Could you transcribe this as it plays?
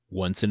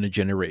Once in a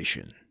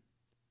generation,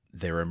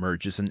 there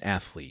emerges an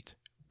athlete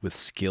with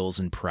skills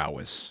and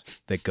prowess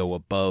that go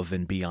above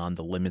and beyond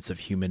the limits of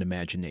human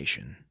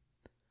imagination.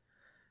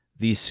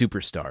 These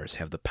superstars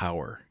have the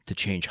power to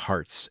change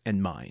hearts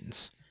and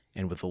minds,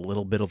 and with a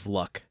little bit of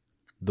luck,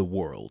 the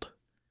world.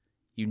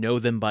 You know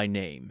them by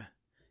name: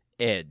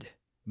 Ed,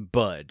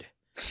 Bud,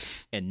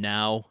 and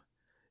now,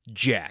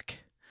 Jack.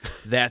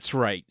 That's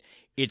right.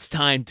 It's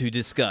time to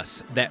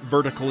discuss that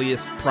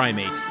verticaliest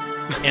primate,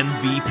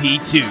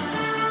 MVP2.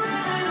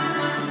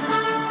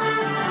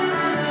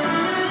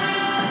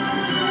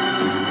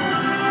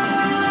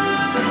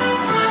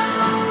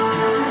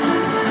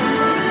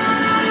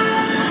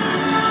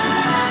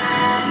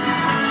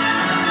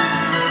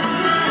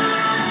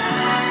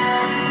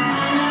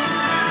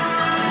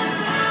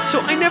 So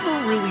I never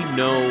really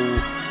know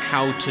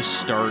how to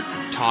start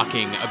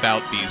talking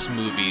about these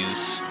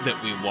movies that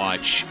we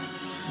watch,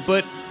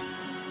 but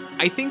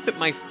I think that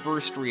my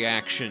first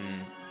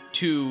reaction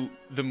to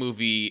the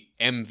movie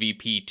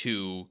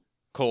MVP2,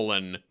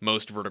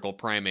 Most Vertical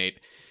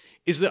Primate,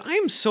 is that I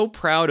am so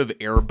proud of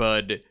Air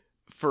Bud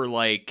for,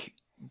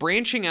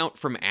 branching out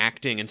from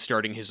acting and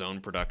starting his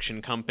own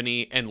production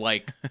company and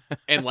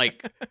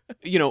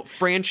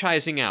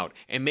franchising out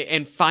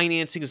and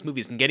financing his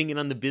movies and getting in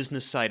on the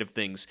business side of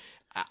things.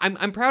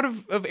 I'm proud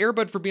of Air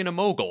Bud for being a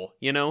mogul.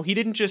 He's not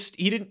going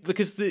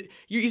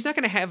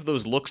to have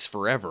those looks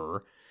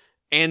forever.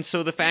 And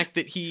so the fact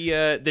that he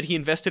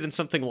invested in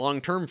something long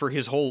term for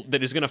that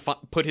is going to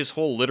put his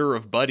whole litter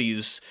of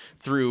buddies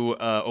through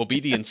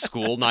obedience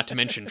school, not to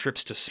mention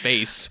trips to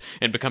space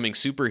and becoming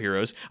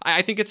superheroes,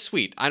 I think it's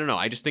sweet. I don't know.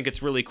 I just think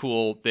it's really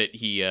cool that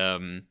he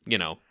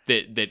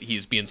that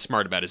he's being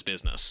smart about his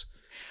business.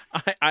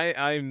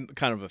 I'm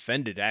kind of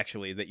offended,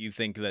 actually, that you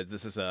think that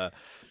this is a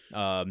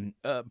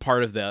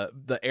part of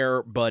the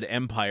Air Bud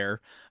empire,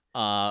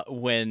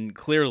 when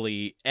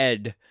clearly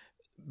Ed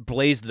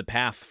blazed the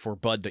path for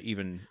Bud to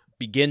even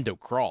begin to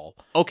crawl.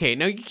 Okay,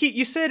 now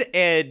you said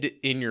Ed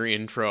in your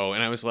intro,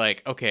 and I was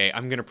like, okay,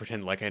 I'm going to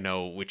pretend like I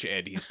know which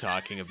Ed he's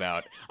talking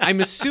about.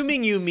 I'm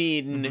assuming you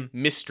mean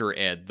Mr.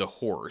 Ed, the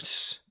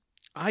horse.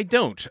 I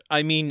don't.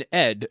 I mean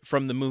Ed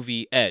from the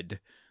movie Ed.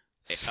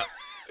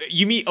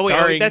 You mean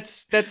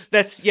that's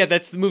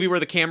the movie where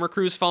the camera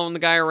crew's following the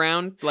guy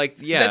around?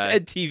 That's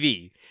Ed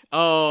TV.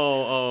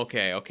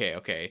 Okay.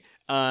 Okay.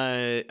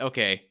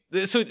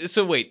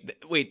 So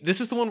wait.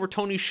 This is the one where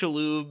Tony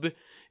Shalhoub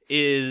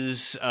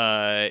is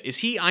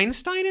he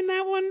Einstein in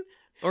that one,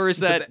 or is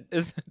that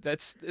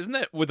isn't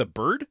that with a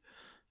bird?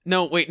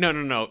 No, wait,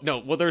 no.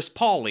 Well, there's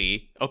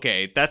Paulie.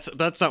 Okay, that's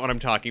not what I'm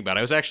talking about.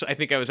 I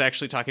think I was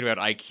actually talking about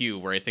IQ,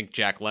 where I think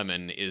Jack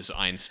Lemmon is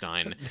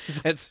Einstein.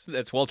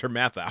 that's Walter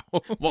Matthau.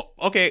 Well,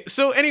 okay.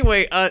 So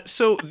anyway,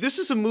 so this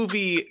is a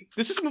movie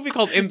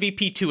called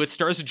MVP2. It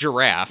stars a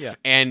giraffe,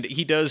 and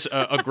he does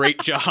a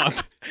great job.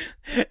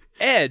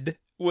 Ed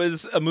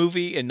was a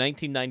movie in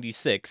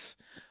 1996,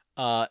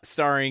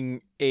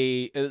 starring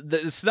the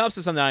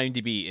synopsis on the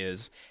IMDb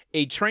is: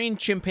 a trained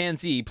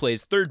chimpanzee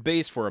plays third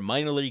base for a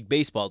minor league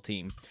baseball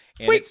team,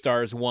 and it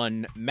stars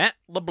one Matt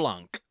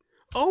LeBlanc.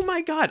 Oh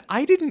my God!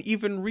 I didn't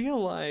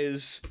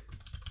realize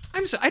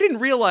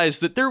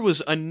that there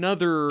was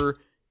another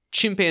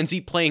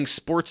chimpanzee playing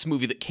sports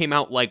movie that came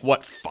out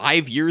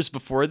 5 years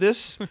before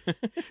this.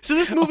 So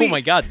this movie. Oh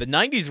my God! The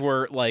 90s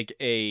were like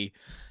a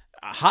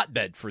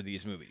hotbed for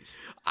these movies.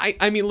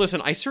 I mean,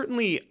 listen, I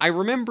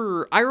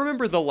remember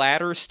the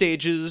latter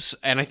stages,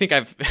 and I think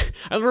I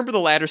remember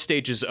the latter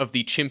stages of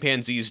the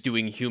chimpanzees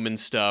doing human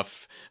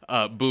stuff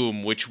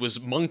boom, which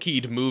was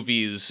monkeyed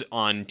movies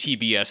on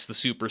TBS, the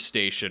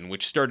Superstation,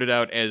 which started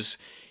out as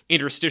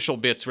interstitial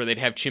bits where they'd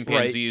have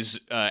chimpanzees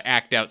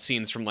act out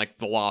scenes from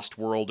The Lost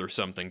World or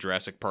something,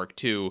 Jurassic Park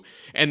 2,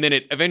 and then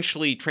it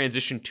eventually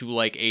transitioned to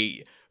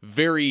a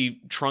very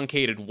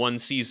truncated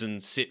one-season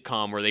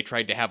sitcom where they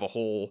tried to have a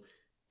whole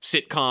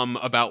sitcom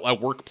about a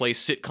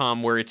workplace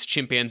sitcom where it's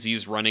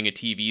chimpanzees running a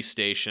TV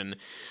station.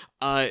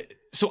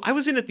 So I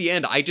was in at the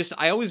end.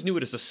 I always knew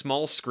it as a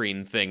small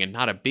screen thing and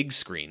not a big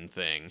screen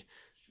thing.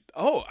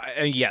 Oh,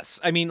 yes.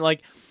 I mean,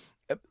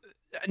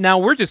 now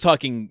we're just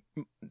talking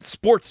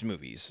sports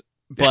movies,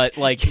 but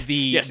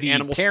the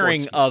animal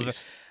pairing sports movies.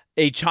 Of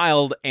a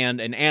child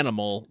and an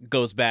animal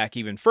goes back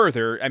even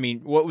further. I mean,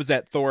 what was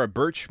that Thora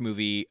Birch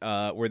movie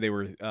where they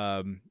were,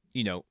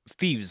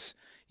 thieves?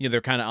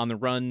 They're kind of on the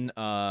run.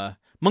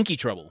 Monkey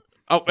Trouble.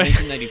 Oh,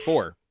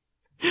 1994.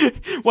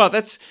 Well,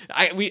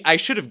 I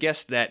should have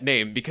guessed that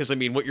name because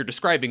what you're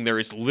describing there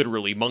is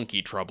literally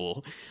Monkey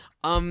Trouble.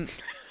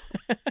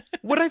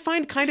 What I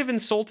find kind of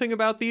insulting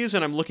about these,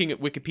 and I'm looking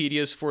at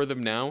Wikipedia's for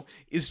them now,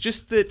 is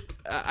just that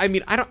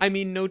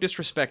no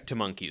disrespect to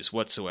monkeys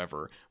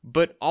whatsoever,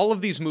 but all of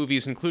these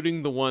movies,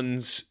 including the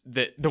one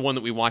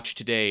that we watched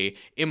today,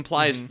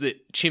 implies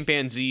that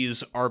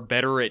chimpanzees are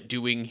better at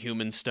doing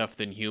human stuff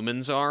than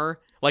humans are.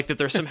 That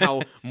they're somehow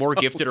more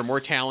gifted or more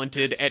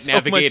talented at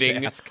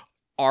navigating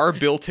our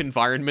built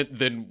environment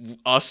than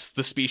us,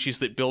 the species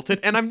that built it.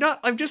 And I'm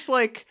just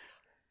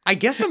I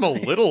guess I'm a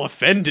little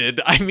offended.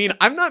 I mean,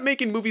 I'm not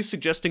making movies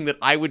suggesting that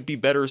I would be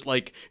better,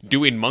 like,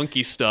 doing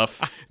monkey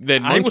stuff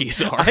than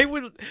monkeys are.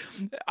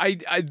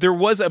 There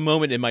was a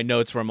moment in my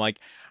notes where I'm like,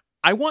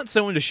 I want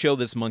someone to show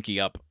this monkey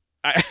up.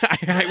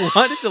 I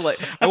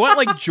want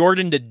like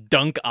Jordan to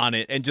dunk on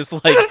it and just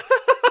like,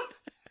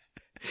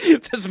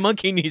 this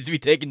monkey needs to be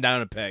taken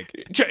down a peg.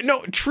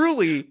 No,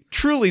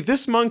 truly,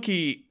 this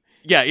monkey,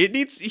 yeah, he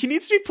needs to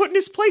be put in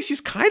his place.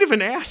 He's kind of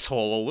an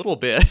asshole a little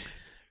bit.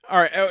 All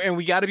right, and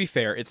we got to be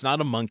fair. It's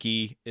not a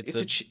monkey. It's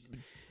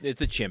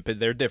a chimp.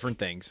 They're different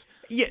things.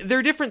 Yeah,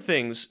 they're different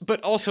things,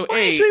 but also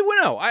actually,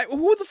 well, no.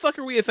 Who the fuck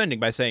are we offending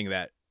by saying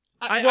that?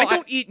 I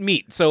don't eat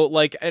meat, so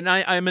like, and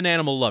I'm an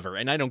animal lover,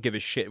 and I don't give a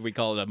shit if we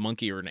call it a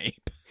monkey or an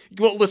ape.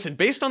 Well, listen,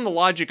 based on the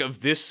logic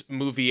of this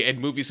movie and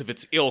movies of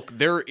its ilk,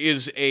 there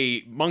is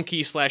a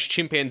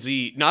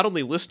monkey/chimpanzee not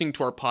only listening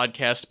to our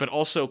podcast, but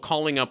also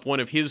calling up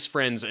one of his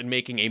friends and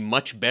making a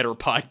much better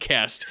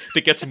podcast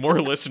that gets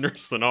more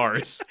listeners than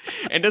ours.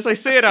 And as I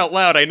say it out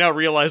loud, I now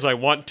realize I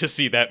want to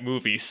see that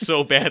movie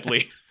so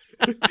badly.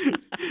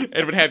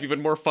 And would have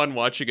even more fun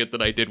watching it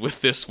than I did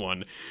with this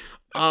one.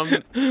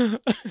 I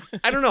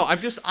don't know.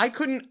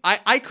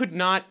 I could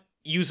not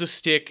use a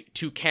stick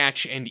to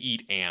catch and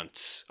eat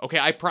ants. Okay,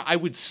 I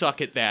would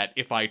suck at that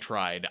if I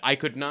tried.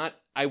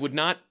 I would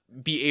not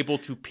be able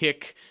to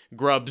pick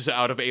grubs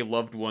out of a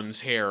loved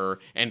one's hair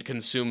and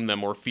consume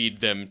them or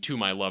feed them to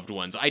my loved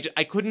ones.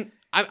 I couldn't.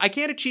 I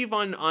can't achieve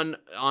on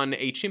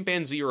a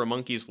chimpanzee or a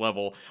monkey's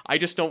level. I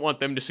just don't want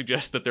them to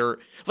suggest that they're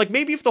like,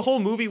 maybe if the whole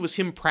movie was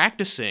him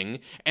practicing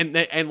and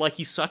like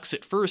he sucks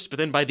at first, but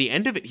then by the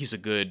end of it he's a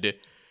good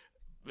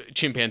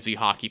chimpanzee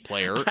hockey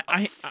player.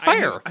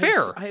 Fair.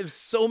 I have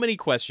so many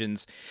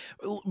questions,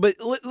 but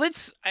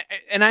let's,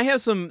 and I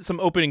have some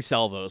opening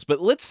salvos,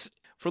 but let's,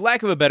 for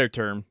lack of a better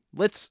term,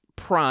 let's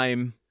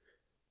prime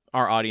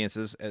our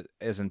audiences,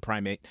 as in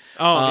Primate.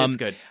 Oh, that's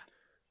good.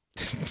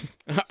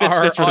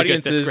 That's really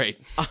good. That's great.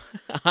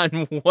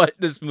 On what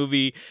this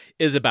movie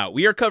is about.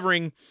 We are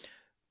covering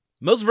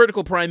Most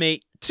Vertical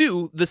Primate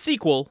 2, the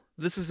sequel.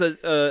 This is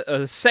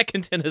a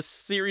second in a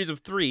series of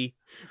 3.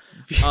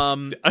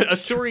 A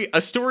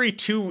story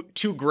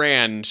too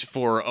grand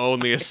for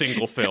only a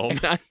single film.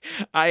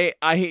 I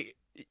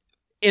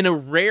in a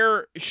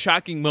rare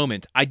shocking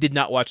moment, I did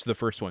not watch the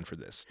first one for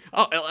this.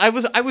 Oh, I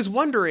was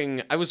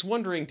wondering,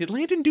 did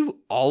Landon do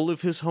all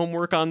of his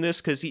homework on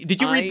this? Because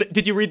did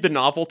you read the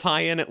novel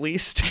tie-in at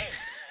least?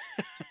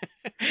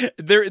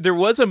 There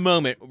was a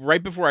moment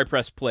right before I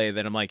pressed play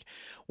that I'm like,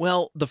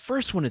 well, the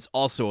first one is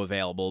also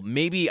available.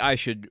 Maybe I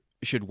should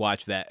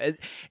watch that.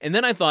 And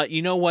then I thought,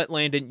 you know what,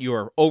 Landon, you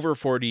are over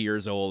 40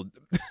 years old.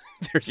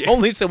 There's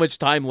only so much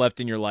time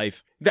left in your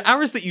life. The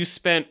hours that you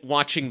spent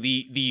watching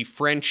the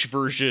French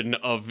version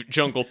of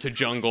Jungle to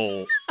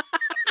Jungle,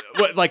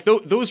 like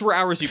those were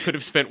hours you could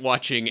have spent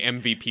watching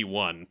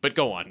MVP1. But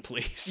go on,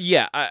 please.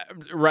 Yeah,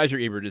 Roger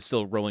Ebert is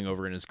still rolling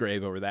over in his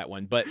grave over that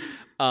one. But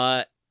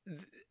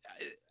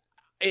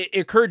it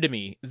occurred to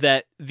me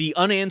that the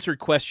unanswered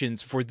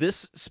questions for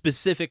this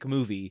specific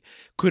movie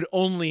could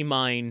only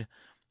mine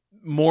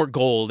more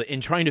gold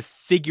in trying to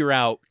figure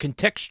out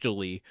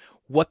contextually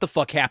what the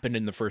fuck happened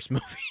in the first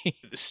movie.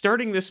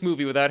 Starting this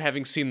movie without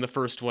having seen the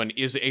first one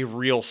is a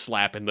real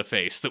slap in the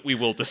face that we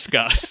will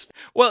discuss.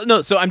 Well,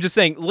 no, so I'm just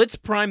saying, let's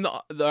prime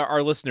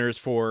our listeners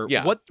for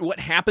what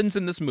happens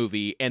in this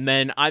movie, and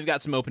then I've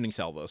got some opening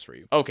salvos for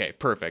you. Okay,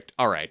 perfect.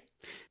 All right.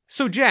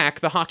 So Jack,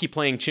 the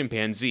hockey-playing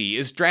chimpanzee,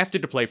 is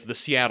drafted to play for the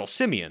Seattle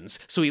Simians,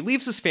 so he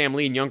leaves his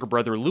family and younger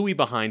brother Louie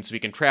behind so he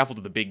can travel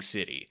to the big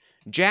city.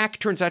 Jack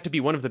turns out to be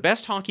one of the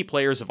best hockey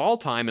players of all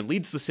time and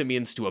leads the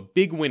Simians to a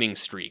big winning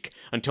streak,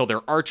 until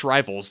their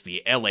arch-rivals,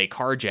 the LA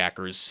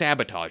Carjackers,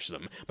 sabotage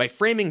them by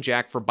framing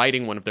Jack for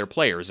biting one of their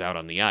players out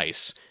on the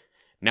ice.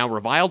 Now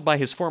reviled by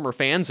his former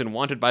fans and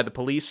wanted by the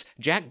police,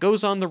 Jack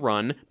goes on the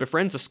run,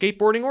 befriends a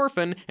skateboarding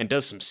orphan, and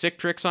does some sick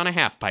tricks on a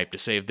halfpipe to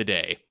save the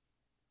day.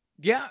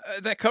 Yeah,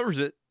 that covers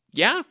it.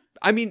 Yeah?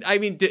 I mean,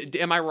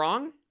 am I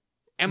wrong?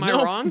 Am I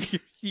wrong?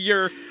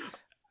 You're...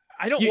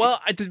 I don't. Well,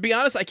 to be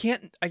honest, I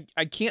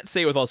can't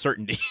say with all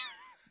certainty.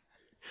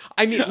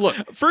 I mean,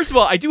 look. First of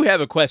all, I do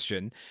have a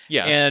question.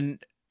 Yes.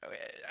 And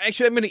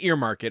actually, I'm going to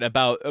earmark it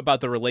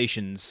about the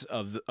relations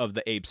of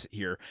the apes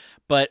here.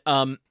 But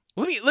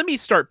let me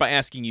start by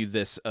asking you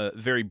this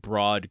very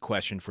broad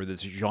question for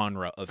this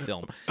genre of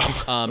film.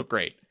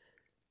 Great.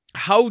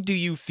 How do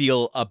you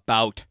feel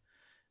about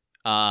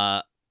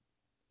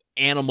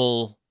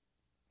animal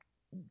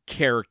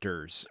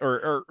characters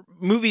or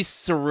movies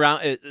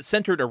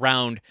centered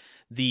around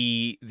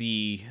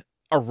the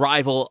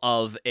arrival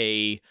of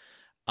a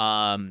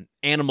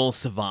animal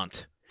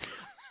savant?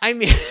 I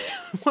mean,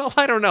 well,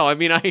 I don't know. I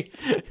mean,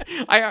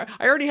 I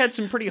already had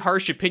some pretty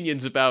harsh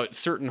opinions about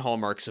certain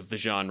hallmarks of the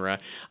genre.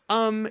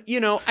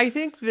 I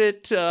think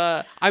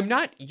that I'm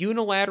not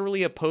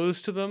unilaterally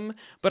opposed to them,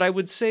 but I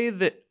would say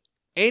that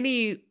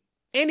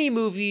any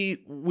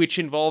movie which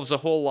involves a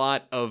whole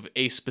lot of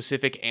a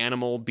specific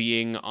animal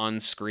being on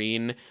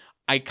screen,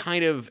 I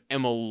kind of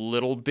am a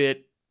little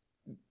bit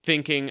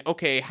thinking,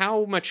 okay,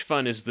 how much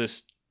fun is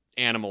this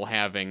animal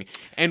having.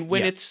 And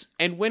when it's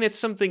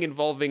something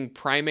involving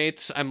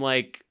primates, I'm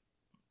like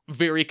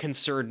very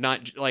concerned,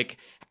 not like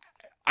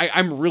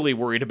I'm really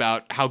worried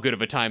about how good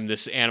of a time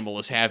this animal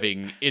is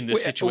having in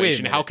this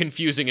situation. How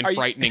confusing and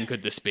frightening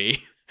could this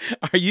be?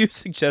 Are you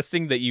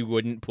suggesting that you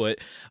wouldn't put,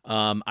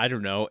 I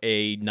don't know,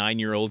 a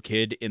 9-year-old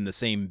kid in the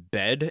same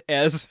bed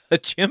as a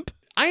chimp?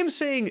 I am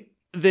saying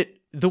that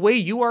the way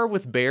you are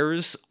with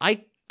bears,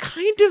 I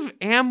kind of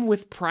am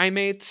with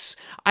primates.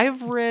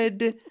 I've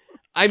read...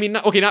 I mean,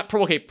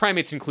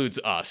 primates includes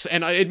us,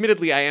 and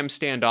admittedly, I am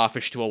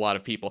standoffish to a lot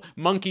of people.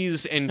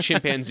 Monkeys and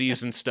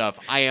chimpanzees and stuff,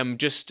 I am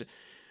just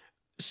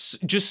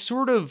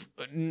sort of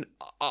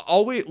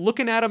always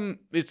looking at them.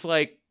 It's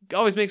like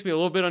always makes me a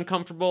little bit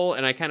uncomfortable,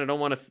 and I kind of don't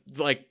want to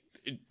like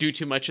do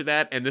too much of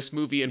that. And this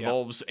movie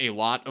involves a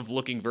lot of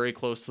looking very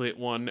closely at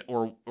one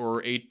or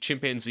a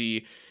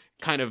chimpanzee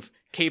kind of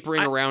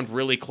capering around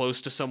really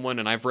close to someone.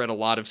 And I've read a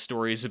lot of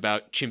stories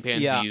about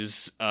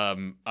chimpanzees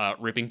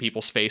ripping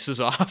people's faces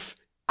off.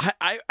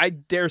 I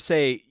dare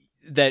say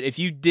that if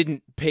you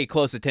didn't pay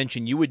close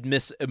attention, you would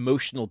miss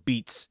emotional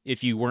beats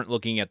if you weren't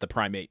looking at the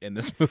primate in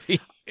this movie.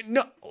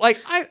 No,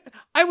 like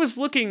I was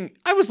looking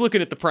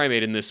at the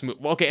primate in this movie.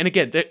 Okay, and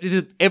again,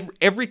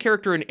 every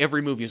character in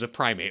every movie is a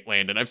primate,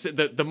 Landon. I've said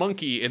the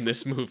monkey in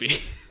this movie.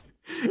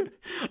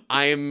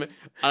 I'm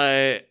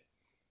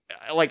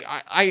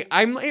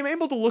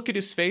able to look at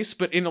his face,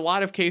 but in a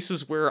lot of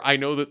cases where I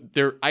know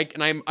that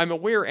I'm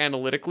aware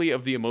analytically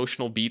of the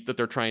emotional beat that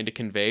they're trying to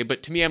convey,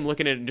 but to me, I'm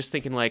looking at it and just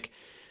thinking like,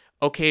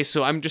 okay,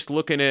 so I'm just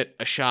looking at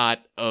a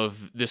shot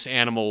of this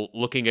animal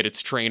looking at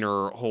its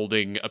trainer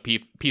holding a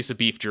piece of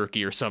beef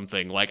jerky or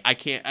something. Like I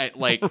can't, and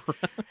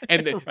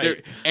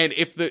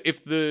if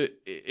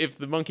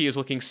the monkey is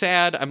looking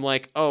sad, I'm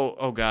like,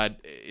 oh God,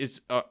 is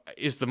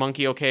the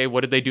monkey okay?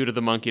 What did they do to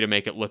the monkey to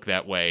make it look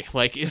that way?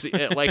 Like, is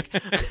it like?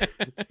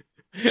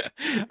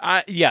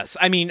 Yes,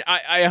 I mean,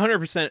 I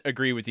 100%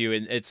 agree with you,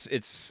 and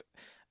it's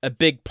a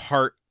big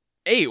part.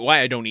 Why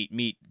I don't eat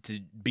meat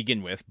to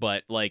begin with,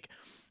 but like.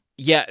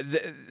 Yeah,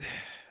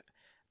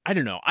 I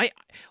don't know.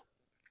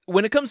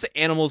 When it comes to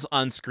animals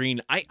on screen,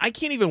 I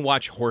can't even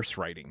watch horse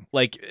riding.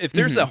 Like, if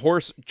there's a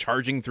horse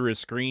charging through a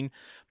screen,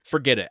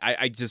 forget it.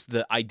 I just,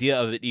 the idea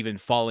of it even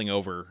falling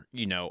over,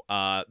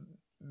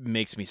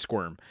 makes me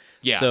squirm.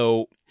 Yeah.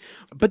 So,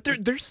 but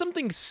there's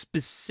something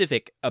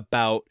specific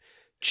about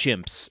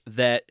chimps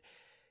that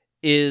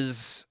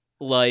is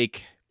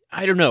like...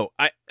 I don't know.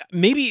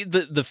 Maybe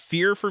the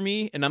fear for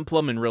me, and I'm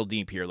plumbing real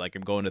deep here, like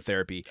I'm going to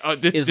therapy.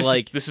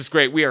 This is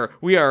great. We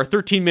are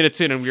 13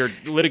 minutes in, and we are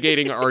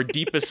litigating our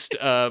deepest,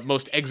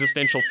 most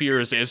existential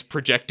fears as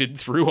projected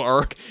through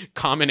our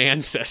common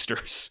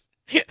ancestors.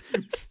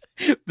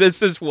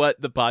 This is what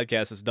the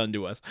podcast has done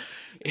to us.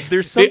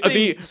 There's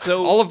something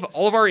all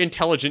of our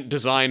intelligent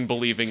design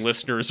believing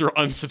listeners are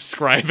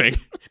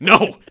unsubscribing.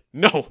 No.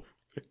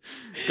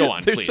 Go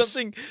on, please. There's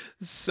something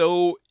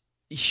so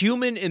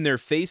human in their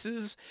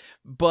faces,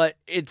 but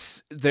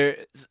they're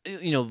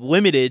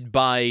limited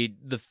by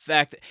the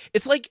fact that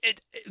it's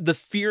like the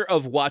fear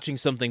of watching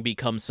something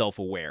become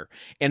self-aware,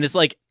 and it's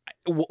like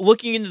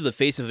looking into the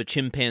face of a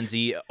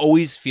chimpanzee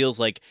always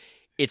feels like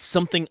it's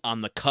something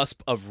on the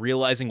cusp of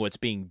realizing what's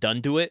being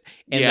done to it,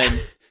 and then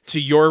to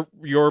your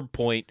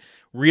point,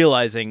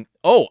 realizing,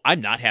 oh,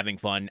 I'm not having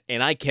fun,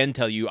 and I can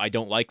tell you I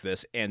don't like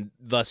this, and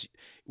thus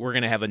we're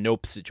gonna have a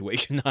Nope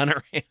situation on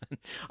our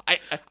hands.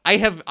 I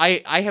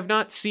have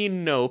not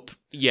seen Nope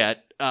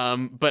yet,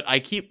 but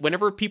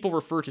whenever people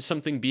refer to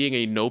something being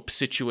a Nope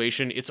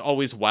situation, it's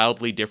always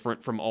wildly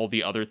different from all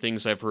the other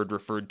things I've heard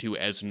referred to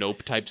as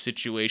Nope type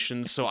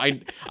situations. So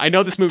I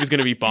know this movie's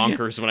gonna be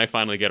bonkers when I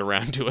finally get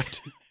around to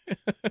it.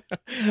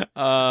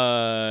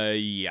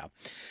 Yeah.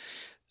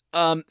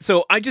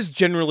 So I just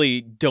generally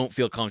don't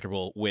feel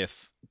comfortable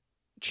with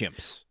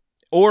chimps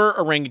or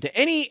orangutan,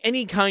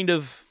 any kind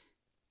of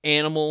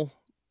animal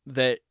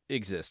that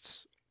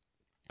exists.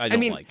 I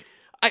don't like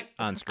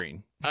on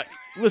screen.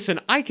 Listen,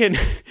 I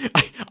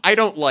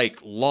don't like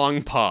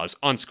long pause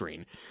on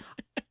screen.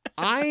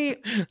 I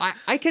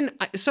can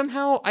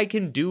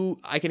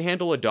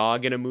handle a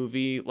dog in a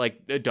movie,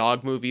 like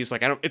dog movies.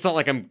 Like it's not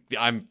like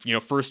I'm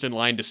first in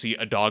line to see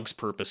A Dog's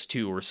Purpose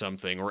 2 or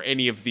something, or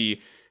any of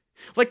the,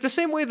 like the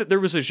same way that there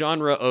was a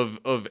genre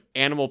of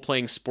animal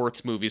playing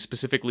sports movies,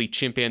 specifically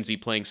chimpanzee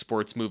playing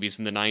sports movies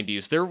in the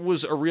 90s. There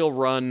was a real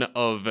run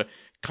of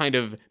kind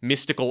of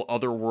mystical,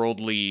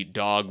 otherworldly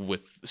dog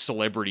with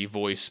celebrity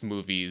voice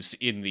movies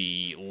in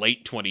the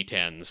late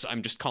 2010s.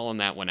 I'm just calling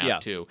that one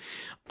out too.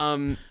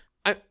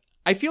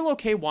 I feel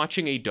okay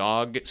watching a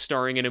dog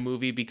starring in a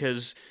movie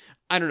because,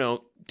 I don't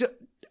know,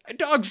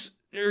 dogs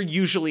are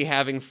usually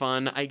having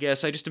fun, I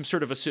guess. I just am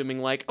sort of assuming,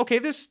 like, okay,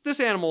 this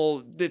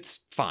animal, it's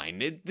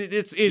fine.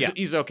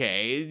 He's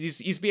okay.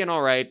 He's being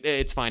all right.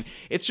 It's fine.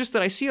 It's just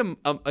that I see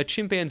a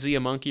chimpanzee, a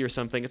monkey or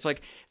something. It's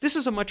like, this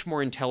is a much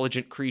more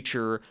intelligent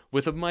creature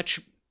with a much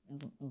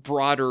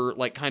broader,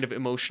 like, kind of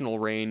emotional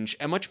range,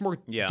 a much more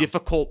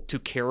difficult to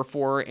care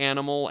for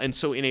animal. And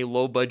so in a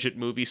low budget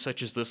movie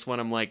such as this one,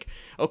 I'm like,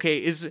 okay,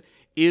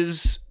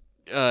 is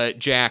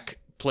Jack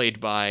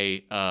played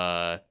by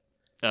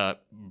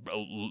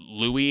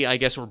Louis, I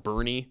guess, or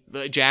Bernie.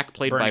 Jack,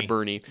 played by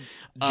Bernie.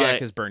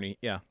 Jack is Bernie,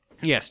 yeah.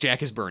 Yes,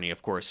 Jack is Bernie,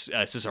 of course.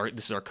 This is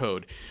our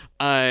code.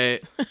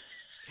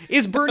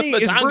 Is Bernie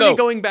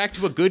going back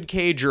to a good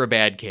cage or a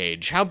bad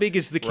cage? How big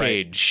is the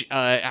cage?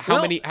 Right.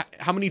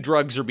 How many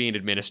drugs are being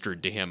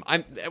administered to him?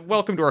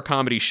 Welcome to our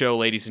comedy show,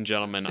 ladies and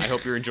gentlemen. I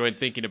hope you're enjoying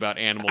thinking about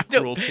animal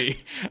cruelty.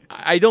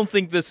 I don't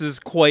think this is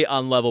quite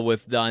on level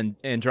with the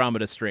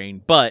Andromeda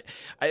Strain, but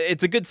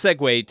it's a good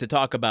segue to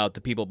talk about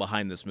the people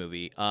behind this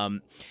movie.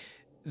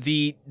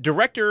 The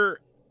director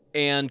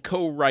and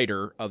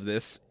co-writer of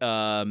this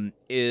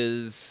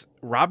is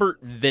Robert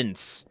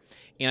Vince.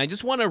 And I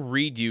just want to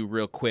read you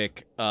real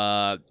quick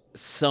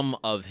some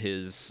of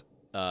his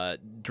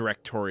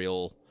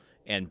directorial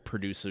and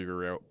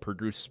producerial.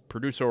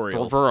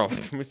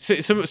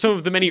 Some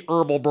of the many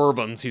herbal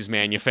bourbons he's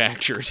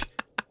manufactured.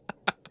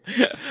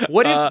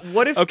 What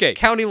if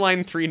County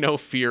Line 3 No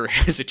Fear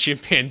has a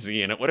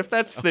chimpanzee in it? What if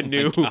that's the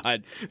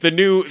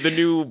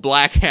new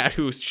black hat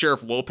who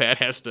Sheriff Wopat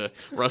has to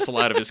rustle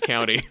out of his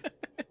county?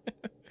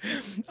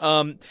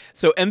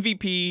 So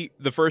MVP,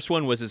 the first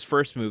one was his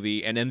first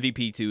movie, and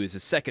MVP2 is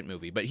his second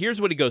movie. But here's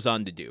what he goes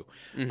on to do.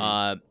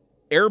 Mm-hmm.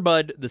 Air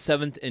Bud, the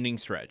 7th inning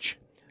stretch.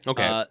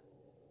 Okay.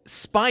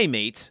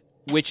 Spymate,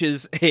 which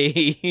is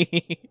a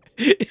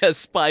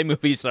spy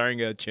movie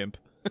starring a chimp.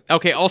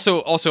 Okay.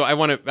 Also, I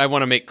want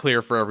to make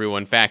clear for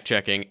everyone, fact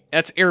checking.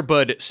 That's Air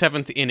Bud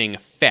 7th inning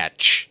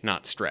fetch,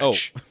 not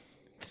stretch. Oh.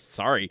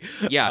 Sorry.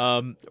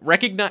 Yeah.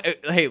 Recognize.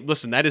 Hey,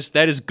 listen. That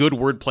is good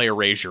wordplay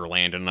erasure,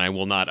 Landon, and I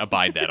will not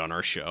abide that on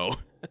our show.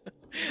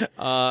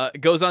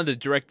 Goes on to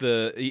direct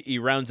he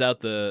rounds out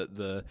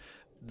the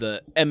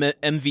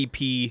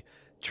MVP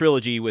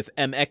trilogy with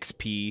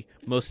MXP,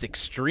 Most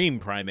Extreme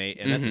Primate,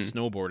 and that's a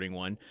snowboarding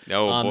one.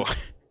 Oh boy.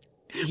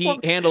 He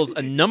handles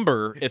a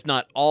number, if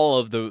not all,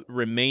 of the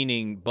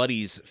remaining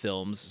Buddies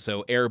films.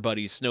 So Air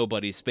Buddies, Snow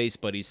Buddies, Space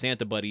Buddies,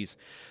 Santa Buddies,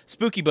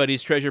 Spooky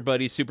Buddies, Treasure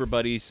Buddies, Super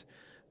Buddies.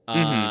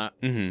 And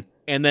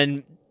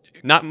then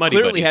not Muddy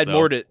clearly Buddies, had though.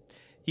 more to.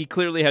 He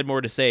clearly had more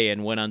to say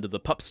and went on to the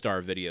Pup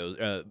Star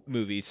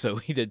movies. So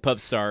he did Pup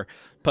Star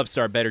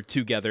Better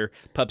Together,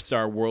 Pup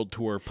Star World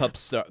Tour,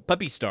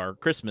 Puppy Star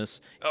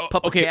Christmas,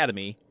 Pup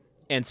Academy,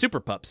 and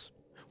Super Pups,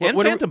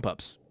 and Phantom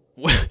Pups.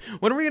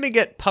 When are we gonna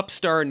get Pup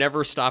Star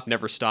Never Stop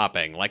Never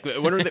Stopping? Like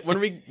when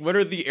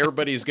are the Air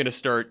Buddies gonna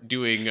start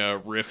doing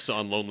riffs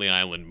on Lonely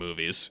Island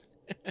movies?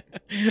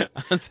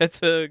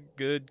 That's a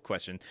good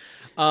question.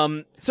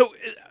 So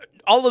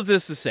all of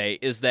this to say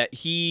is that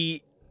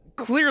he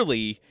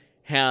clearly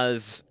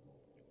has.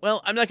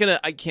 Well,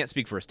 I can't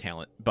speak for his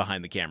talent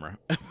behind the camera.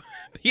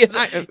 he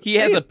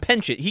has a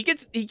penchant. He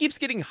keeps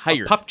getting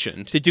hired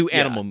to do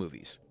animal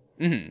movies.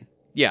 Mm-hmm.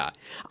 Yeah,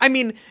 I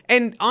mean,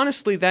 and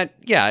honestly, and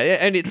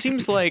it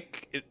seems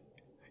like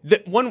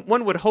that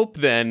one would hope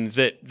then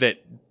that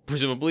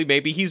presumably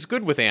maybe he's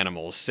good with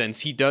animals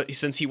since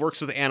he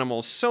works with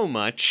animals so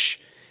much,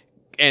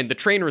 and the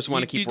trainers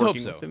want to keep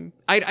working with him.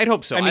 I'd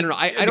hope so. I don't know.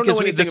 I don't know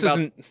anything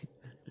about.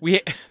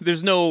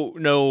 There's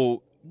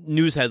no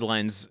news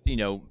headlines,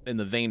 in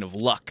the vein of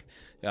Luck.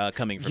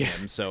 Coming from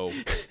him, so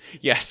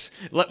yes,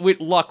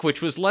 Luck,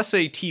 which was less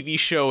a TV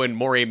show and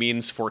more a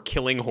means for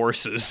killing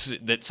horses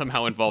that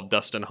somehow involved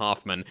Dustin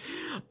Hoffman.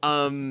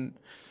 I don't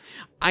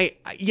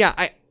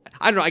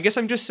know. I guess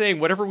I'm just saying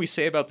whatever we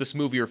say about this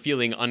movie or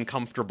feeling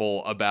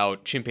uncomfortable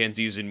about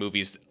chimpanzees in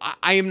movies,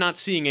 I am not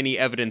seeing any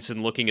evidence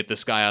in looking at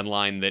this guy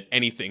online that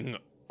anything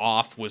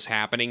off was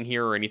happening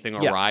here or anything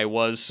awry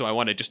was. So I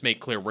want to just make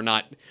clear we're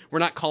not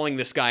calling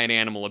this guy an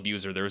animal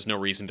abuser. There is no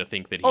reason to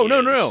think that he is.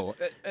 No.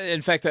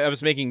 In fact, I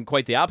was making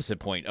quite the opposite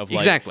point of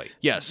exactly.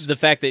 Yes. The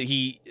fact that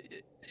he,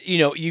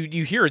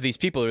 you hear these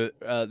people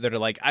that are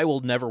like, I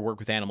will never work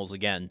with animals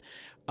again.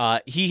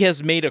 He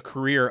has made a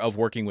career of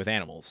working with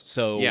animals.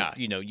 So,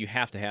 you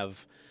have to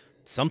have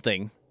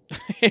something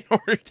in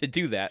order to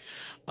do that.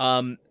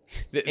 And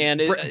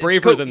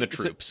braver than the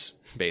troops,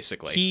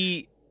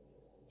 basically.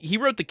 He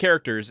wrote the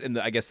characters in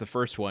the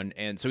first one,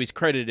 and so he's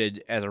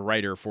credited as a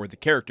writer for the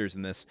characters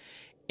in this.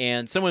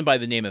 And someone by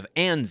the name of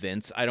Ann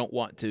Vince, I don't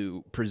want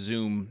to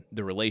presume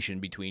the relation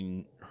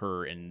between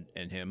her and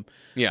him.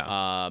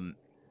 Yeah.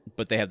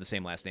 But they have the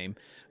same last name.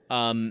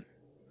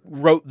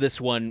 Wrote this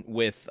one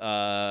with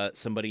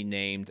somebody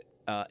named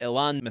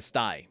Elan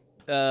Mastai.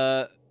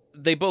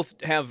 They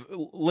both have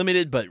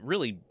limited but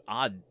really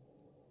odd,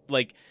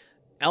 like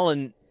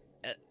Elan.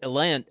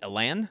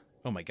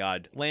 Oh my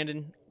God,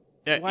 Landon.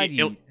 Why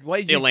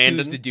did you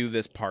choose to do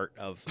this part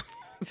of?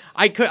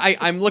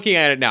 I'm looking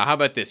at it now. How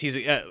about this? He's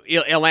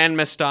Elan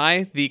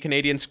Mastai, the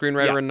Canadian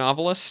screenwriter and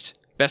novelist,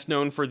 best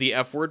known for The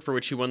F Word, for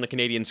which he won the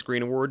Canadian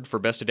Screen Award for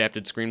Best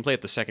Adapted Screenplay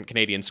at the second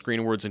Canadian Screen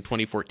Awards in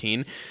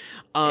 2014.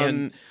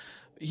 And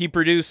he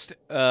produced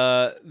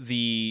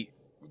the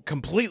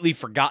completely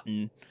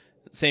forgotten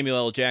Samuel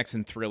L.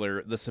 Jackson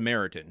thriller, The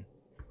Samaritan.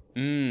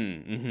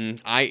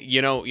 Mm-hmm.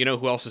 You know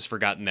who else has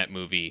forgotten that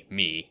movie?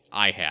 Me.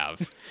 I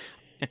have.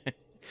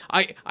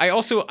 I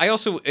also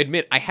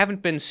admit I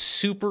haven't been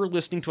super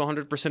listening to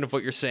 100% of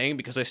what you're saying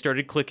because I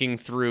started clicking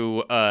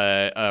through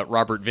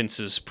Robert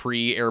Vince's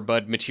pre-Air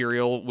Bud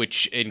material,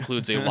 which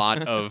includes a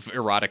lot of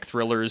erotic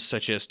thrillers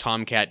such as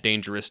Tomcat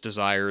Dangerous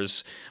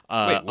Desires.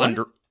 Wait,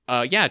 what?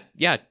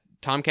 Yeah,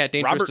 Tomcat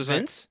Dangerous Robert Desires.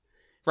 Vince?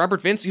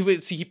 Robert Vince,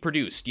 he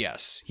produced,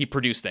 yes. He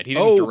produced that. He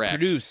didn't direct.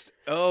 Produced.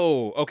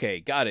 Oh, okay,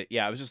 got it.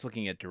 Yeah, I was just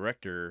looking at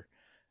director.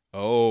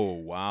 Oh,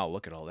 wow,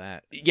 look at all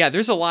that. Yeah,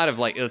 there's a lot of,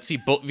 like, let's see,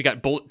 we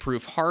got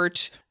Bulletproof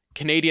Heart,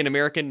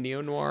 Canadian-American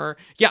neo-noir.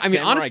 Yeah, I mean,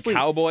 Samurai honestly,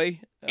 Cowboy.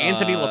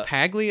 Anthony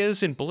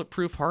LaPaglia's in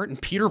Bulletproof Heart and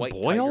Peter White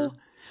Boyle.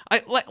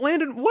 Tiger.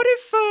 Landon, what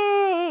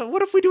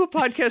if we do a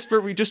podcast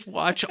where we just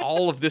watch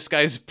all of this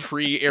guy's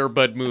pre-Air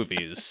Bud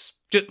movies?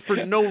 Just for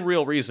no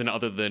real reason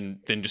other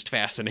than just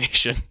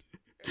fascination.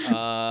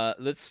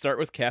 Let's start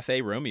with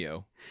Cafe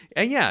Romeo.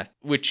 Yeah,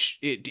 which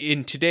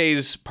in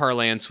today's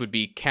parlance would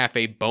be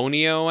Cafe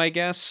Bonio, I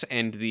guess,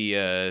 and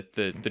the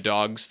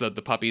dogs, the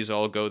puppies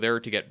all go there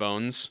to get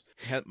bones.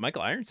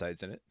 Michael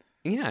Ironside's in it.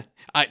 Yeah,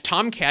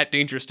 Tomcat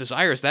Dangerous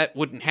Desires. That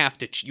wouldn't have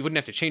to. You wouldn't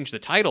have to change the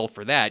title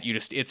for that.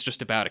 It's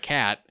just about a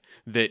cat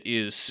that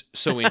is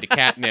so into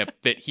catnip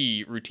that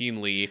he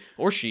routinely,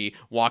 or she,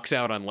 walks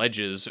out on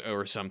ledges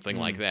or something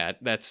like that.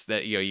 That's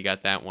that. You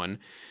got that one.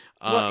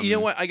 Well, you know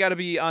what? I got to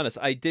be honest.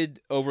 I did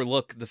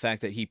overlook the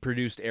fact that he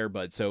produced Air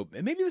Bud, so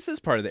maybe this is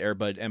part of the Air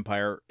Bud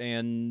empire,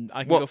 and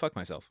I can go fuck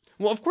myself.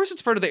 Well, of course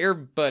it's part of the Air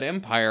Bud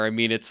empire. I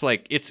mean, it's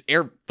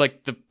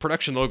the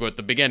production logo at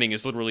the beginning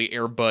is literally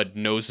Air Bud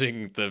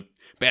nosing the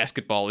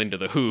basketball into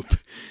the hoop,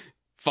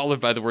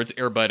 followed by the words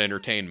Air Bud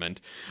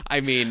Entertainment.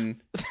 I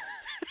mean,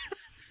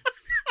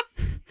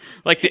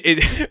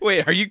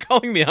 wait, are you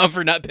calling me out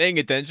for not paying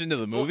attention to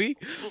the movie?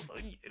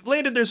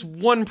 Landon, there's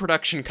one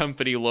production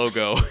company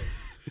logo.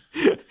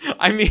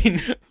 I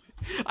mean,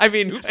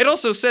 Oops. It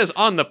also says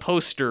on the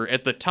poster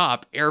at the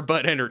top, Air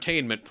Bud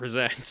Entertainment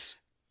presents.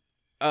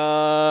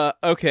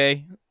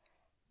 Okay.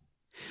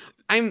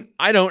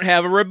 I don't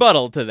have a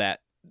rebuttal to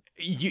that.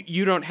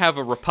 You don't have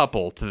a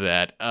repupple to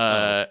that,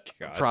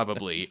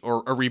 probably,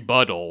 or a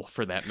rebuttal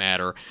for that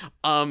matter.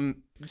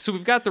 So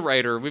we've got the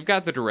writer, we've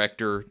got the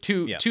director,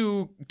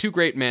 two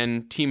great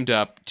men teamed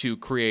up to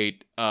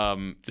create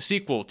the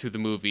sequel to the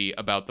movie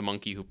about the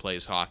monkey who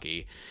plays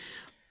hockey.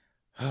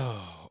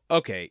 Oh,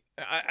 okay.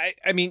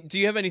 I mean, do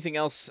you have anything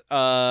else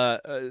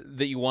that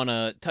you want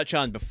to touch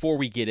on before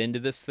we get into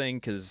this thing?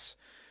 Because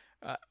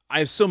I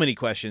have so many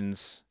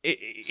questions.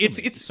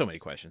 So many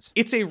questions.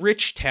 It's a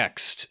rich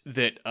text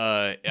that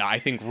I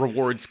think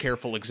rewards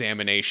careful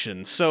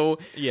examination. So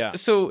yeah.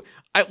 So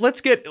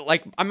let's get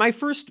my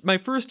first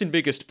and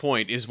biggest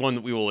point is one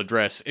that we will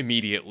address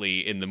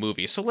immediately in the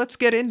movie. So let's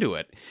get into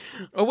it.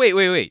 Oh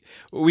wait.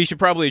 We should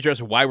probably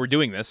address why we're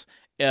doing this.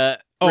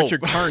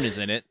 Richard Karn is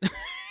in it.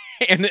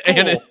 And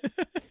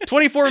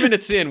 24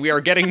 minutes in, we are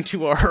getting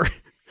to our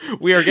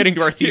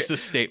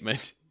thesis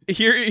statement.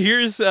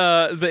 Here's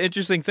the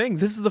interesting thing.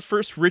 This is the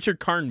first Richard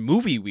Karn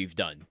movie we've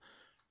done.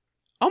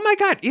 Oh my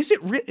God, is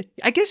it?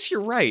 I guess you're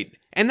right,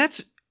 and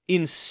that's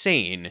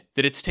insane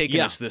that it's taken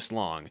us this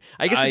long.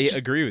 I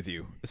agree with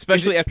you,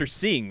 especially after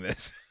seeing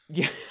this.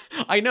 Yeah,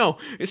 I know.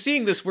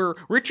 Seeing this, where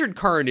Richard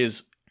Karn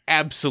is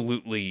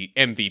absolutely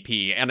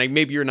MVP, and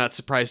maybe you're not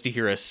surprised to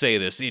hear us say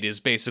this. It is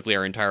basically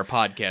our entire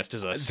podcast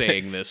is us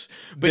saying this.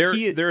 But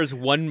there is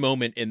one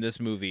moment in this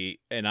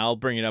movie, and I'll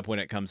bring it up when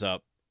it comes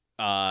up,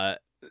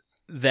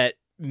 that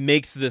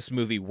makes this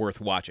movie worth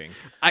watching.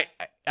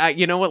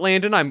 You know what,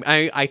 Landon?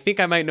 I think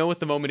I might know what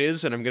the moment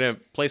is, and I'm gonna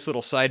place a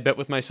little side bet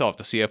with myself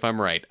to see if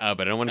I'm right.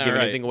 But I don't want to give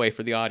anything away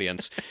for the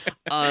audience.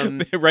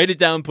 Write it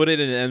down, put it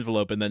in an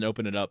envelope, and then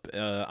open it up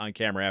on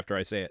camera after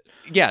I say it.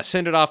 Yeah,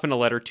 send it off in a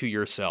letter to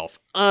yourself.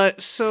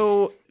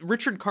 So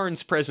Richard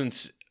Karn's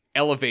presence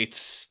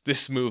elevates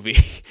this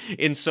movie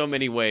in so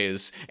many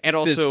ways, and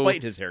also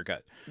despite his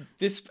haircut.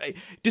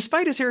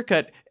 Despite his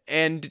haircut,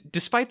 and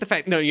despite the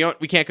fact, no, you know what?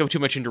 We can't go too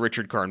much into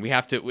Richard Karn. We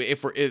have to.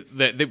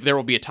 There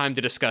will be a time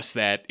to discuss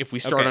that. If we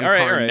start on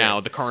Karn now,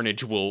 the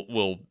carnage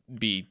will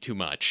be too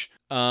much.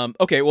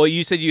 Okay. Well,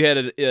 you said you had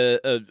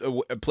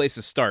a place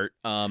to start.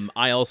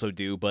 I also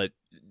do, but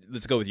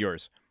let's go with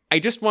yours. I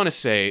just want to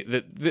say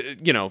that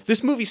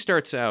this movie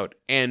starts out,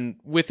 and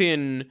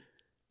within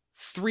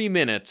 3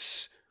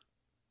 minutes.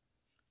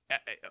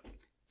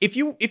 If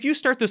you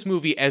start this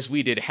movie as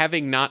we did,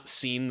 having not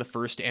seen the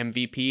first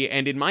MVP,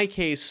 and in my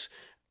case,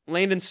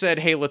 Landon said,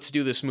 "Hey, let's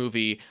do this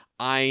movie."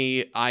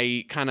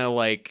 I kind of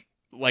like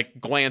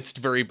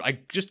glanced I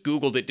just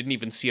Googled it, didn't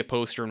even see a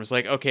poster, and was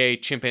like, "Okay,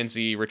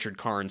 chimpanzee Richard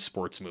Karn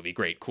sports movie,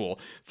 great, cool."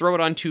 Throw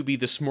it on Tubi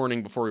this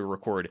morning before we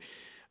record.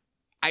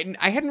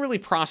 I hadn't really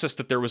processed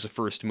that there was a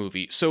first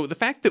movie, so the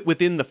fact that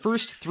within the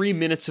first 3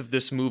 minutes of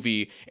this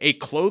movie, a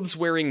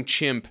clothes-wearing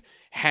chimp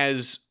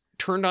has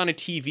turned on a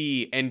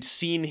TV and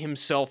seen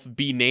himself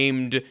be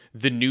named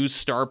the new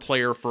star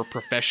player for a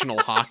professional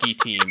hockey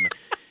team.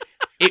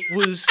 It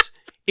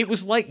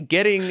was like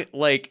getting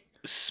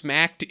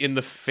smacked in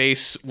the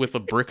face with a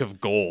brick of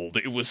gold.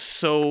 It was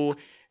so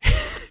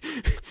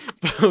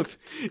both.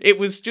 It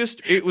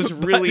was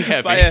really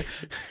heavy.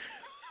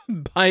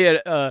 by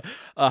a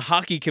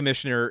hockey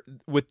commissioner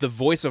with the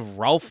voice of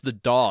Ralph the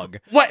dog.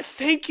 What?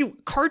 Thank you.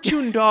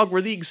 Cartoon dog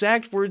were the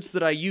exact words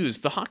that I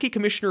used. The hockey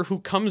commissioner who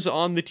comes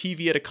on the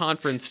TV at a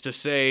conference to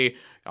say,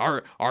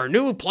 our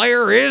new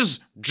player is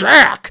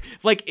Jack.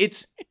 Like,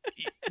 it's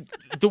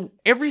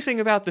everything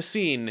about the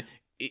scene.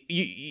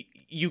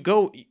 You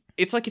go.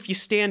 It's like if you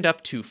stand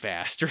up too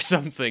fast or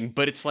something,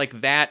 but it's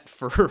like that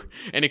for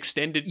an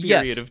extended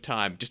period of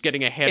time, just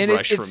getting a head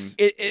rush from.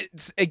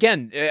 It's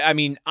again. I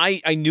mean,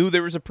 I knew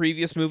there was a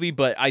previous movie,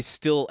 but I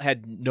still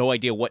had no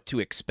idea what to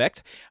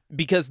expect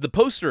because the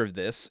poster of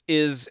this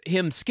is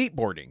him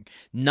skateboarding,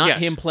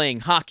 not him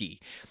playing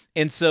hockey,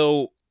 and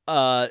so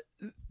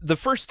the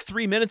first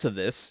 3 minutes of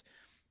this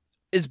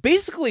is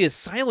basically a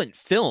silent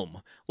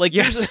film. Like,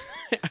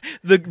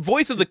 the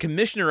voice of the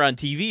commissioner on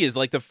TV is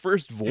like the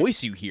first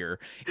voice you hear.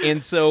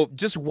 And so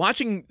just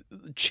watching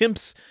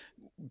chimps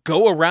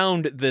go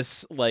around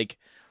this, like,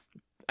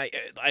 I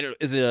don't,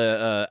 is it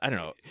I don't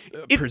know,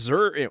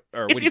 preserve,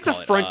 or what it's a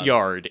front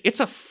yard. It's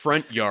a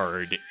front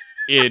yard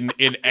in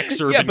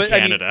exurban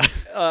Canada.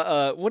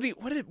 I mean,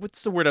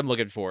 what's the word I'm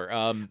looking for?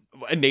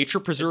 A nature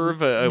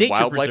preserve, a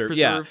wildlife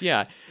preserve.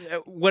 Yeah.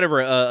 Whatever,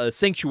 a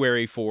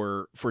sanctuary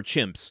for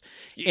chimps.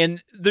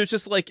 And there's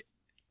just like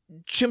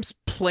chimps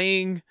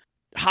playing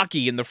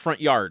hockey in the front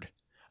yard,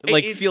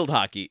 like field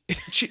hockey.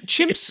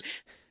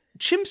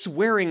 Chimps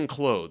wearing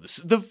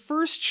clothes. The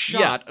first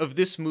shot of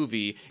this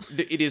movie,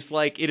 it is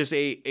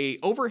a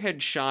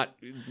overhead shot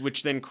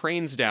which then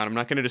cranes down. I'm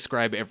not going to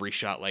describe every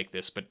shot like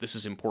this, but this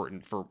is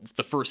important for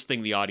the first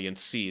thing the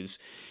audience sees.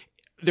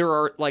 There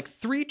are like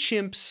 3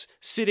 chimps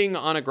sitting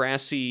on a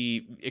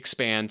grassy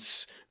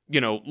expanse,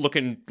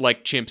 looking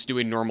like chimps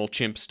doing normal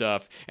chimp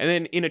stuff. And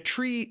then in a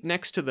tree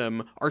next to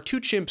them are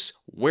 2 chimps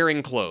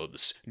wearing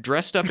clothes,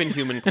 dressed up in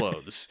human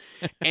clothes.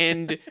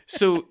 And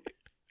so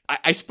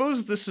I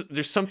suppose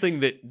there's something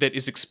that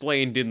is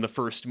explained in the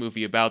first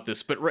movie about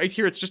this, but right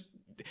here it's just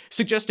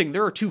suggesting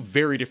there are 2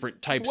 very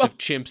different types of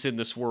chimps in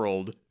this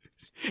world.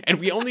 And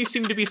we only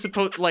seem to be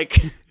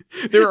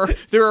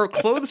there are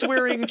clothes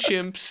wearing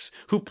chimps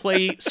who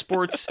play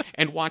sports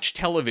and watch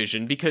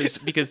television because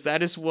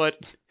that is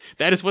what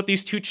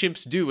these 2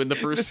 chimps do in the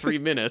first 3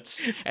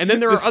 minutes. And then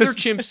there are other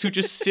chimps who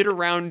just sit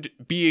around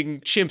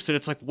being chimps, and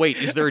it's like, wait,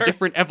 is there a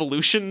different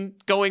evolution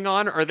going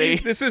on? Are they?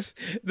 This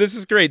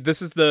is great.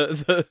 This is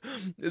the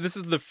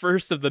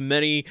first of the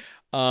many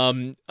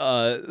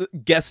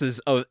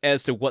guesses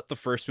as to what the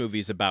first movie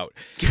is about.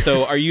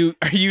 So are you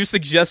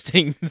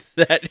suggesting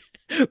that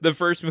the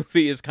first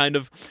movie is kind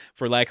of,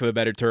 for lack of a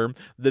better term,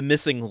 the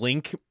missing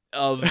link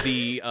of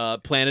the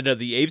Planet of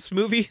the Apes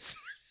movies?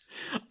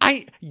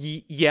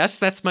 Yes,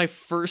 that's my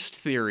first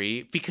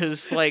theory,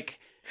 because like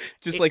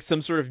like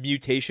some sort of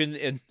mutation,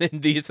 and then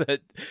these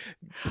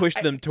push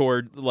them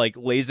toward like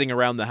lazing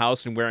around the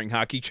house and wearing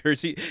hockey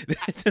jersey.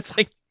 It's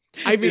like,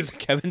 is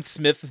Kevin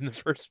Smith in the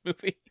first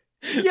movie?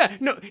 Yeah,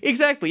 no,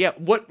 exactly. Yeah,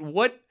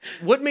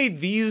 what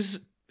made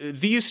these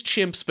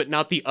chimps, but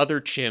not the other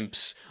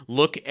chimps,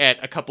 look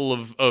at a couple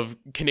of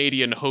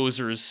Canadian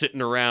hosers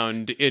sitting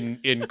around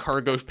in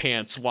cargo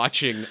pants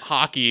watching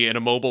hockey in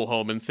a mobile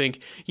home and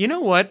think, you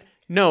know what?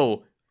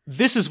 No,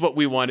 this is what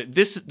we wanted.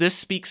 This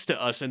speaks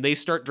to us. And they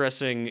start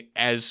dressing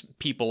as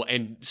people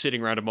and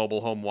sitting around a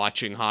mobile home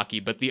watching hockey.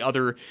 But the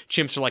other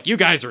chimps are like, you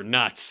guys are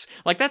nuts.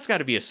 Like, that's got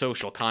to be a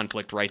social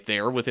conflict right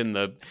there within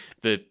the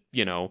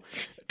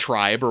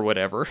tribe or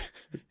whatever.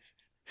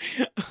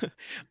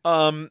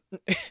 But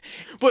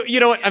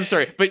you know what? I'm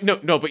sorry, but no.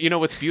 But you know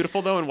what's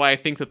beautiful though, and why I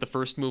think that the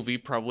first movie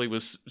probably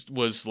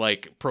was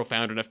like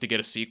profound enough to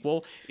get a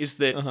sequel is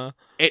that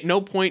at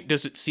no point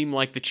does it seem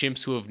like the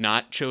chimps who have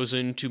not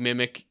chosen to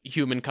mimic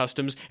human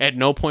customs. At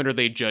no point are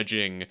they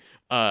judging.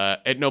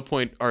 At no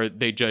point are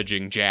they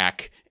judging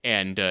Jack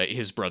and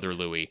his brother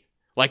Louis.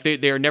 Like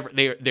they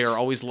are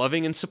always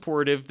loving and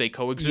supportive. They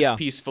coexist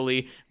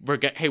peacefully.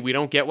 Hey, we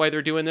don't get why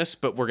they're doing this,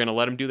 but we're gonna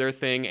let them do their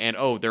thing. And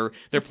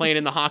they're playing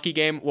in the hockey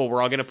game. Well,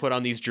 we're all gonna put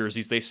on these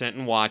jerseys they sent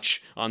and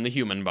watch on the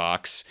human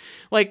box.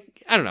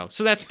 Like, I don't know.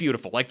 So that's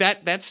beautiful. Like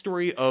that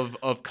story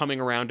of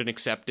coming around and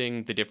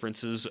accepting the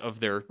differences of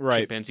their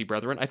chimpanzee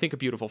brethren. I think a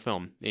beautiful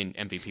film in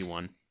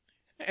MVP1.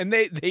 And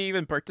they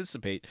even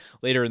participate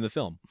later in the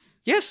film.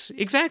 Yes,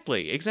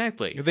 exactly.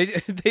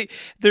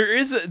 There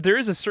is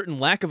a certain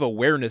lack of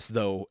awareness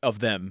though of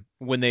them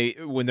when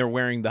they're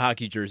wearing the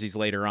hockey jerseys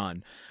later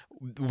on,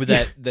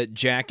 that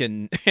Jack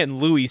and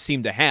Louis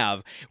seem to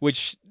have,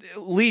 which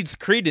leads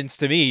credence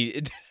to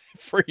me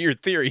for your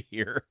theory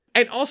here.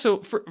 And also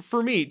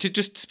for me to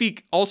just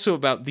speak also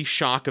about the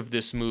shock of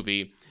this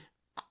movie,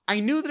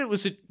 I knew that it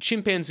was a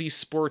chimpanzee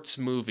sports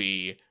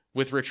movie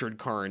with Richard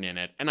Karn in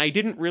it. And I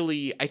didn't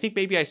really, I think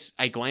maybe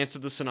I glanced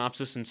at the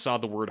synopsis and saw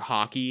the word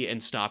hockey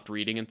and stopped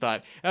reading and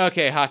thought,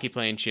 okay, hockey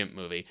playing chimp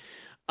movie.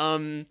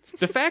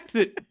 The fact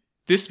that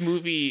this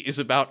movie is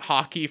about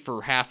hockey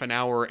for half an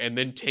hour and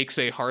then takes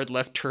a hard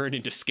left turn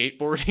into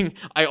skateboarding,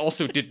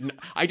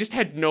 I just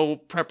had no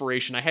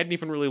preparation. I hadn't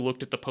even really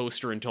looked at the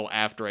poster until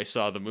after I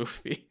saw the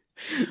movie.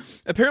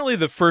 Apparently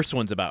the first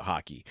one's about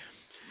hockey.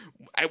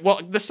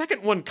 Well, the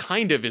second one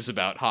kind of is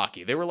about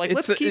hockey. They were like,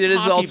 let's keep it is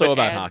hockey, also but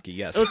about hockey,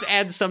 yes. Let's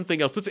add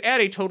something else. Let's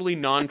add a totally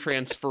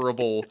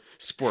non-transferable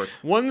sport.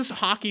 One's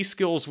hockey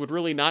skills would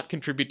really not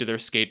contribute to their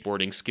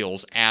skateboarding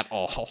skills at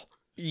all.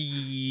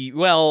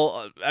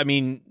 Well, I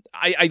mean,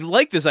 I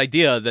like this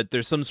idea that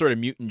there's some sort of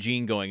mutant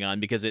gene going on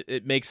because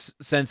it makes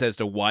sense as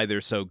to why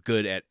they're so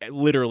good at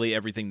literally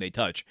everything they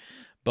touch.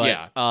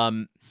 But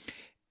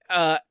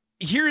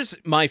here's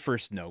my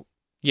first note.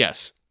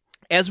 Yes.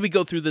 As we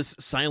go through this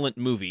silent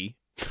movie,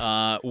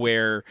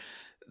 where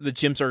the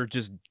chimps are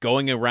just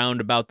going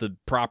around about the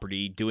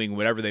property, doing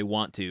whatever they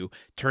want to,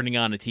 turning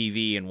on a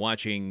TV and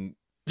watching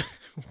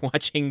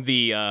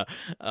the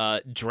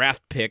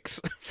draft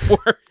picks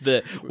for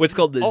what's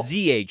called the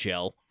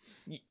ZHL.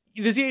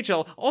 The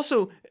ZHL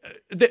also,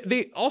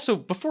 they also,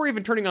 before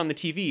even turning on the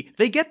TV,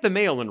 they get the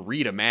mail and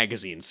read a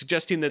magazine,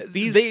 suggesting that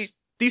these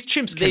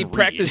chimps can read.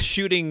 Practice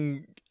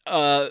shooting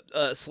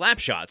slap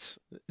shots.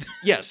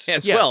 Yes,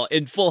 as well,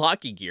 in full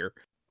hockey gear.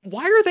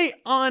 Why are they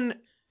on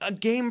a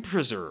game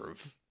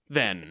preserve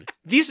then?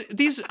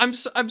 These I'm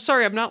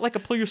sorry, I'm not like a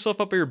pull yourself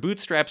up by your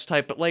bootstraps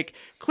type, but like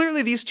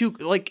clearly these two,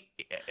 like,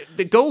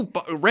 they go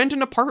rent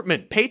an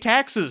apartment, pay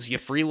taxes, you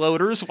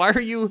freeloaders. Why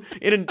are you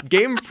in a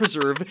game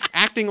preserve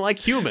acting like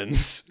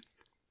humans?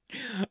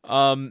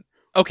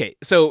 Okay,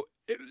 so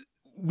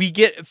we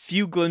get a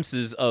few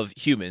glimpses of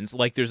humans.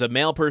 Like, there's a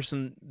male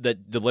person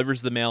that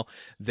delivers the mail.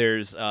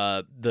 There's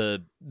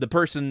the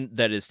person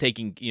that is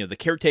taking, the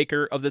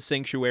caretaker of the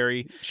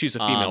sanctuary. She's a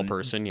female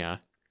person, yeah.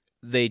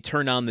 They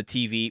turn on the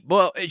TV.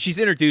 Well, she's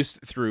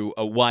introduced through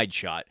a wide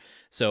shot.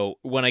 So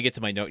when I get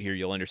to my note here,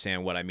 you'll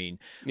understand what I mean.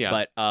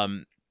 Yeah. But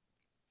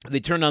they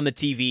turn on the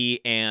TV,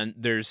 and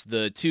there's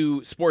the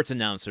two sports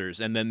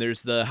announcers, and then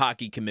there's the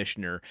hockey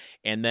commissioner,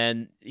 and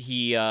then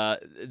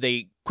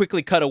they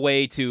quickly cut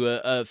away to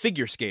a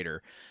figure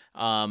skater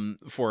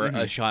for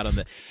a shot on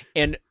the.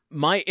 And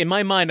in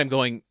my mind, I'm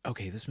going,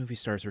 okay, this movie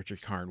stars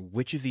Richard Karn.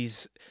 Which of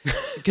these?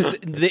 Because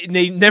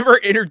they never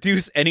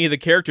introduce any of the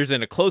characters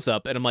in a close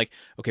up, and I'm like,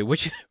 okay,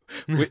 which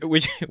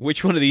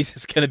one of these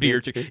is going to be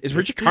Richard? Is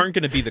Richard Karn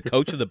going to be the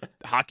coach of the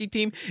hockey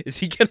team? Is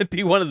he going to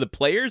be one of the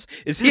players?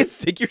 Is he a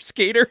figure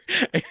skater?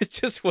 It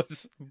just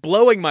was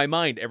blowing my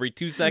mind every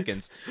 2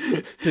 seconds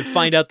to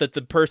find out that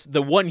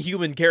the one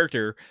human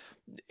character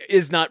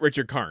is not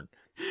Richard Karn.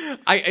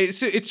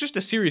 So it's just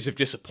a series of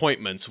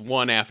disappointments,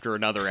 one after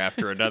another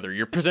after another.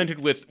 You're presented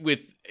with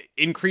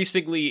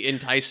increasingly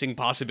enticing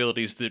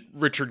possibilities that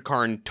Richard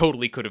Karn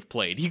totally could have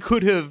played. He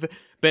could have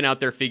been out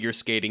there figure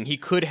skating. He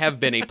could have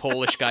been a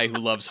Polish guy who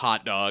loves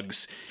hot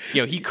dogs.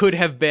 He could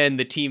have been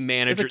the team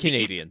manager. He's a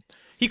Canadian.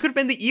 He could have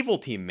been the evil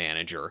team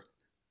manager.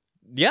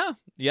 Yeah,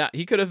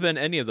 he could have been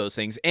any of those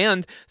things.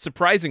 And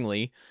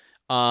surprisingly,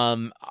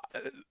 what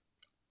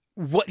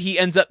he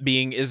ends up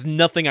being is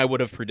nothing I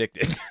would have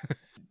predicted.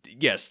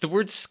 Yes, the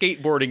word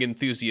skateboarding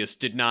enthusiast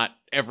did not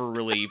ever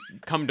really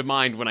come to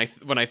mind when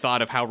I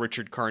thought of how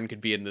Richard Karn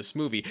could be in this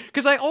movie.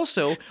 Because I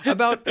also,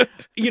 about,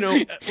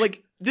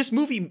 like, this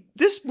movie,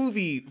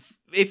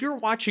 if you're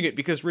watching it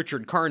because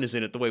Richard Karn is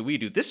in it the way we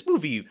do, this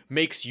movie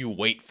makes you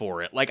wait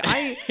for it. Like,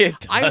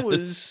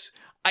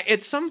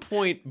 at some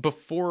point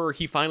before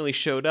he finally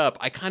showed up,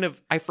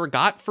 I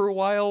forgot for a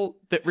while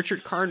that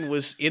Richard Karn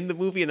was in the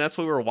movie, and that's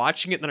why we were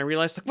watching it. And then I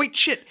realized, like, wait,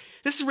 shit,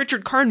 this is a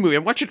Richard Karn movie.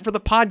 I'm watching it for the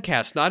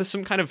podcast, not as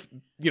some kind of,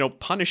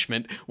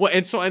 punishment. Well,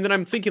 and then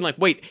I'm thinking, like,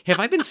 wait, have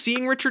I been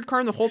seeing Richard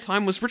Karn the whole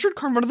time? Was Richard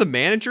Karn one of the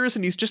managers,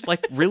 and he's just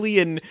like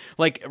really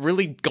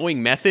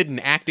going method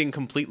and acting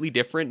completely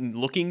different and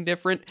looking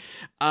different?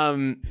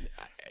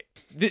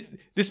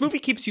 This movie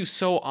keeps you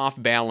so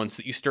off balance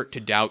that you start to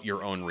doubt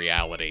your own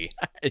reality.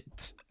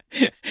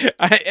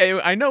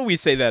 I know we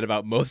say that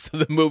about most of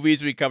the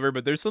movies we cover,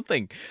 but there's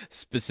something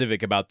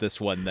specific about this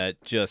one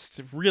that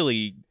just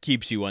really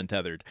keeps you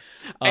untethered.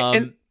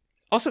 And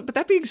also, but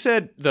that being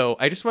said, though,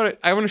 I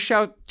want to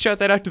shout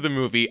that out to the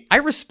movie. I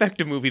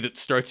respect a movie that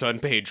starts on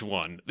page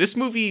 1. This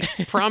movie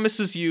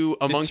promises you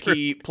a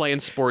monkey playing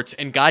sports,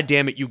 and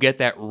goddamn it, you get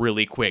that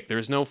really quick.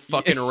 There's no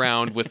fucking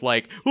around with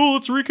like, oh,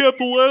 let's recap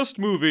the last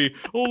movie.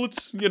 Oh,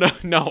 let's,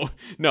 no,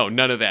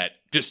 none of that.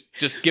 Just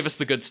give us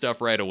the good stuff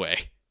right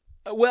away.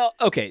 Well,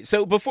 okay,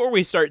 so before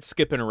we start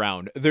skipping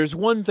around, there's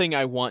one thing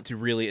I want to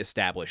really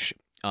establish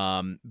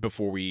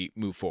before we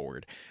move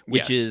forward,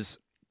 which is,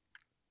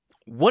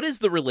 what is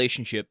the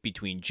relationship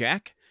between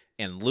Jack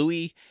and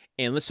Louis?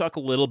 And let's talk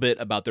a little bit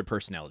about their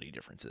personality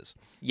differences.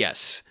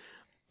 Yes.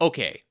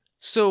 Okay,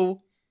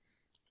 so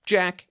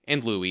Jack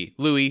and Louis.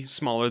 Louis,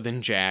 smaller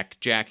than Jack.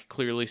 Jack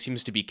clearly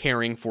seems to be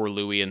caring for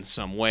Louis in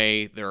some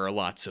way. There are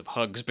lots of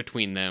hugs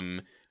between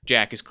them.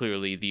 Jack is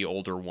clearly the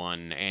older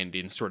one and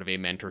in sort of a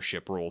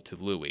mentorship role to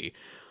Louis.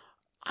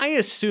 I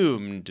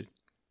assumed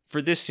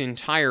for this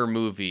entire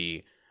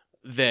movie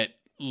that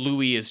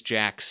Louis is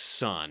Jack's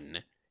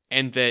son,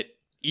 and that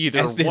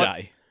either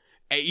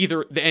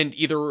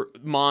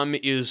mom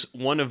is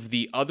one of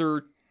the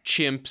other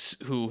chimps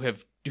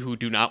who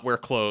do not wear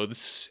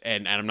clothes,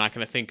 and I'm not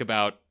going to think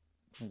about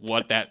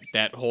what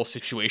that whole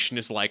situation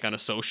is like on a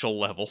social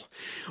level,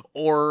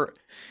 or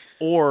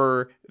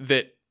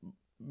that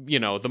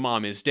the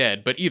mom is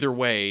dead. But either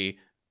way,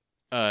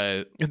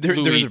 there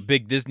was a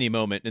big Disney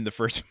moment in the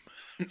first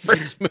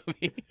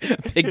movie,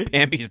 a big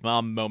Bambi's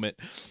mom moment.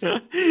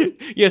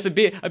 Yes, a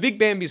big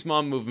Bambi's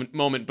mom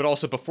moment, but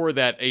also before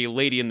that, a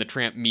Lady and the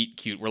Tramp meet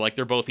cute, where like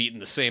they're both eating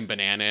the same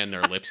banana and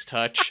their lips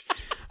touch.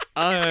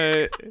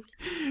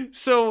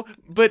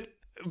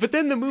 But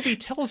then the movie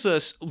tells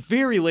us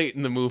very late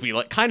in the movie,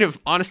 like kind of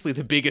honestly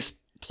the biggest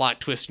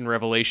plot twist and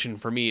revelation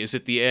for me is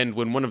at the end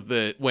when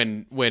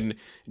when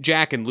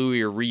Jack and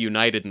Louie are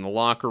reunited in the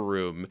locker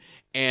room,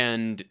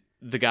 and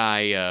the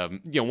guy,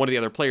 one of the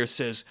other players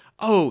says,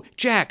 "Oh,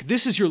 Jack,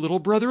 this is your little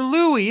brother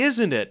Louie,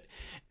 isn't it?"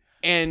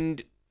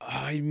 And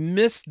I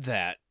missed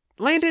that.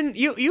 Landon,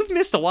 you've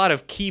missed a lot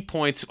of key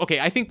points. Okay,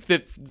 I think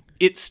that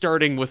it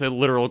starting with a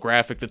literal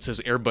graphic that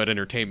says Air Bud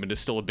Entertainment is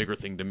still a bigger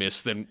thing to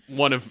miss than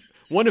one of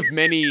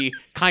many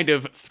kind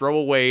of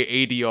throwaway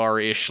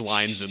ADR-ish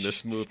lines in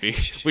this movie,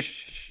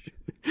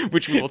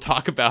 which we will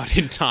talk about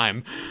in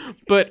time.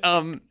 But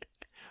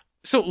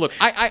so look,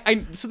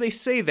 so they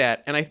say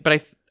that,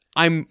 and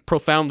I'm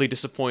profoundly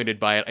disappointed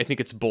by it. I think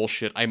it's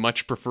bullshit. I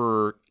much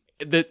prefer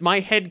that.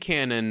 My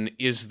headcanon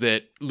is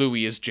that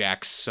Louis is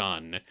Jack's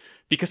son,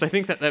 because I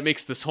think that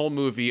makes this whole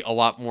movie a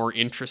lot more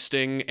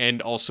interesting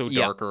and also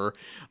darker.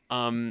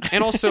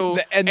 And also,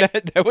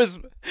 that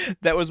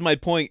was my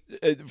point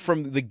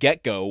from the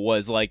get-go,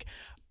 was like,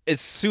 as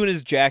soon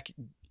as Jack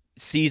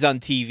sees on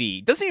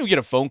TV, doesn't even get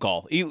a phone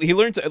call. He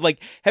learns, like,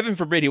 heaven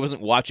forbid he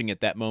wasn't watching at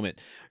that moment.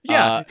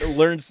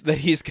 Learns that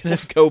he's gonna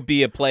go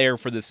be a player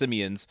for the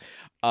Simians,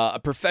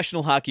 a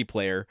professional hockey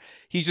player.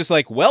 He's just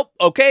like, well,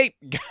 okay,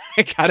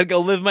 I gotta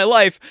go live my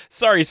life.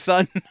 Sorry,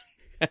 son.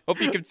 I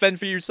hope you can fend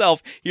for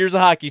yourself. Here's a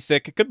hockey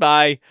stick.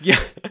 Goodbye. Yeah,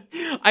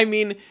 I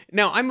mean,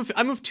 now I'm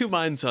of two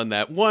minds on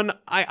that. One,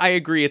 I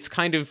agree. It's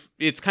kind of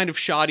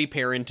shoddy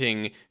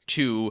parenting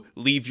to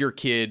leave your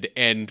kid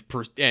and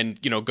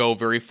go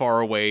very far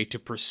away to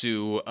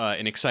pursue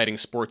an exciting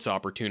sports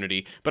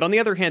opportunity. But on the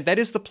other hand, that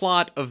is the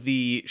plot of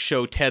the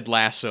show Ted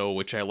Lasso,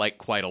 which I like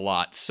quite a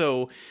lot.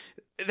 So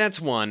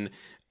that's one.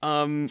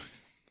 The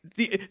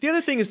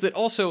other thing is that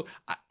also,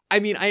 I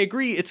mean, I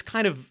agree. It's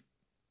kind of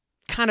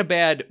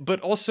bad, but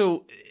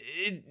also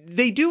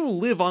they do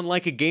live on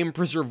like a game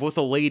preserve with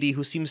a lady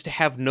who seems to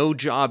have no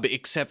job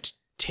except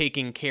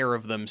taking care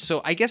of them.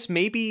 So I guess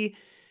maybe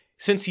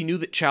since he knew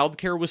that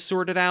childcare was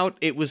sorted out,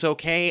 it was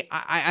okay.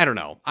 I don't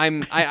know. I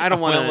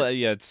don't want to. Well,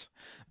 yeah, it's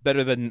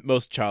better than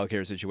most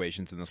childcare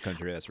situations in this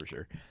country, that's for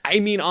sure. I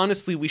mean,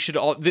 honestly, we should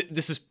all.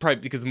 This is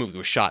probably because the movie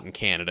was shot in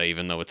Canada,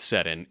 even though it's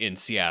set in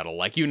Seattle.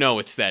 Like,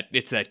 it's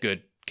that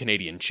good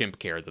Canadian chimp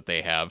care that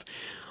they have.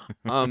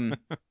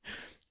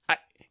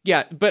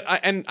 Yeah, but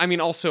I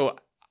mean, also,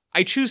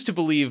 I choose to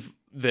believe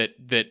that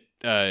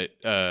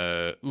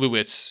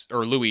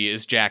Louis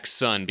is Jack's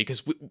son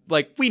because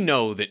we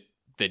know that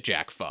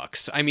Jack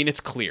fucks. I mean,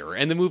 it's clear,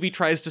 and the movie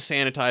tries to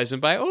sanitize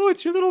him by, oh,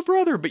 it's your little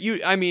brother, but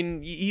he's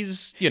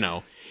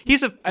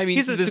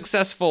a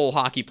successful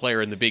hockey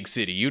player in the big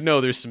city.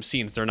 There's some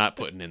scenes they're not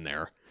putting in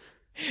there.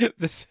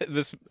 This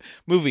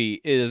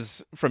movie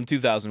is from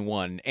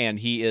 2001, and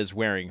he is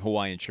wearing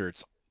Hawaiian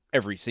shirts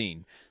every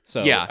scene.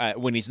 So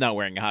when he's not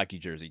wearing a hockey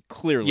jersey,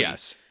 clearly,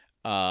 yes,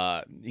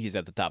 he's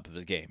at the top of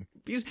his game.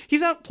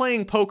 He's out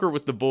playing poker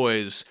with the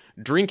boys,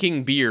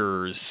 drinking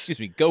beers. Excuse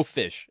me, Go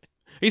Fish.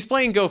 He's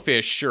playing Go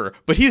Fish, sure,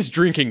 but he's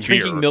drinking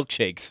beer.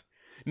 Milkshakes.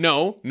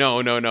 No.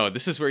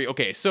 This is where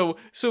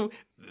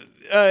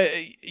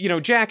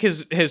Jack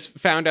has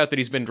found out that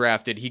he's been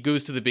drafted. He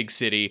goes to the big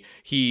city.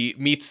 He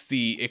meets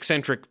the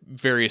eccentric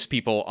various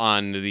people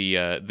on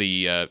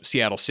the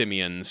Seattle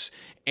Simians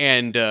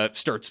and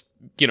starts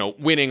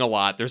winning a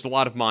lot. There's a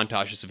lot of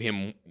montages of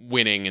him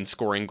winning and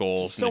scoring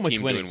goals. So and the much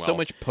team winning, doing well. so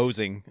much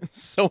posing,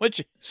 so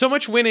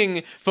much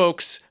winning,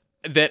 folks,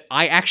 that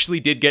I actually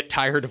did get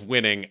tired of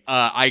winning.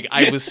 I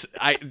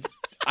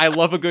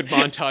love a good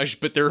montage,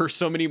 but there are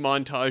so many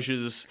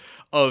montages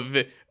of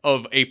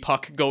a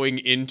puck going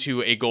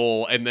into a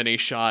goal and then a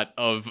shot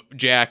of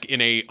Jack in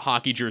a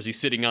hockey jersey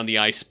sitting on the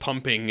ice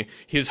pumping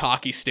his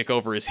hockey stick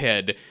over his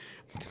head.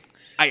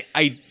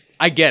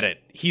 I get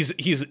it.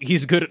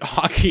 He's good at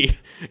hockey.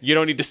 You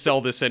don't need to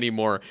sell this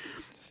anymore.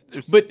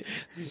 But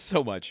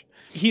so much.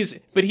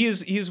 He's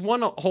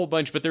won a whole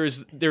bunch, but there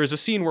is a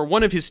scene where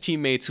one of his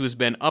teammates who has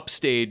been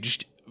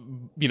upstaged,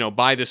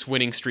 by this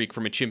winning streak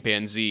from a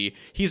chimpanzee,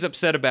 he's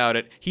upset about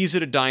it. He's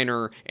at a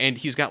diner and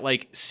he's got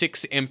like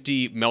 6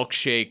 empty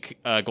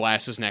milkshake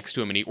glasses next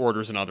to him, and he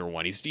orders another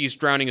one. He's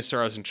drowning his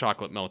sorrows in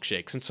chocolate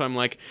milkshakes. And so I'm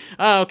like,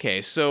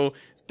 okay, so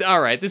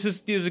all right, this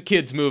is a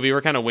kid's movie.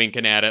 We're kind of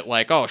winking at it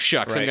like, oh,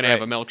 shucks, I'm going to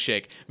have a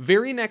milkshake.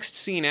 Very next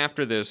scene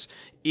after this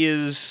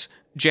is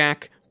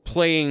Jack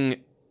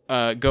playing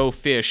Go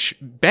Fish,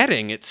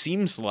 betting, it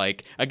seems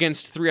like,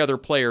 against 3 other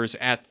players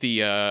at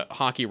the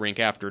hockey rink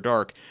after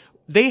dark.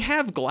 They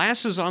have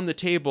glasses on the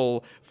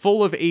table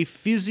full of a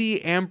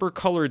fizzy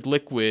amber-colored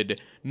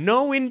liquid,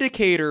 no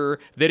indicator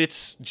that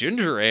it's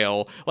ginger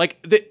ale.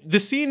 Like, the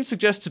scene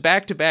suggests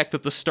back-to-back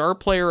that the star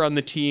player on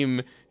the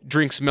team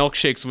drinks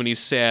milkshakes when he's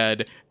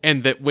sad,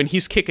 and that when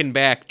he's kicking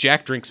back,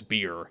 Jack drinks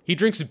beer. He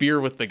drinks beer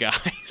with the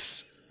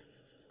guys.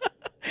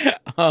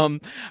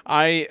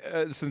 I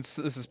since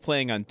this is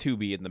playing on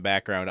Tubi in the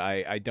background,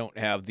 I don't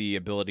have the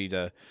ability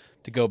to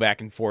go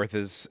back and forth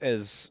as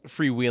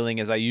freewheeling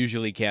as I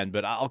usually can,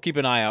 but I'll keep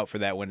an eye out for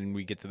that when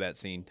we get to that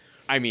scene.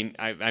 I mean,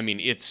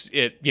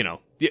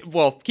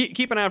 well,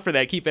 keep an eye out for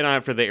that. Keep an eye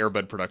out for the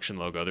Airbud production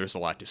logo. There's a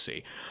lot to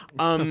see.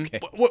 Okay.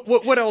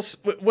 What else?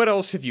 What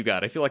else have you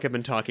got? I feel like I've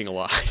been talking a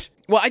lot.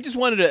 Well, I just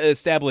wanted to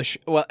establish.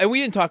 Well, and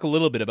we didn't talk a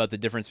little bit about the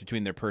difference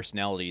between their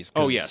personalities.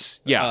 Oh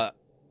yes, yeah.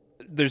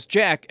 There's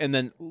Jack, and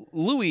then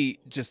Louis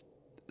just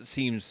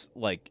seems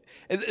like.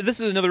 This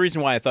is another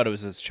reason why I thought it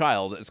was his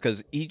child, is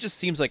because he just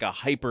seems like a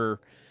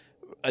hyper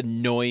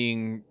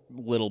annoying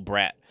little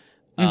brat.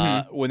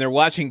 When they're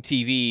watching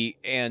TV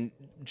and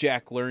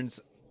Jack learns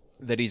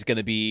that he's going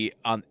to be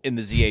in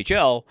the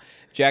ZHL,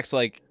 Jack's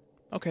like,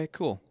 okay,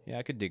 cool. Yeah,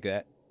 I could dig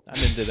that.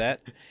 I'm into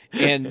that.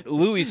 And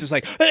Louis is just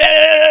like,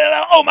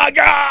 oh my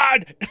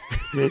God!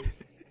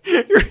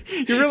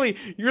 You're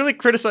really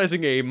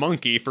criticizing a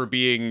monkey for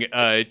being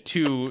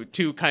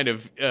too kind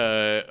of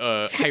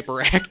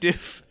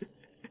hyperactive.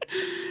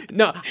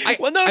 No, I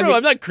mean,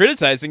 I'm not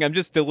criticizing. I'm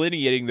just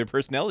delineating their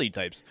personality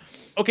types.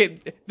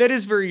 Okay, that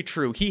is very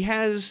true.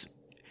 I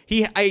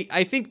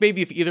think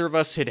maybe if either of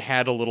us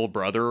had a little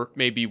brother,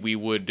 maybe we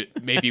would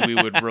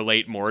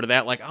relate more to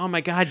that. Like, oh my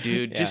God,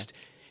 dude, Yeah. just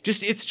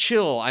it's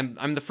chill.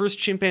 I'm the first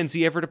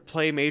chimpanzee ever to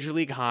play Major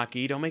League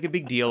Hockey. Don't make a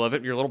big deal of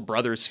it. Your little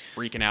brother's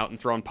freaking out and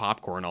throwing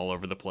popcorn all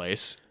over the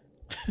place.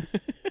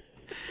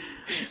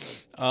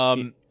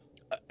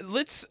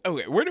 Let's.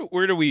 Okay,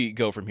 where do we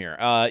go from here?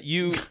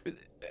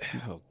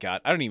 Oh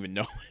God, I don't even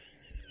know.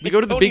 We go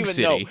to the big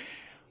city.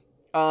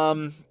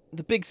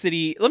 The big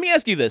city. Let me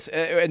ask you this,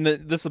 and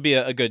this will be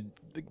a good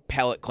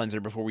palate cleanser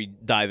before we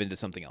dive into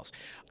something else.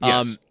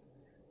 Yes.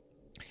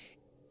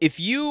 If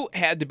you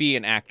had to be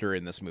an actor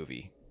in this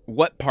movie,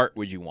 what part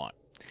would you want?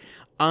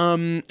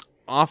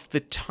 Off the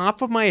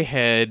top of my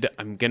head,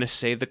 I'm gonna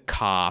say the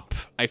cop.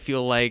 I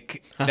feel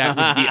like that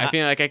would be. I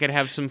feel like I could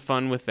have some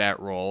fun with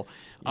that role.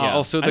 Yeah.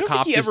 Also, the I don't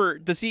cop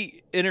think does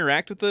he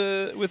interact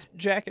with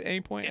Jack at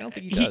any point? I don't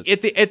think he does.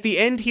 At the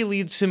end, he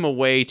leads him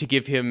away to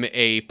give him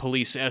a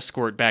police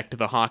escort back to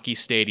the hockey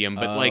stadium.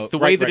 But like the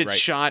way that it's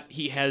shot,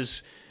 he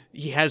has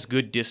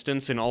good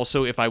distance, and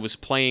also if I was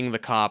playing the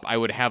cop, I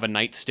would have a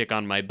nightstick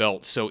on my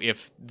belt. So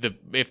if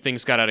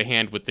things got out of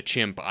hand with the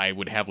chimp, I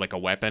would have like a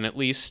weapon at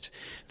least.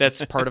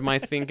 That's part of my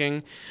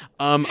thinking.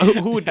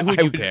 Who would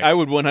you pick? I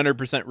would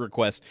 100%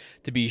 request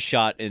to be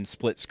shot in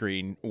split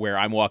screen, where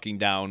I'm walking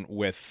down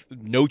with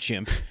no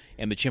chimp,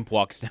 and the chimp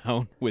walks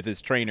down with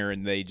his trainer,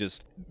 and they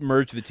just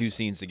merge the two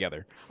scenes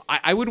together.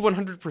 I would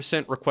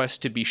 100%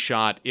 request to be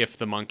shot if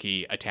the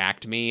monkey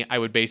attacked me. I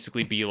would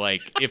basically be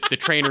like, if the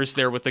trainer's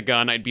there with the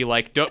gun, I'd be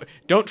like,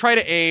 don't try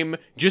to aim,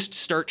 just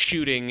start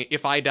shooting.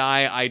 If I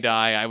die, I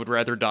die. I would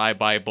rather die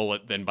by a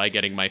bullet than by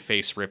getting my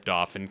face ripped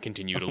off and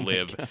continue to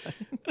live.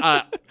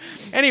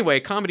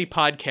 Anyway, comedy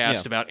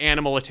podcast about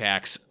animal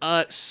attacks.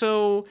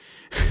 So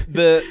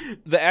the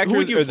actor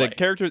or play? the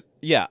character,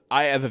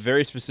 I have a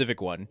very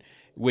specific one,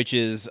 which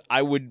is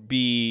I would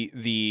be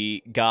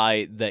the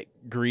guy that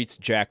greets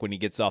Jack when he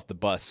gets off the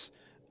bus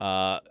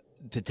to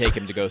take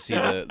him to go see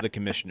the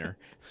commissioner.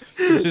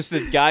 Just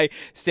a guy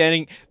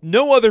standing,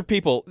 no other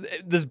people.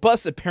 This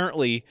bus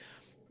apparently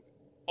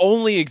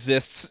only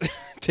exists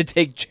to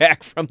take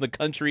Jack from the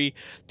country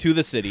to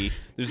the city.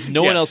 There's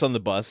no one else on the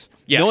bus.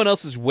 Yes. No one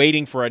else is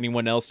waiting for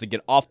anyone else to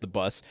get off the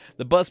bus.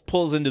 The bus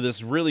pulls into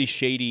this really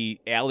shady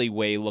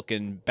alleyway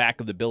looking back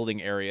of the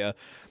building area.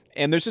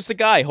 And there's just a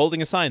guy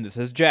holding a sign that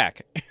says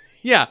Jack.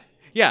 Yeah.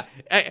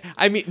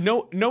 I mean,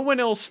 no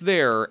one else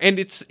there, and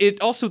it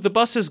also the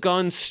bus has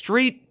gone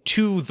straight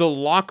to the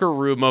locker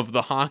room of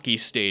the hockey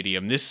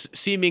stadium. This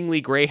seemingly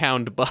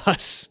Greyhound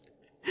bus.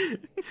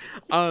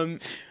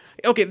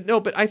 Okay, no,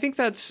 but I think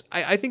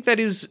I think that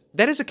is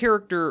a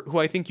character who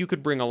I think you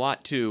could bring a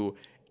lot to.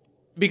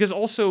 Because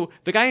also,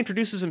 the guy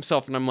introduces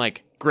himself, and I'm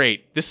like,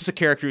 great, this is a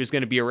character who's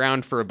going to be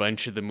around for a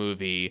bunch of the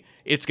movie.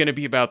 It's going to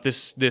be about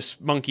this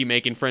monkey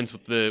making friends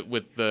with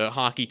the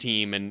hockey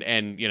team,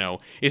 and you know,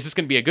 is this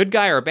going to be a good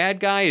guy or a bad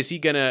guy? Is he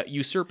going to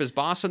usurp his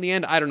boss in the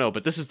end? I don't know,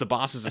 but this is the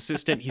boss's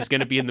assistant. He's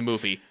going to be in the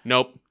movie.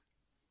 Nope.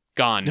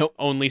 Gone. Nope.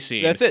 Only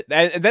scene. That's it.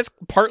 That's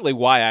partly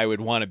why I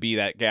would want to be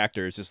that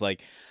actor. It's just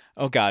like,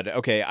 oh God,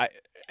 okay,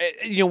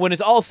 when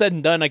it's all said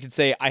and done, I could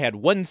say I had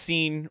one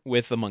scene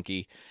with the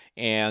monkey,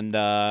 and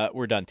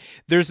we're done.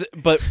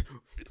 But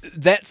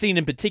that scene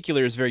in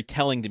particular is very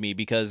telling to me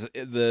because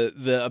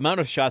the amount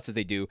of shots that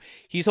they do.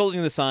 He's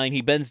holding the sign.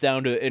 He bends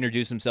down to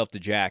introduce himself to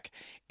Jack,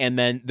 and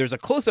then there's a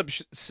close-up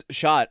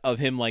shot of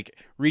him like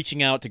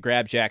reaching out to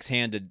grab Jack's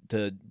hand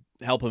to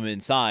help him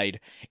inside,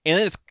 and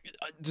then it's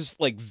just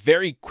like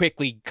very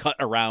quickly cut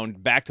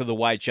around back to the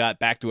wide shot,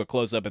 back to a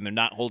close-up, and they're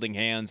not holding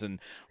hands, and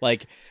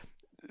like.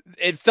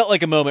 It felt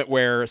like a moment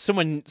where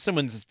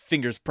someone's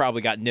fingers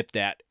probably got nipped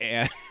at,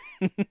 and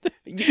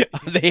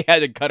they had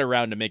to cut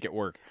around to make it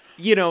work.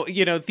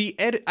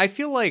 I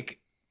feel like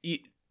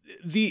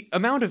the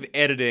amount of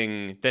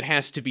editing that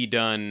has to be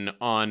done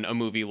on a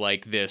movie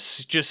like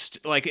this,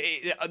 just like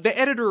the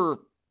editor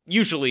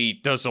usually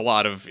does a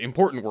lot of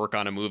important work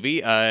on a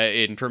movie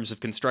in terms of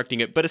constructing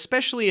it, but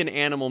especially an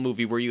animal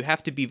movie where you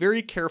have to be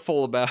very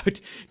careful about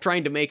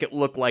trying to make it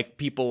look like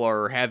people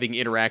are having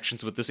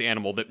interactions with this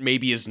animal that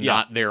maybe is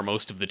not there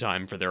most of the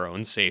time for their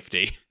own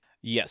safety.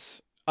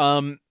 Yes.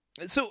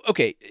 So,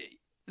 okay,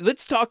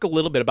 let's talk a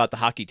little bit about the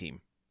hockey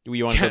team. Do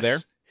you want to go there?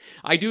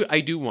 I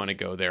do want to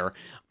go there.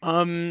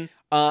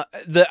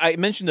 I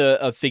mentioned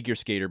a figure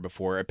skater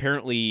before.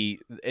 Apparently,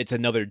 it's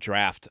another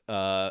draft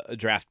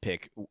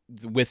pick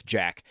with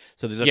Jack.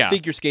 So there's a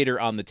figure skater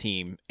on the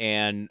team,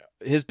 and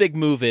his big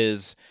move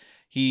is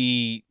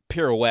he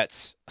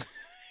pirouettes.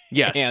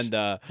 Yes,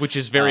 and which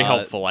is very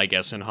helpful, I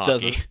guess, in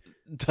hockey.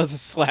 Does a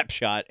slap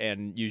shot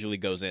and usually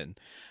goes in.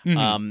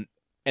 Mm-hmm.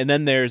 And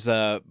then there's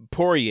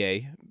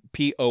Poirier,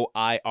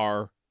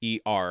 Poirer,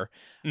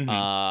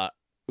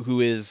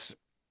 who is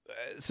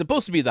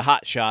supposed to be the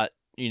hot shot,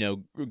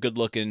 good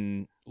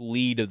looking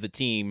lead of the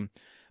team,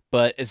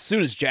 but as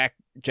soon as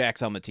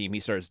Jack's on the team, he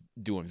starts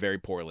doing very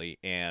poorly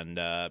and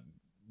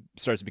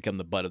starts to become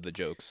the butt of the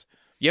jokes.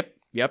 Yep.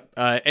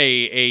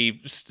 A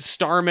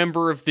star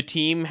member of the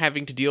team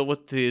having to deal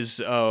with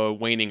his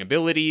waning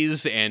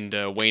abilities and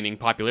waning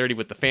popularity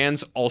with the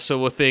fans.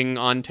 Also a thing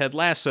on Ted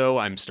Lasso.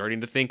 I'm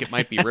starting to think it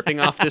might be ripping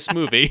off this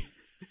movie.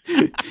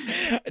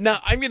 Now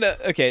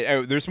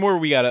there's more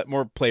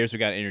players we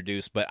gotta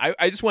introduce, but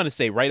I just want to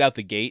say right out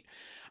the gate,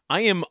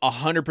 I am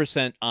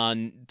 100%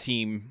 on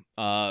team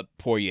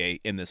Poirier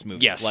in this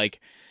movie.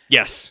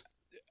 Yes,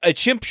 a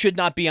chimp should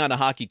not be on a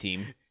hockey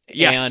team.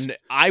 Yes. And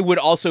I would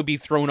also be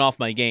thrown off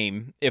my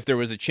game if there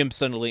was a chimp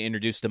suddenly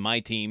introduced to my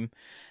team.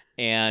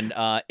 And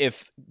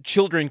if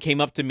children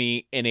came up to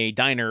me in a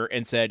diner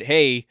and said,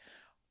 "Hey,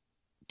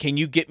 can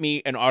you get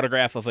me an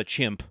autograph of a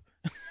chimp?"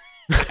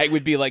 I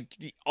would be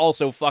like,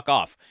 also fuck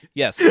off.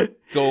 Yes,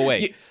 go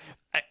away.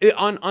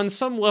 On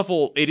some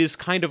level, it is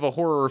kind of a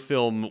horror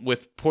film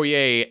with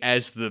Poirier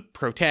as the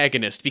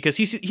protagonist, because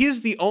he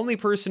is the only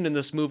person in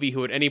this movie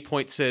who at any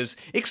point says,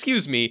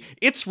 "Excuse me,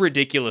 it's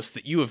ridiculous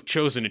that you have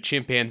chosen a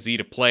chimpanzee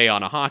to play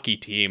on a hockey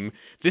team.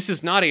 This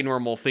is not a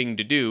normal thing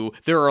to do.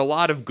 There are a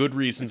lot of good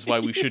reasons why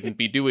we shouldn't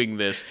be doing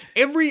this."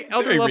 Every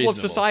other level of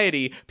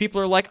society, people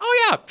are like,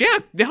 "Oh yeah,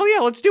 hell yeah,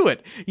 let's do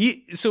it."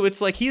 So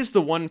it's like he's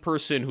the one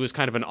person who is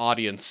kind of an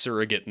audience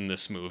surrogate in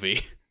this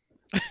movie.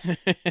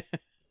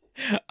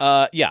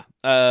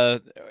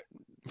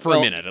 For a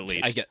minute at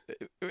least. I get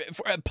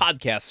for a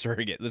podcast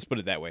surrogate. Let's put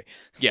it that way.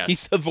 Yes,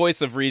 he's the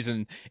voice of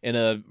reason in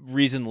a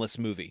reasonless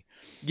movie.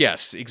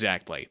 Yes,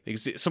 exactly.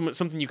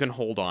 Something you can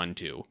hold on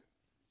to,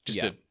 just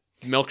a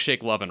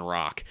milkshake, love, and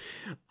rock.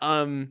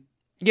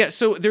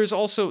 So there's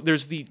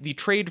the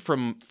trade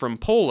from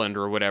Poland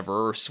or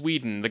whatever, or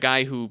Sweden. The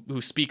guy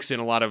who speaks in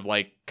a lot of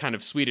like kind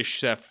of Swedish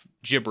chef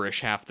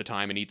gibberish half the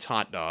time and eats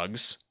hot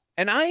dogs.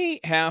 And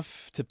I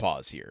have to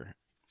pause here.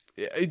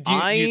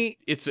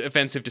 It's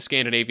offensive to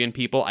Scandinavian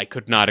people. I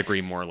could not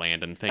agree more,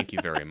 Landon. Thank you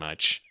very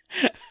much.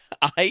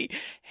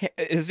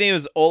 His name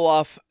is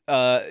Olaf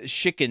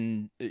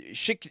Schickedans.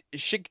 Mm-hmm.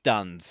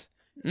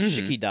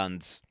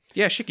 Schickedans.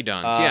 Yeah,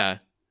 Schickedans, yeah.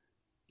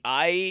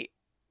 I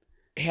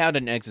had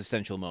an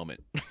existential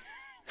moment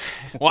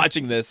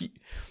watching this.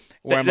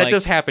 Where that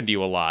does happen to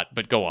you a lot,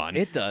 but go on.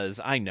 It does,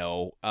 I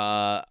know.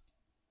 I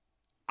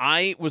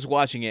was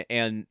watching it,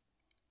 and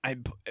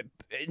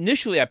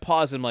initially I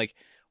paused and I'm like,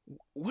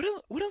 what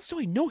else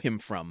do I know him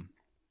from?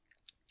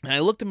 And I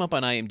looked him up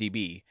on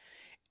IMDb,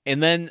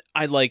 and then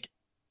I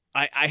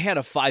had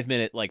a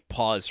 5-minute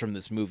pause from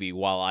this movie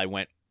while I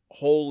went,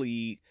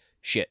 holy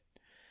shit.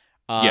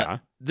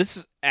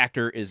 This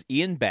actor is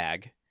Ian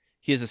Bagg.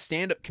 He is a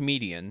stand-up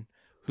comedian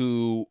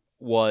who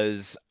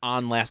was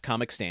on Last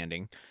Comic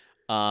Standing,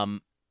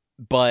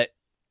 but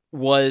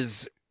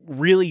was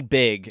really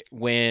big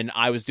when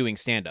I was doing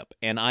stand-up,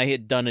 and I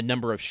had done a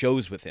number of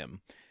shows with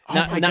him.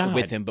 Not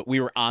with him, but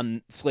we were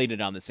slated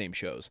on the same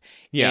shows.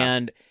 Yeah.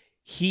 And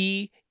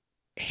he,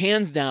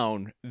 hands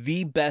down,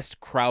 the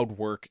best crowd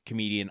work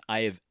comedian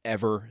I have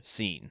ever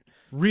seen.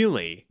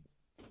 Really?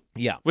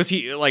 Yeah. Was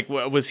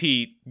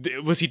he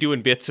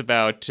doing bits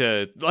about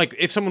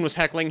if someone was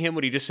heckling him,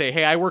 would he just say,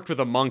 "Hey, I worked with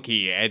a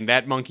monkey and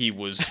that monkey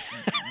was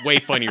way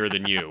funnier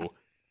than you"?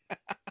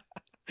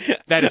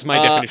 That is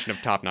my definition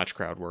of top-notch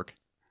crowd work.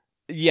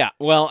 Yeah,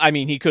 well, I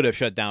mean, he could have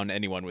shut down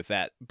anyone with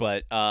that,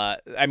 but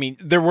I mean,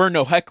 there were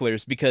no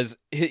hecklers because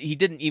he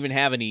didn't even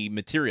have any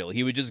material.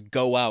 He would just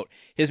go out.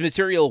 His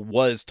material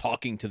was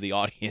talking to the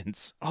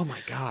audience. Oh my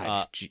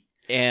god.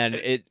 And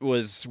it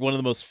was one of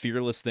the most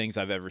fearless things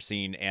I've ever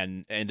seen,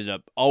 and ended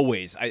up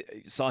always, I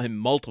saw him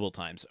multiple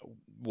times,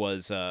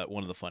 was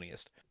one of the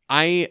funniest.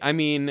 I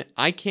mean,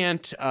 I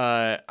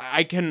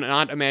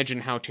cannot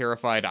imagine how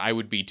terrified I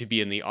would be to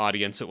be in the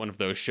audience at one of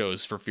those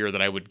shows for fear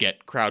that I would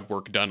get crowd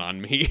work done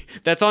on me.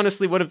 That's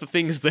honestly one of the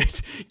things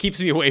that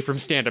keeps me away from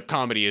stand-up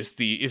comedy is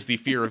the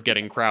fear of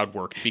getting crowd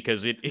worked,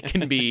 because it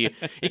can be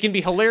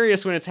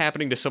hilarious when it's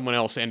happening to someone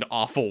else and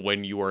awful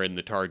when you are in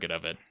the target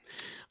of it.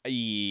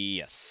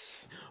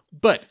 Yes.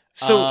 But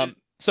So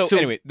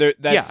anyway,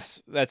 that's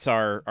yeah. that's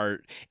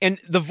our and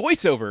the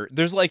voiceover.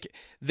 There's like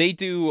they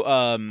do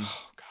Oh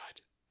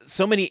God.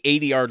 so many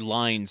 80-yard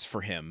lines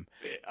for him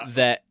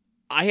that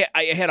I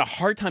had a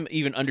hard time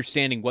even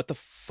understanding what the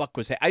fuck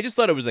was. I just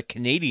thought it was a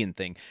Canadian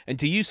thing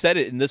until you said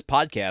it in this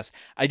podcast.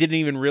 I didn't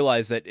even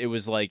realize that it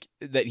was like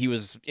that he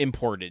was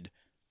imported.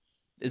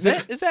 Is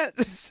that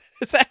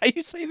how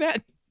you say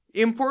that?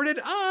 Imported?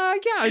 Yeah.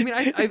 I mean,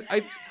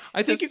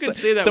 I think you could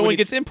say that someone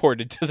gets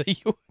imported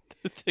to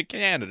to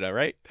Canada,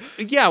 right?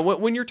 Yeah,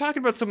 when you're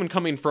talking about someone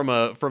coming from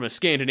a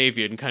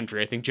Scandinavian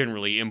country, I think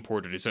generally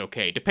imported is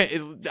okay.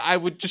 I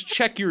would just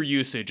check your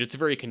usage. It's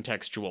very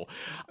contextual.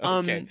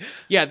 Okay.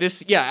 Yeah,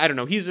 I don't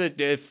know. He's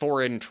a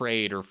foreign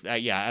trade or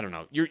I don't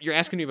know. You're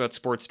asking me about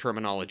sports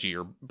terminology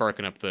or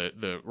barking up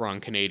the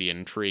wrong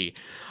Canadian tree.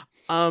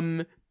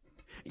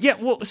 Yeah,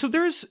 well, so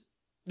there's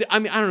I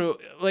mean, I don't know.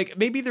 Like,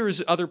 maybe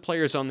there's other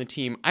players on the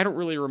team. I don't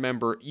really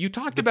remember. You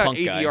talked about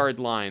 80-yard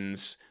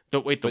lines.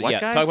 The what guy?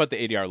 Talk about the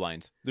 80-yard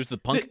lines. There's the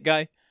punk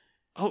guy.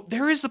 Oh,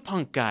 there is the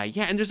punk guy.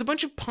 Yeah, and there's a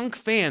bunch of punk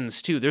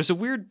fans, too. There's a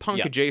weird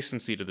punk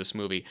adjacency to this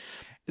movie.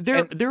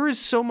 There is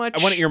so much...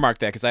 I want to earmark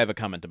that because I have a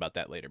comment about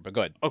that later, but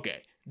go ahead.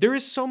 Okay. There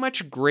is so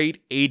much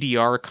great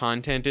ADR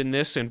content in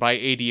this, and by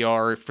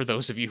ADR, for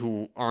those of you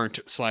who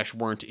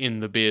aren't/weren't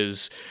in the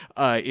biz,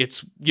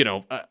 it's,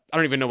 I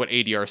don't even know what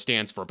ADR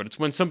stands for, but it's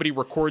when somebody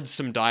records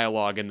some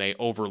dialogue and they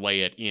overlay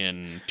it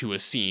into a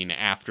scene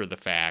after the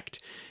fact,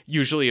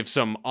 usually of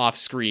some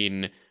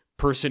off-screen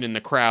person in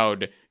the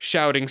crowd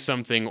shouting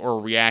something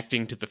or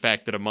reacting to the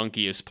fact that a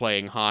monkey is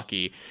playing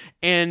hockey.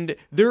 And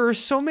there are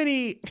so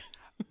many...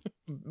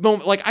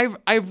 like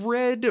I've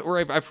read or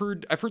I've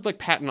heard like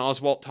Patton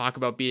Oswalt talk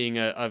about being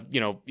a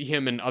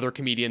him and other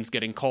comedians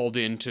getting called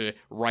in to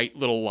write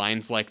little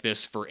lines like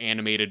this for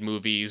animated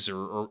movies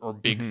or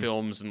big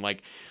films, and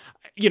like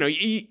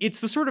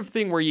it's the sort of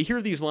thing where you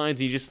hear these lines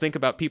and you just think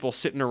about people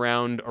sitting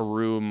around a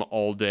room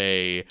all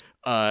day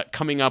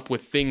coming up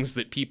with things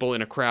that people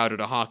in a crowd at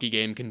a hockey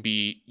game can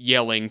be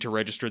yelling to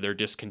register their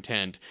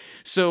discontent.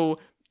 So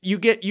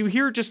you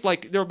hear just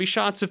like there'll be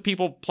shots of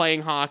people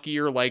playing hockey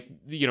or like,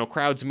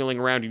 crowds milling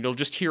around, and you'll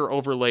just hear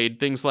overlaid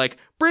things like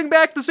 "Bring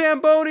back the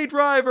Zamboni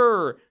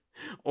driver,"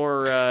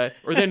 or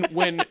then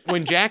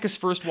when Jack is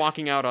first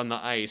walking out on the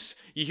ice,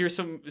 you hear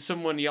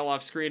someone yell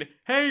off screen,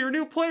 "Hey, your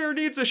new player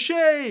needs a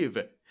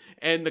shave."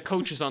 And the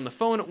coach is on the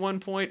phone at one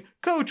point.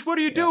 "Coach, what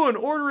are you doing?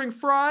 Ordering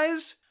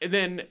fries?" And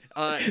then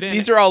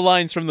these are all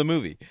lines from the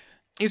movie.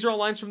 These are all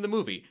lines from the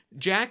movie.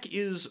 Jack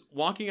is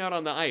walking out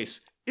on the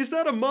ice. "Is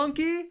that a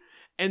monkey?"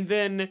 And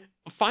then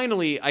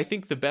finally, I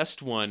think the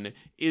best one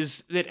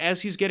is that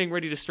as he's getting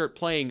ready to start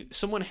playing,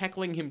 someone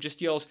heckling him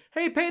just yells,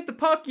 "Hey, paint the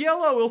puck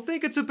yellow. He'll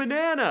think it's a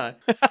banana."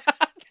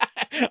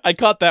 I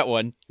caught that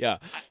one. Yeah.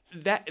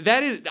 That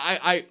is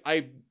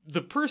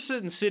the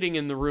person sitting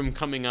in the room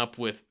coming up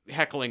with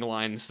heckling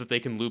lines that they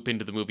can loop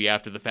into the movie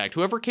after the fact.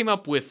 Whoever came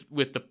up with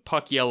the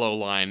puck yellow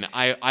line,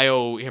 I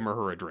owe him or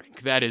her a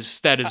drink. That is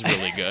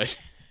really good.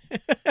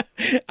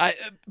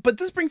 But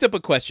this brings up a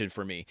question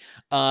for me.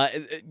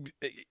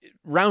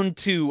 Round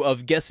 2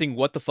 of guessing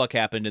what the fuck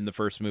happened in the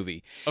first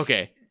movie.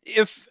 Okay.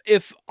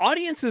 If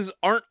audiences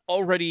aren't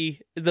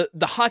already the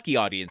hockey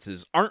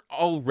audiences aren't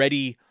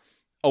already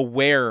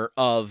aware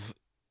of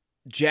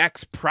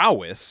Jack's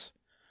prowess,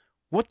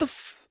 what the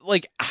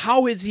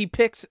how is he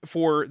picked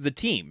for the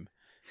team?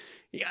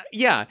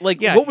 Yeah.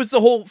 What was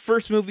the whole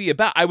first movie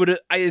about?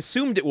 I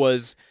assumed it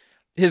was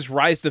his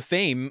rise to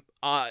fame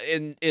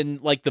in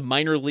like the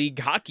minor league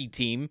hockey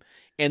team,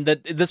 and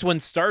that this one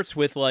starts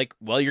with like,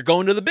 well, you're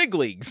going to the big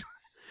leagues.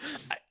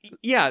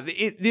 Yeah,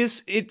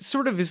 it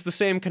sort of is the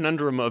same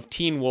conundrum of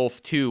Teen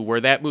Wolf 2,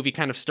 where that movie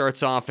kind of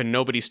starts off and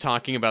nobody's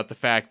talking about the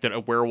fact that a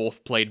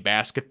werewolf played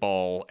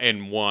basketball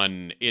and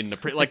won in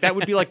the like that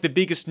would be like the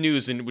biggest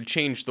news and it would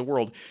change the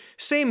world.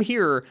 Same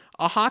here,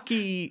 a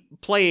hockey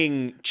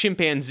playing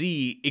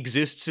chimpanzee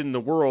exists in the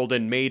world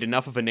and made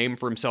enough of a name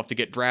for himself to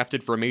get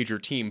drafted for a major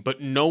team,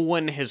 but no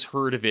one has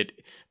heard of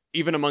it,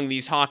 even among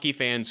these hockey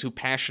fans who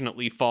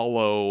passionately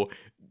follow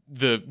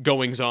the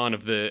goings-on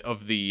of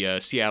the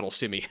Seattle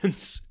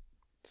Simians.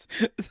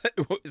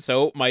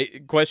 So my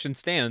question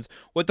stands: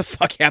 what the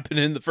fuck happened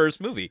in the first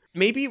movie?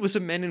 Maybe it was a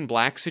Men in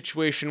Black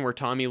situation where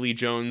Tommy Lee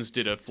Jones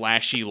did a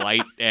flashy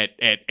light at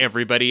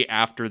everybody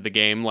after the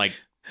game, like.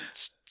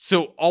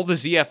 So all the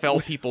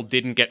ZFL people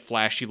didn't get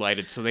flashy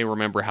lighted, so they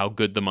remember how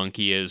good the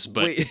monkey is,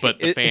 but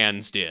the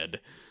fans did.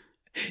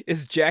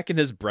 Is Jack and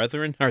his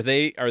brethren, are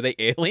they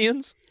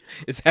aliens?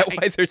 Is that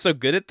why they're so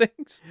good at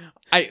things?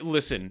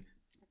 Listen.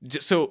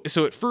 So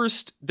at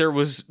first there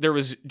was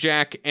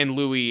Jack and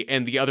Louie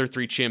and the other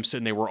 3 chimps,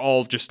 and they were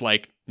all just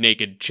like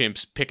naked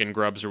chimps picking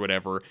grubs or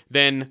whatever.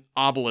 Then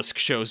Obelisk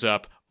shows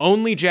up.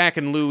 Only Jack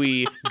and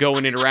Louie go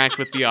and interact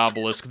with the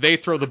Obelisk. They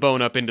throw the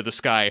bone up into the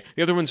sky.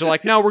 The other ones are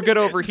like, "No, we're good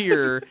over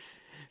here."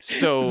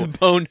 So the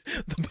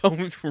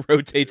bone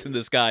rotates in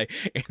the sky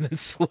and then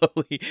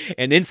slowly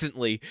and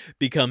instantly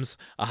becomes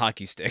a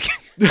hockey stick.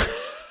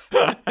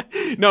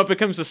 No, it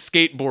becomes a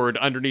skateboard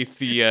underneath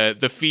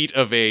the feet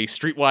of a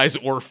streetwise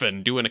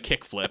orphan doing a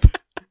kickflip.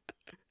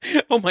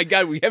 Oh my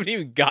god, we haven't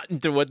even gotten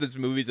to what this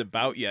movie's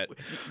about yet.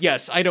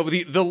 Yes, I know.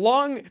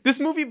 This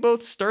movie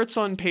both starts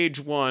on page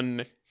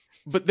 1,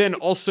 but then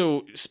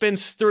also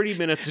spends 30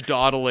 minutes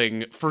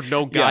dawdling for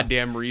no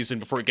goddamn reason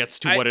before it gets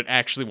to what it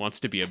actually wants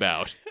to be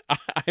about.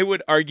 I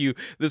would argue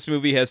this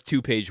movie has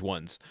 2 page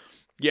ones.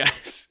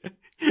 Yes.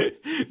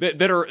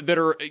 that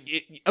are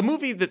a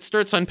movie that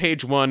starts on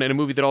page 1 and a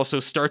movie that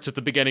also starts at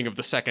the beginning of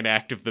the second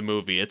act of the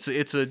movie. It's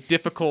a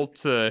difficult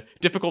to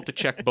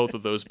check both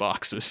of those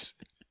boxes.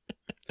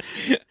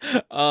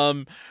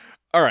 All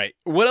right.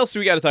 What else do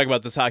we got to talk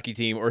about this hockey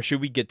team, or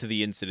should we get to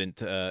the incident?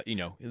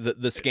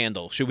 The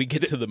scandal. Should we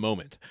get to the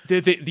moment?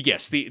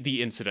 The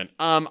incident.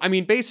 I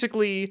mean,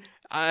 basically,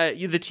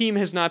 the team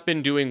has not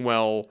been doing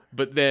well,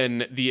 but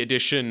then the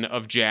addition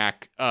of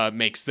Jack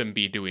makes them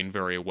be doing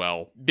very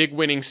well. Big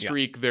winning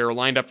streak. Yeah. They're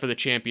lined up for the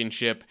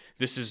championship.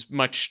 This is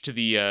much to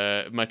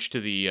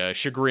the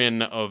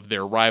chagrin of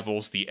their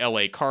rivals, the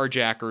LA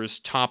Carjackers.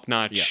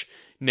 Top-notch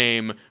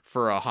name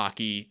for a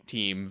hockey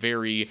team.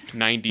 Very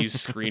 90s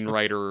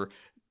screenwriter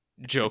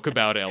joke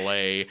about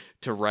LA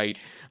to write.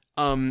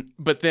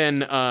 But then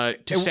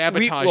to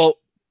sabotage...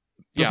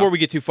 Before we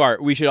get too far,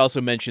 we should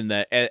also mention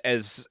that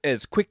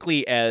as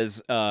quickly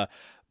as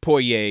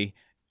Poirier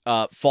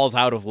falls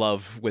out of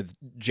love with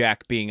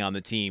Jack being on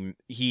the team,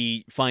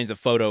 he finds a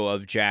photo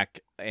of Jack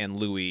and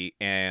Louis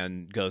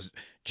and goes,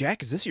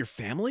 "Jack, is this your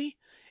family?"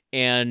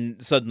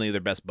 And suddenly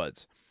they're best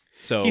buds.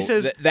 So he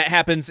says that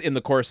happens in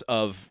the course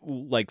of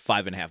like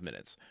 5.5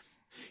 minutes.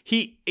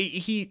 He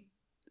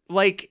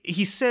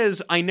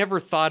says, "I never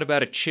thought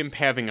about a chimp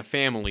having a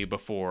family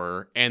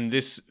before," and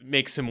this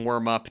makes him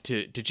warm up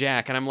to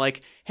Jack. And I'm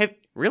like, have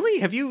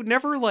you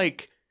never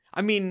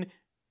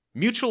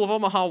Mutual of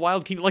Omaha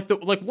Wild King,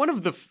 one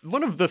of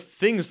the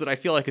things that I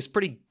feel like is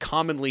pretty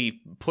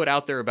commonly put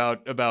out there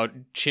about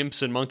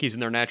chimps and monkeys in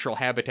their natural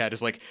habitat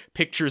is like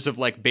pictures of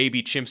like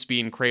baby chimps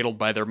being cradled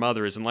by their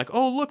mothers and like,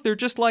 oh look, they're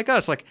just like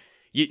us. Like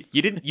you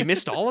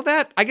missed all of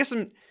that? I guess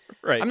I'm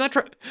not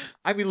trying.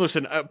 I mean,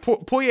 listen,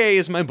 Poirier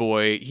is my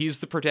boy. He's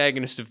the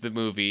protagonist of the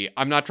movie.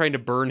 I'm not trying to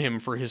burn him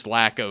for his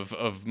lack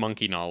of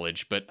monkey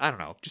knowledge, but I don't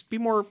know. Just be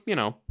more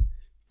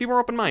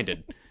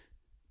open-minded.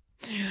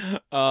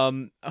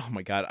 Oh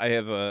my god, I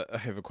have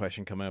a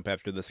question coming up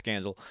after the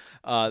scandal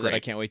that I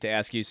can't wait to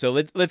ask you. So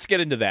let's get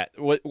into that.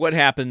 What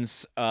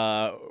happens?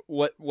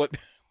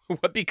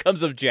 What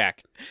becomes of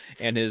Jack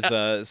and his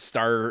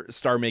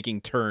star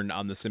making turn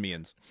on the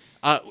simians?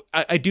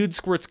 A dude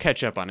squirts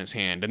ketchup on his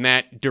hand, and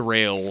that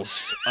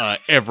derails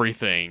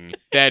everything.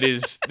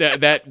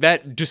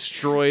 That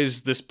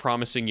destroys this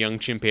promising young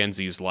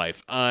chimpanzee's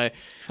life. So?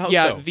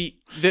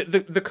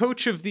 The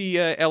coach of the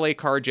LA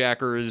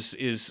Carjackers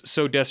is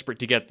so desperate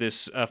to get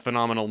this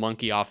phenomenal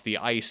monkey off the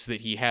ice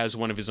that he has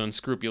one of his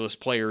unscrupulous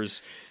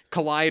players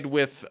collide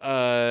with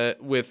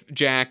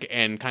Jack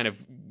and kind of,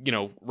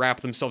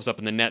 wrap themselves up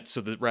in the net so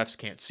the refs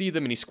can't see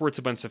them, and he squirts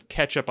a bunch of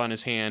ketchup on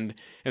his hand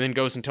and then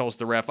goes and tells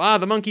the ref,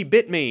 the monkey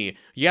bit me.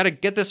 You gotta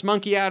get this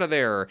monkey out of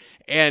there.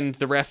 And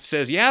the ref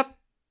says,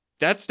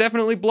 that's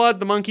definitely blood.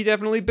 The monkey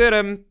definitely bit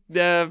him.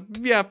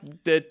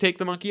 Take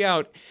the monkey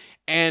out.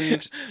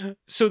 And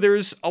so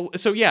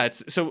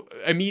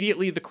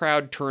immediately the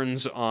crowd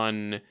turns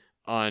on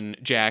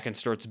Jack and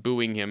starts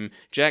booing him.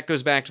 Jack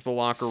goes back to the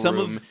locker room. Some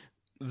of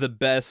the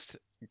best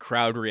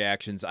crowd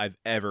reactions I've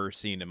ever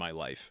seen in my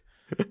life.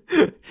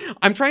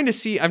 I'm trying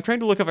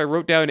to look if I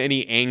wrote down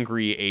any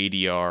angry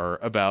ADR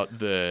about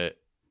the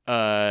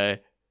I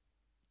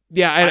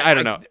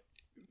don't know.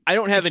 I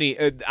don't have any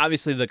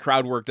obviously the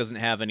crowd work doesn't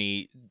have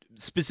any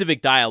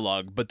specific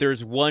dialogue, but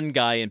there's one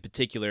guy in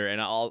particular, and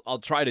I'll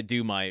try to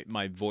do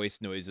my voice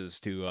noises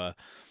to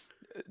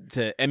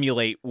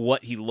emulate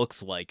what he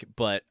looks like,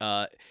 but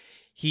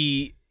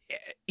he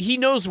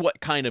knows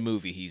what kind of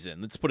movie he's in.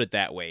 Let's put it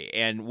that way.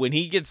 And when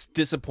he gets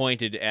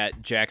disappointed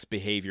at Jack's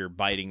behavior,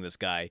 biting this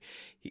guy,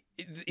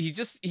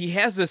 he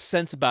has this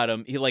sense about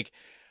him. He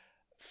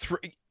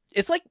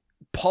it's like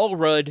Paul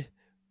Rudd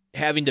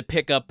having to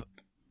pick up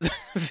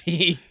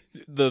the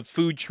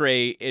food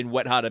tray in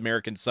Wet Hot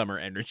American Summer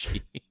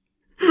Energy.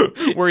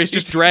 Where he's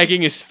just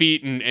dragging his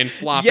feet and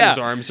flopping his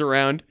arms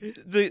around.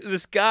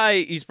 This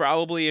guy, he's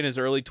probably in his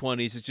early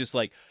 20s, is just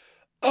like,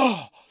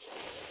 oh,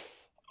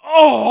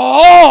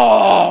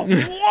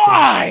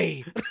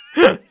 why?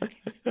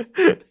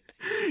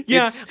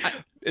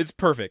 It's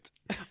perfect.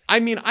 I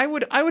mean, I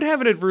would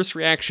have an adverse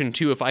reaction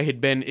too if I had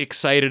been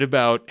excited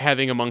about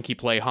having a monkey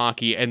play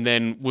hockey and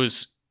then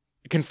was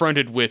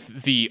confronted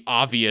with the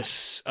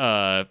obvious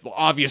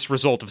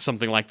result of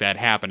something like that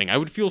happening. I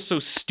would feel so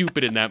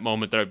stupid in that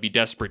moment that I'd be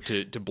desperate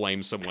to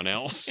blame someone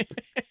else.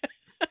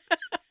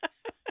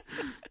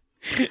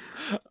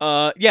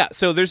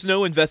 So there's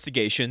no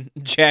investigation.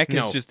 Jack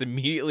is just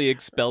immediately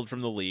expelled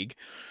from the league.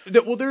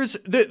 There's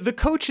the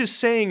coach is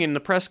saying in the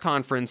press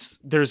conference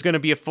there's going to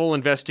be a full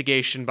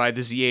investigation by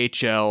the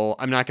ZHL.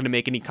 I'm not going to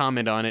make any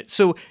comment on it.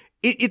 So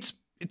it's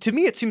to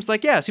me it seems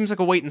like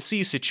a wait and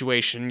see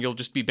situation. You'll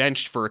just be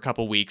benched for a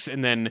couple weeks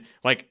and then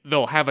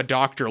they'll have a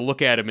doctor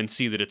look at him and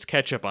see that it's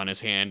ketchup on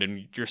his hand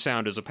and you're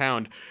sound as a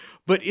pound.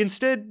 But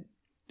instead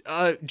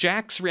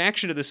Jack's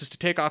reaction to this is to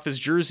take off his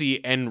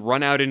jersey and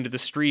run out into the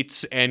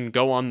streets and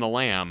go on the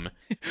lam.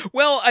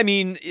 Well, I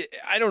mean,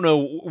 I don't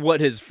know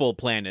what his full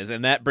plan is,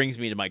 and that brings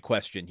me to my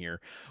question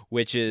here,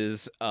 which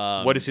is...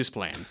 what is his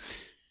plan?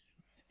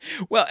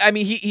 Well, I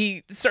mean,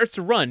 he starts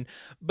to run,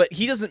 but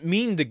he doesn't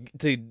mean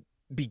to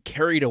be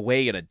carried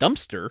away in a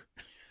dumpster.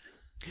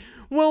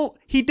 Well,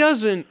 he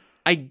doesn't,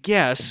 I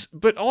guess,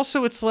 but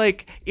also it's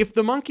like, if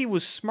the monkey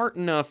was smart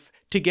enough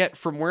to get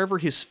from wherever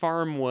his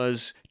farm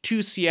was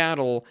to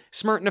Seattle,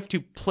 smart enough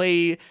to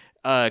play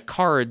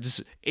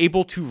cards,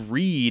 able to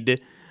read,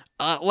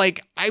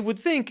 like, I would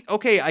think,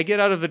 okay, I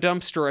get out of the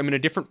dumpster, I'm in a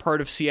different part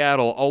of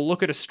Seattle, I'll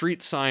look at a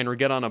street sign or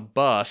get on a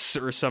bus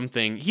or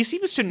something. He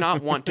seems to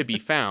not want to be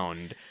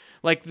found.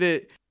 Like,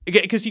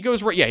 because he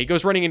goes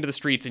running into the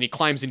streets and he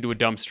climbs into a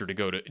dumpster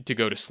to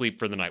go to sleep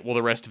for the night while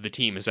the rest of the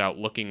team is out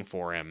looking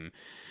for him.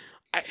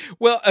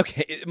 Well,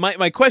 okay,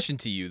 my question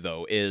to you,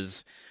 though,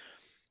 is...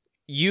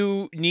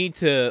 You need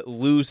to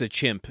lose a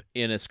chimp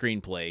in a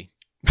screenplay,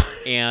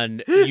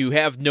 and you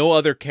have no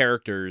other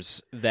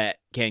characters that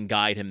can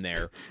guide him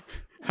there.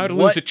 How to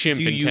lose a chimp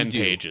in 10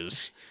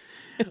 pages.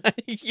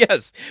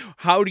 Yes.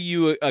 How do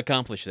you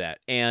accomplish that?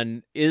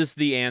 And is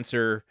the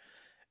answer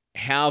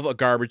have a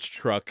garbage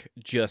truck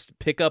just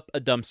pick up a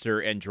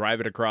dumpster and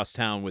drive it across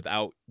town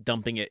without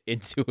dumping it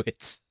into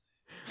its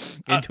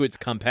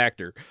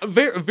compactor?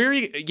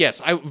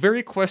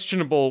 Very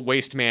questionable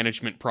waste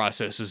management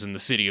processes in the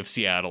city of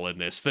Seattle in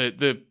this.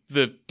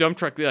 The dump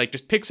truck like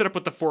just picks it up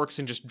with the forks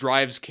and just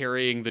drives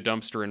carrying the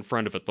dumpster in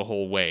front of it the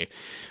whole way.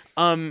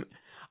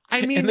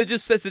 I mean, and then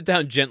just sets it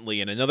down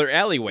gently in another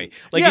alleyway.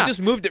 Like, you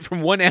just moved it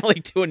from one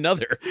alley to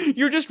another.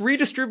 You're just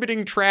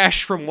redistributing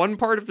trash from one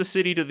part of the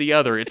city to the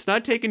other. It's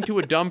not taken to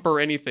a dump or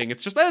anything.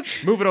 It's just,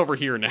 let's move it over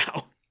here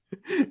now.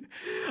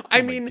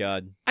 I mean,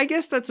 God. I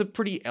guess that's a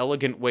pretty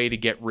elegant way to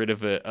get rid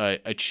of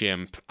a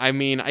chimp. I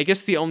mean, I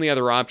guess the only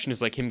other option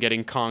is like him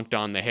getting conked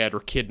on the head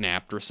or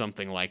kidnapped or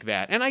something like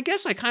that. And I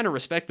guess I kind of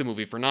respect the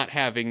movie for not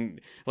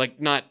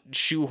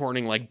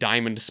shoehorning like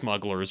diamond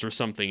smugglers or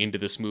something into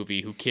this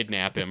movie who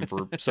kidnap him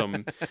for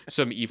some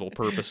evil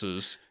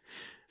purposes.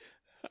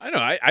 I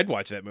know, I'd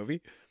watch that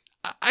movie.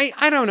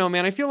 I don't know,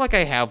 man. I feel like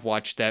I have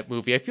watched that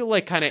movie. I feel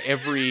like kind of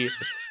every...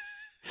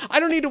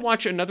 I don't need to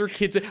watch another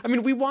kid's... I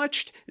mean, we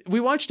watched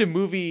a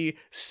movie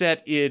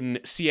set in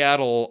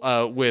Seattle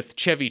with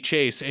Chevy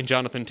Chase and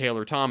Jonathan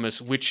Taylor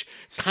Thomas, which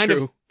kind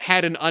of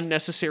had an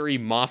unnecessary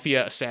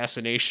mafia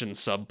assassination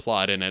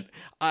subplot in it.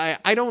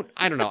 I don't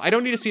know. I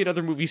don't need to see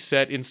another movie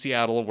set in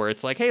Seattle where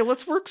it's like, hey,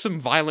 let's work some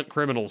violent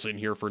criminals in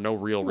here for no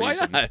real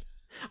reason. Why not?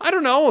 I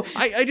don't know.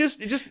 I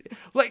just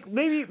like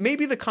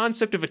maybe the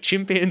concept of a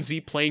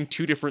chimpanzee playing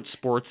two different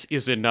sports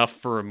is enough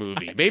for a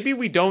movie. Maybe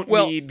we don't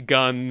need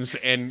guns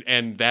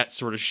and that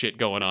sort of shit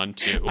going on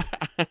too.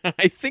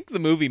 I think the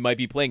movie might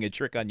be playing a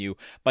trick on you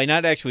by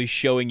not actually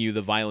showing you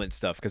the violent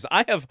stuff, because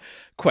I have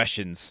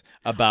questions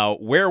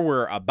about where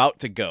we're about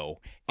to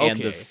go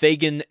and the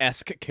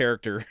Fagin-esque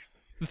character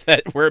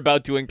that we're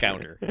about to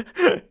encounter.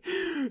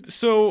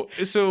 So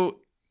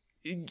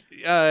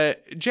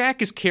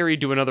Jack is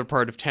carried to another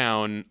part of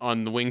town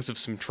on the wings of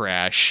some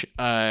trash.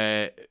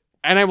 And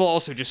I will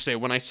also just say,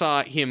 when I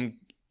saw him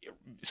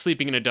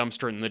sleeping in a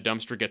dumpster and the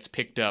dumpster gets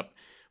picked up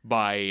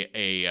by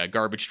a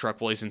garbage truck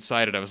while he's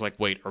inside it, I was like,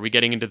 wait, are we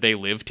getting into They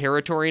Live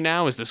territory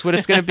now? Is this what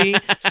it's going to be?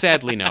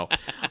 Sadly, no.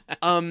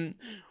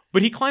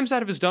 But he climbs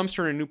out of his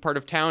dumpster in a new part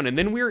of town, and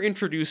then we're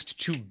introduced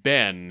to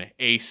Ben,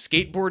 a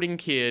skateboarding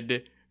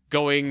kid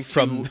going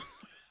from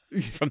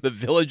the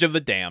Village of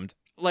the Damned.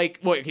 Like,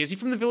 what, is he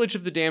from the Village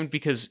of the Damned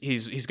because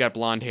he's got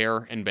blonde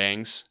hair and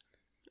bangs?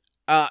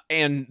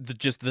 And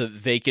just the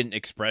vacant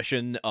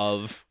expression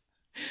of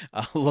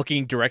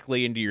looking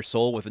directly into your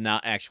soul with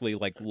not actually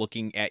like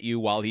looking at you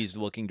while he's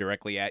looking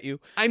directly at you.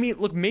 I mean,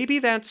 look, maybe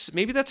that's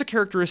a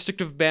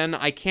characteristic of Ben.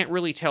 I can't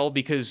really tell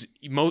because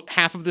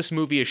half of this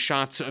movie is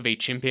shots of a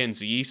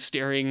chimpanzee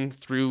staring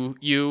through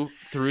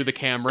the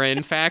camera.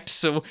 In fact,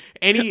 so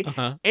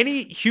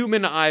any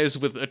human eyes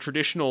with a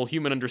traditional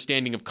human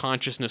understanding of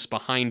consciousness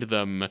behind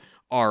them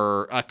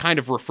are a kind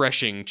of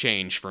refreshing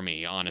change for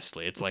me.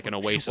 Honestly, it's like an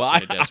oasis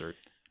in a desert.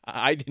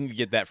 I didn't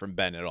get that from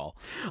Ben at all,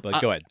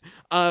 but go ahead.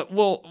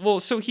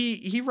 So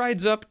he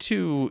rides up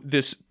to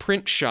this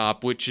print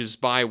shop, which is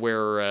by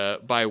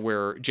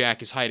where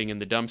Jack is hiding in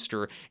the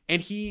dumpster,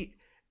 and he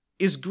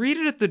is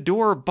greeted at the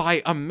door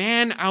by a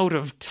man out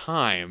of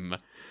time.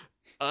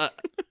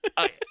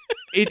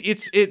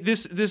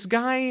 This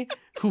guy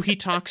who he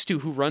talks to,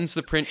 who runs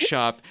the print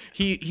shop,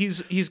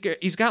 he's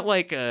got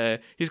like a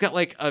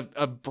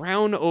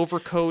brown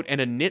overcoat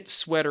and a knit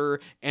sweater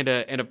and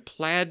a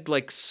plaid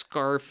like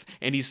scarf,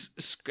 and he's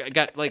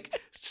got like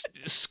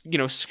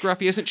scruff.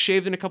 He hasn't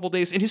shaved in a couple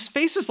days, and his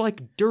face is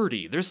like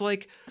dirty. There's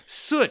like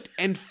soot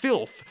and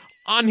filth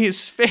on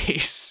his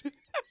face.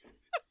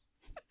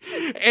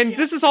 And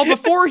this is all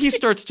before he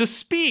starts to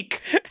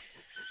speak.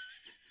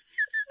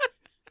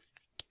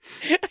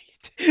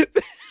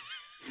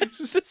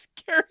 This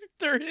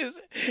character is.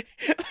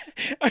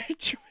 I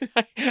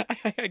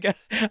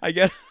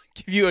got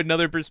give you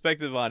another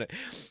perspective on it.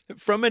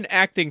 From an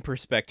acting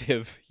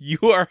perspective, you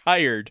are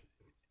hired,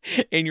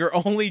 and your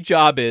only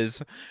job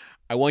is,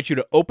 I want you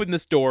to open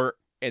this door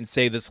and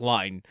say this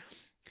line.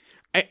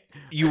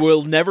 You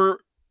will never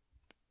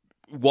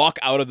walk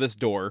out of this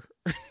door.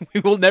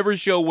 We will never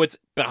show what's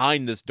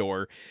behind this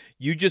door.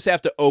 You just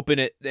have to open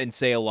it and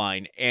say a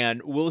line,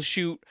 and we'll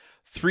shoot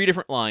 3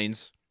 different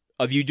lines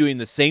of you doing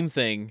the same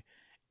thing,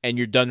 and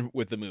you're done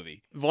with the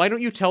movie. Why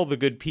don't you tell the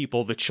good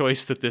people the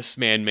choice that this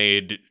man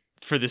made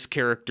for this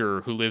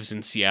character who lives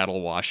in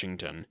Seattle,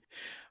 Washington?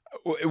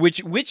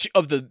 Which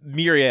of the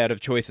myriad of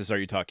choices are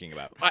you talking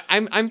about?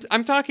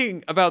 I'm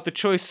talking about the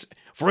choice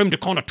for him to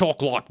kind of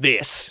talk like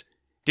this,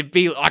 to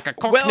be like a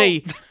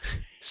Cockney. Well,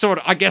 sort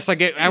of. I guess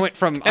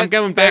I'm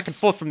going back and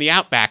forth from the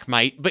Outback,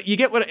 mate. But you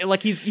get what?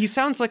 Like he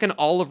sounds like an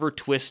Oliver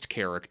Twist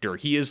character.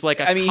 He is like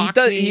a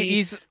Cockney.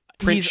 He's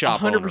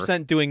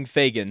 100% doing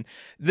Fagin.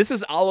 This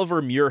is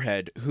Oliver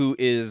Muirhead, who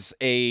is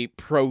a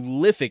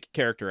prolific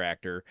character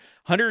actor.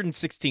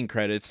 116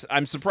 credits.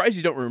 I'm surprised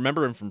you don't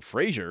remember him from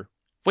Frasier.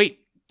 Wait.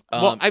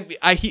 Well,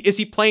 is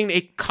he playing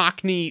a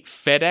Cockney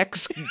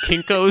FedEx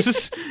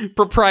Kinko's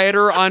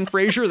proprietor on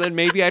Frasier? Then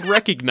maybe I'd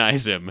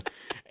recognize him.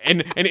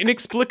 An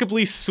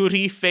inexplicably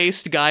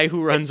sooty-faced guy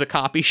who runs a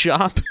copy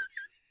shop.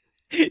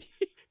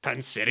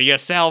 Consider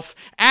yourself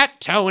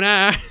at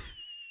Toner.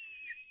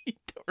 You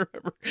don't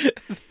remember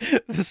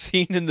the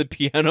scene in the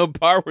piano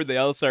bar where they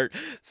all start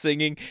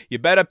singing, "You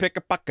better pick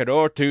a pocket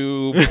or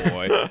two,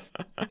 boy."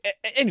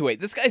 Anyway,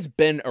 this guy's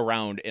been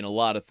around in a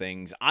lot of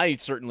things. I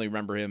certainly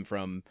remember him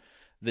from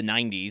the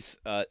 90s.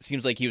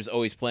 Seems like he was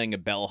always playing a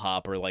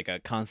bellhop or like a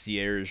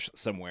concierge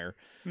somewhere.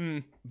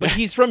 But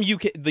he's from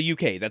the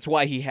UK. That's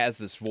why he has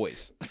this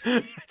voice.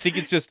 I think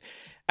it's just,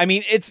 I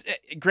mean, it's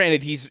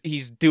granted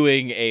he's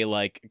doing a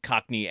like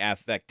Cockney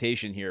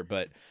affectation here,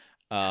 but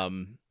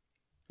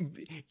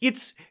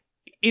it's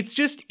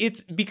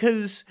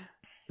because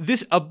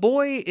a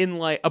boy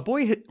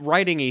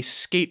riding a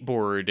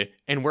skateboard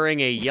and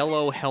wearing a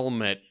yellow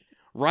helmet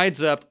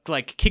rides up,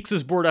 like, kicks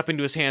his board up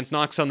into his hands,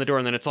 knocks on the door,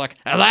 and then it's like,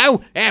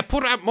 "Hello?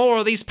 Put up more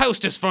of these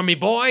posters for me,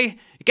 boy.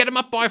 Get them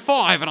up by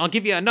 5, and I'll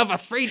give you another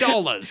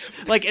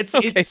 $3. Like,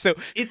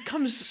 it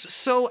comes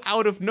so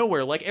out of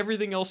nowhere, like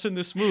everything else in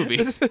this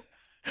movie.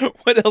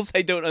 What else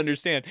I don't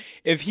understand?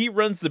 If he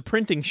runs the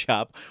printing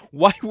shop,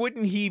 why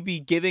wouldn't he be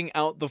giving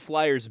out the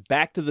flyers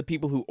back to the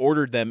people who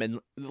ordered them?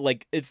 And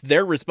like, it's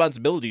their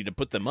responsibility to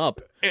put them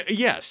up.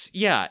 Yes,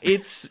 yeah.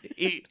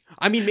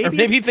 I mean,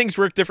 maybe things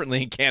work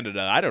differently in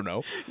Canada. I don't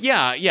know.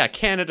 Yeah.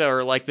 Canada,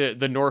 or like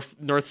the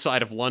north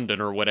side of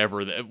London, or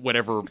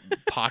whatever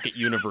pocket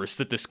universe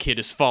that this kid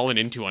has fallen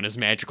into on his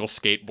magical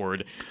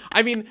skateboard.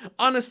 I mean,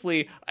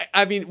 honestly,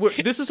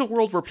 this is a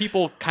world where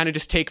people kind of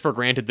just take for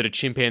granted that a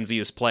chimpanzee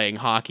is playing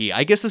hockey.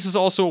 I guess this is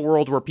also a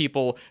world where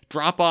people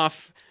drop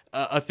off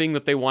a thing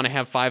that they want to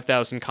have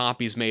 5,000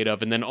 copies made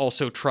of, and then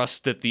also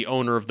trust that the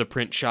owner of the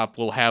print shop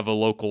will have a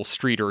local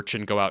street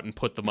urchin go out and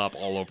put them up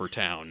all over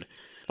town.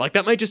 Like,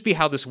 that might just be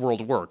how this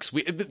world works.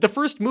 The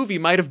first movie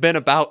might have been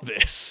about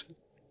this.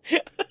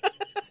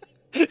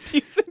 Do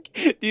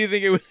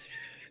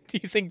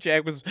you think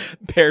Jack was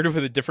paired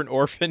with a different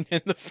orphan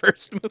in the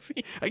first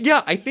movie?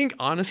 Yeah, I think,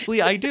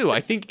 honestly, I do.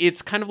 I think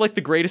it's kind of like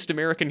The Greatest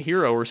American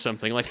Hero or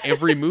something. Like,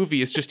 every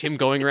movie is just him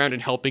going around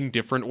and helping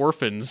different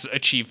orphans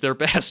achieve their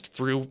best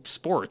through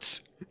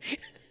sports.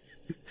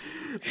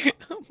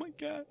 Oh my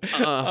God.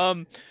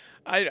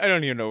 I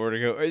don't even know where to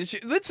go.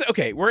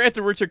 We're at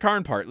the Richard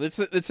Karn part. Let's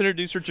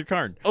introduce Richard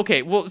Karn.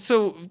 Okay, well,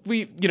 so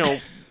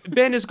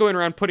Ben is going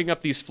around putting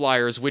up these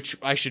flyers, which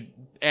I should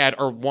add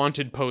are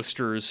wanted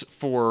posters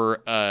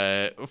for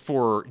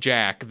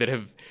Jack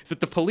that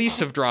the police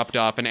have dropped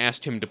off and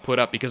asked him to put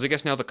up, because I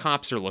guess now the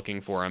cops are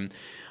looking for him.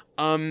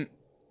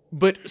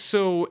 But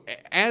so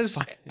as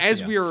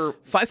we are,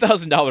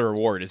 $5,000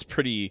 reward is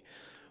pretty.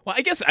 Well,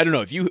 I guess I don't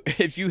know if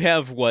you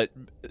have what.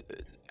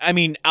 I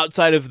mean,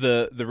 outside of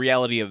the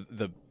reality of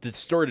the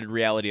distorted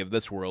reality of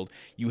this world,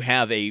 you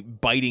have a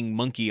biting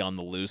monkey on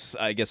the loose.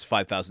 I guess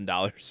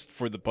 $5,000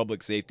 for the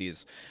public safety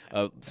is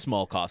a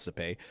small cost to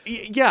pay.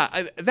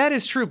 Yeah, that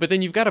is true. But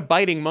then you've got a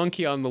biting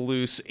monkey on the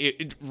loose.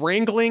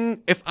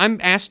 Wrangling, if I'm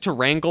asked to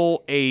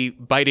wrangle a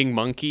biting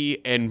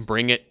monkey and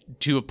bring it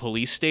to a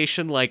police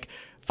station, like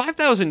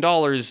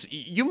 $5,000,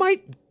 you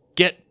might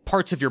get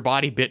parts of your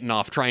body bitten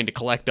off trying to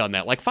collect on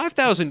that. Like,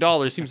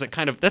 $5,000 seems like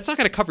that's not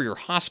going to cover your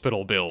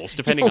hospital bills,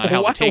 depending on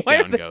how the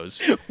takedown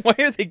goes. Why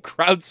are they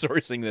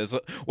crowdsourcing this?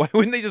 Why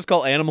wouldn't they just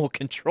call animal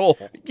control?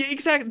 Yeah,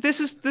 exactly. This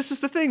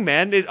is the thing,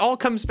 man. It all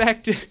comes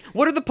back to,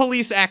 what are the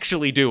police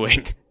actually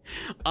doing?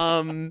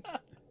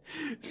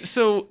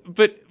 So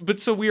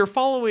we are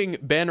following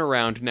Ben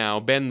around now,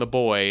 Ben the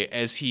boy,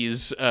 as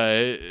he's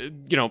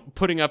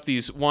putting up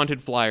these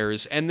wanted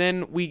flyers, and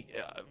then we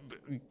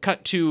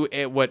cut to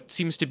what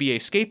seems to be a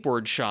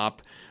skateboard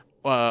shop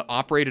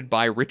operated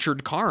by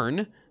Richard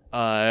Karn,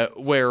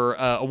 where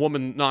a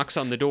woman knocks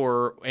on the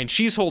door, and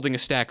she's holding a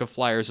stack of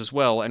flyers as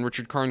well, and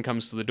Richard Karn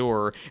comes to the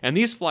door, and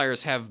these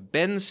flyers have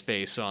Ben's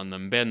face on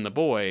them, Ben the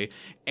boy,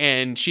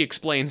 and she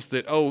explains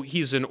that, oh,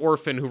 he's an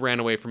orphan who ran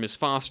away from his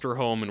foster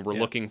home, and we're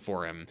looking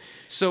for him.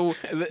 So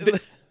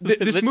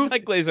this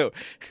movie...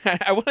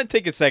 I want to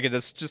take a second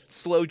to just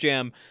slow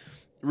jam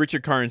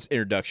Richard Karn's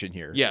introduction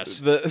here. Yes.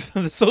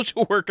 The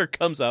social worker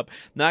comes up,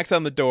 knocks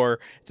on the door,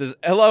 says,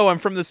 "Hello, I'm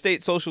from the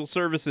state social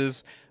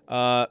services."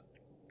 And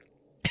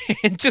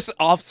just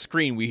off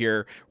screen, we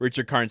hear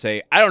Richard Karn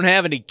say, "I don't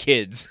have any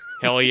kids."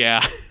 Hell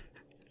yeah.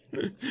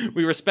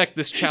 We respect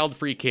this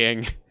child-free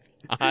king.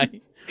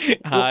 I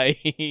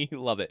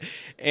love it.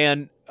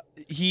 And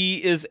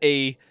he is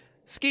a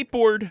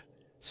skateboard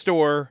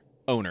store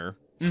owner.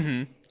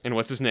 Mm-hmm. And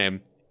what's his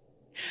name?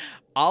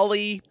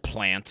 Ollie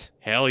Plant.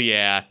 Hell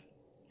yeah.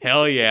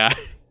 Hell yeah.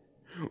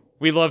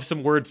 We love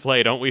some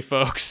wordplay, don't we,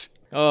 folks?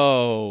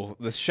 Oh,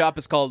 the shop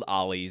is called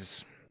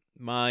Ollie's.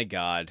 My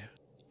God.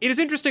 It is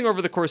interesting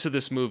over the course of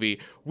this movie.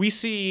 We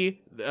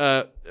see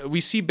Ben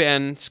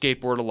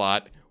skateboard a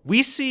lot.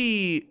 We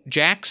see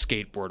Jack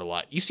skateboard a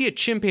lot. You see a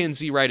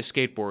chimpanzee ride a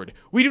skateboard.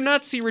 We do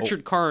not see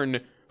Richard Karn,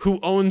 who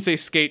owns a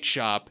skate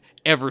shop,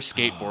 ever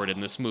skateboard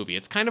in this movie.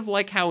 It's kind of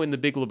like how in The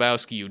Big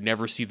Lebowski you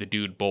never see the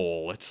dude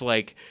bowl. It's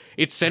like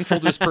it's central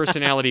to his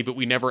personality, but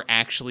we never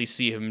actually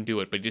see him do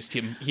it. But just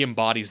he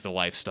embodies the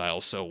lifestyle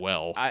so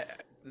well.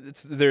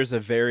 There's a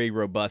very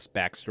robust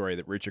backstory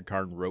that Richard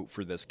Karn wrote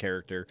for this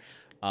character.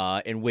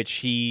 In which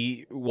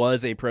he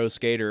was a pro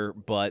skater,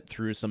 but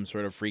through some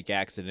sort of freak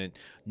accident,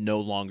 no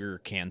longer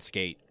can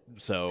skate.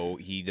 So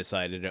he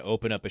decided to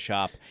open up a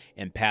shop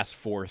and pass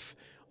forth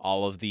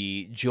all of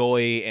the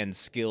joy and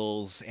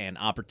skills and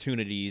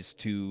opportunities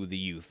to the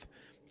youth.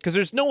 Because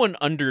there's no one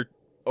under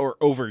or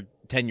over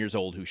 10 years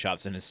old who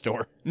shops in his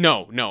store.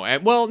 No.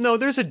 Well, no,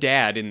 there's a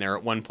dad in there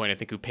at one point, I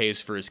think, who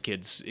pays for his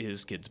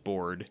kid's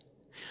board.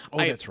 Oh,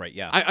 that's right,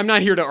 yeah. I'm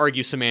not here to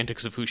argue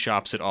semantics of who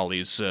shops at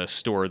Ollie's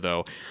store,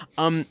 though.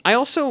 I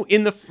also,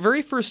 in the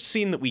very first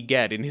scene that we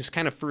get, in his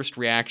kind of first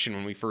reaction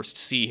when we first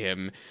see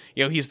him,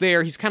 he's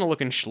there, he's kind of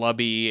looking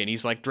schlubby, and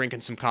he's like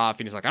drinking some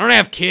coffee, and he's like, "I don't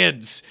have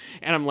kids!"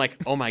 And I'm like,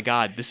 oh my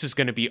God, this is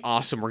going to be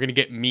awesome. We're going to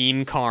get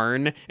Mean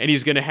Karn, and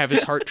he's going to have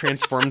his heart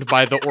transformed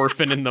by the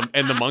orphan and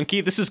the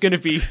monkey. This is going to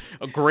be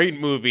a great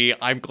movie.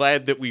 I'm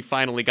glad that we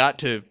finally got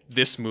to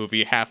this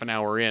movie half an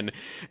hour in.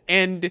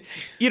 And,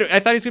 I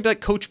thought he was going to be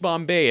like Coach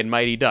Bombay and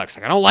Mighty Ducks.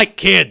 Like, I don't like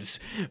kids.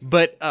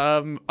 But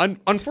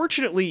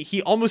unfortunately,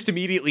 he almost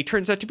immediately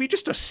turns out to be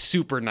just a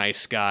super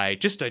nice guy.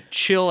 Just a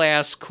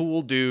chill-ass,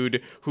 cool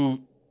dude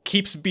who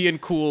keeps being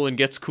cool and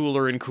gets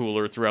cooler and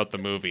cooler throughout the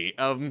movie.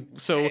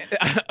 So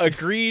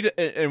agreed,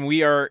 and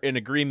we are in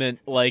agreement.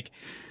 Like,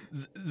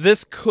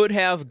 this could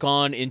have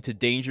gone into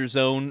danger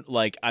zone.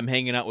 Like, I'm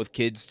hanging out with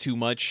kids too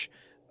much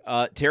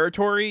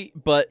territory,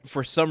 but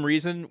for some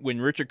reason, when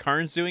Richard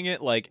Karn's doing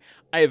it, like,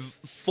 I have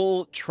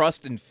full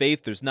trust and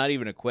faith. There's not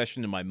even a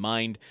question in my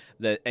mind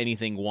that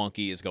anything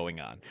wonky is going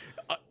on.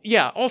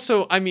 Yeah.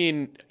 Also, I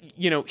mean,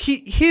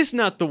 he's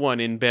not the one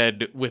in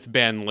bed with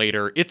Ben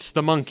later. It's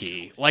the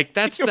monkey. Like,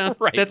 that's not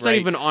not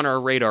even on our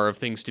radar of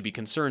things to be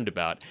concerned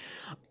about.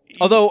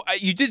 Although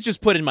you did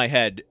just put in my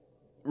head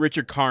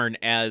Richard Karn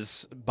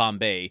as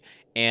Bombay,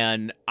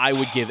 and I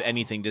would give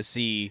anything to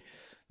see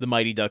the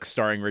Mighty Ducks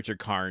starring Richard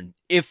Karn,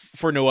 if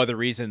for no other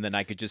reason than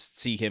I could just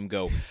see him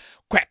go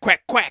quack,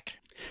 quack, quack.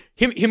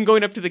 Him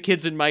going up to the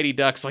kids in Mighty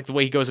Ducks, like the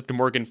way he goes up to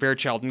Morgan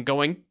Fairchild and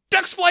going,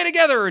 "Ducks fly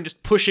together," and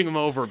just pushing him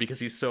over because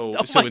he's so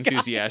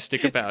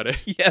enthusiastic about it.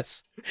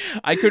 Yes.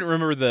 I couldn't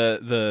remember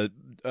the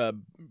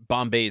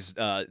Bombay's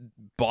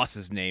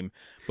boss's name,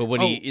 but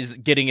when he is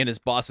getting in his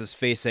boss's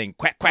face saying,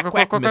 "Quack, quack,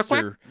 quack,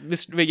 Mr.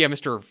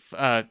 Mr.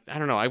 I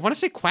don't know. I want to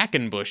say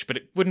Quackenbush, but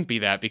it wouldn't be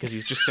that because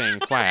he's just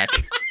saying quack.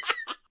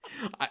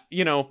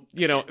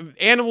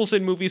 Animals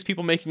in movies,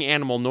 people making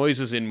animal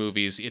noises in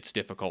movies, it's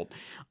difficult.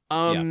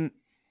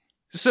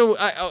 So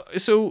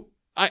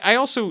I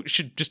also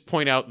should just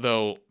point out,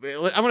 though,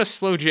 I want to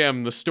slow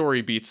jam the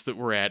story beats that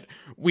we're at.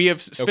 We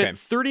have spent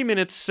 30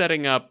 minutes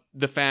setting up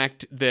the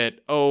fact that,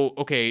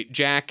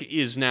 Jack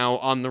is now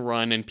on the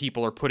run and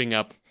people are putting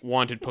up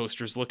wanted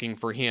posters looking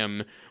for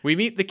him. We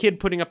meet the kid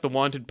putting up the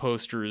wanted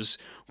posters.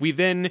 We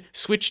then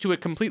switch to a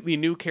completely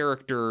new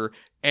character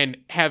and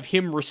have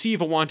him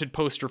receive a wanted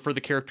poster for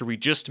the character we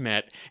just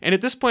met. And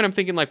at this point, I'm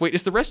thinking, like, wait,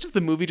 is the rest of the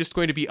movie just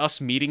going to be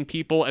us meeting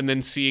people and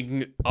then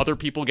seeing other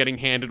people getting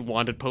handed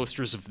wanted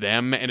posters of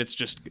them? And it's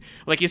just,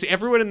 like, is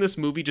everyone in this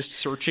movie just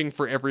searching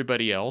for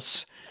everybody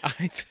else?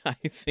 I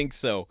think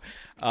so.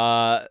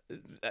 I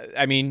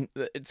mean,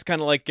 it's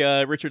kind of like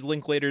Richard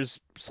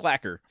Linklater's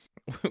Slacker.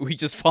 We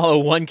just follow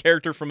one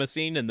character from a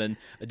scene and then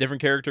a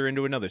different character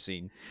into another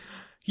scene.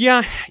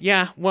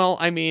 Yeah. Well,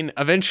 I mean,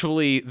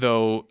 eventually,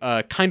 though,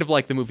 kind of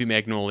like the movie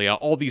Magnolia,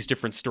 all these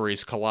different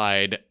stories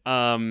collide.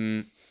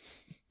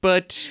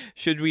 But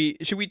should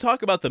we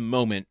talk about the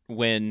moment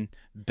when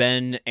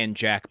Ben and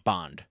Jack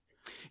bond?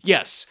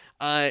 Yes.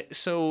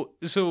 So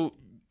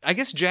I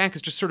guess Jack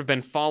has just sort of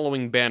been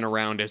following Ben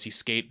around as he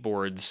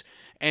skateboards.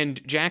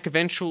 And Jack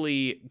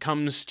eventually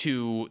comes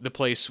to the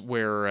place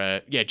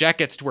where, Jack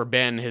gets to where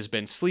Ben has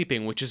been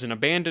sleeping, which is an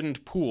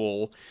abandoned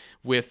pool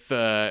with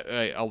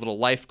a little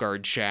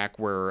lifeguard shack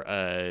where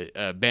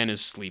Ben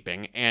is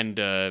sleeping. And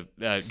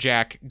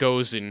Jack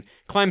goes and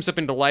climbs up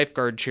into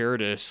lifeguard chair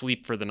to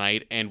sleep for the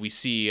night, and we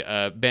see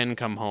Ben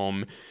come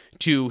home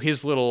to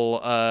his little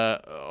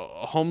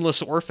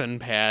homeless orphan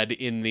pad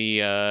in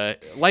the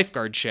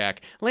lifeguard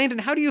shack. Landon,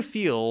 how do you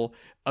feel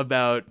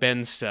about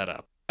Ben's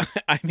setup?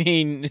 I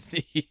mean,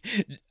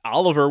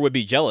 Oliver would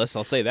be jealous,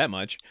 I'll say that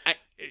much.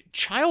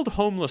 Child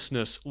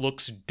homelessness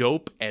looks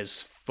dope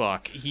as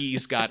fuck.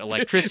 He's got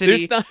electricity.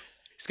 He's got a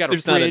fridge.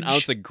 There's not an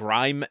ounce of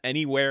grime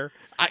anywhere.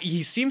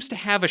 He seems to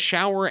have a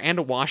shower and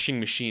a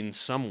washing machine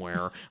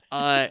somewhere.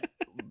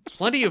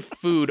 Plenty of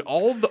food.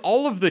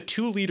 All of the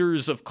 2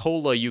 liters of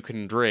cola you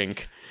can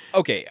drink.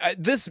 Okay,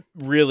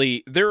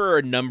 there are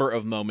a number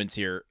of moments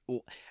here.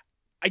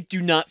 I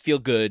do not feel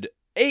good.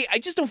 I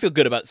just don't feel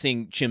good about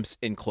seeing chimps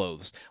in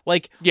clothes.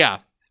 Like, yeah.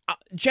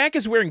 Jack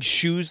is wearing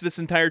shoes this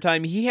entire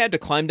time. He had to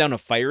climb down a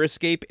fire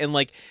escape, and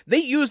like they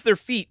use their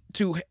feet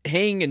to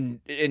hang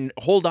and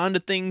hold on to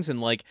things, and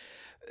like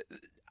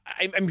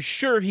I'm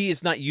sure he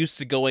is not used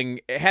to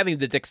having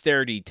the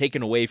dexterity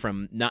taken away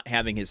from not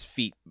having his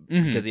feet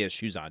because he has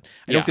shoes on.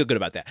 I don't feel good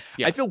about that.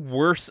 Yeah. I feel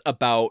worse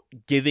about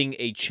giving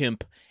a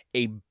chimp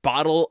a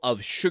bottle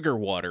of sugar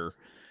water,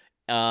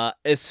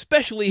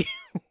 especially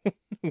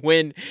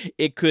when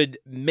it could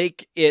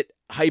make it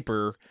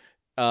hyper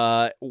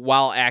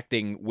while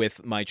acting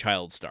with my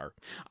child star.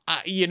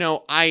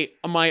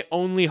 My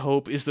only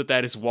hope is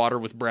that is water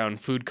with brown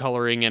food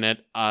coloring in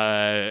it.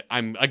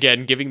 I'm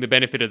again giving the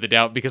benefit of the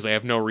doubt because I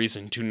have no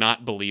reason to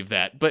not believe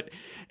that. But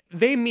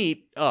they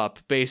meet up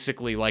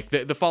basically like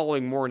the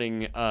following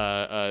morning.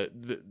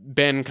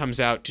 Ben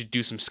comes out to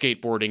do some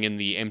skateboarding in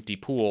the empty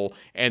pool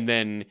and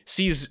then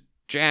sees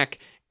Jack,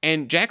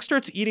 and Jack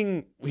starts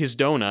eating his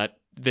donut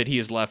that he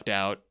has left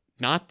out,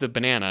 not the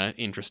banana,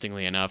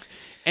 interestingly enough,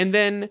 and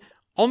then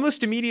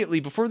almost immediately,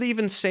 before they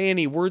even say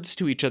any words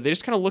to each other, they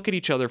just kind of look at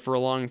each other for a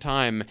long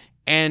time,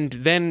 and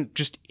then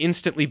just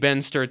instantly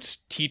Ben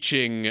starts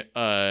teaching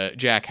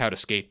Jack how to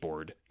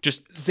skateboard.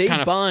 They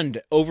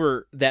bond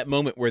over that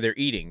moment where they're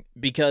eating,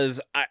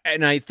 because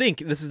I think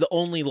this is the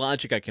only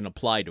logic I can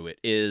apply to it,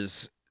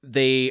 is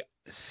they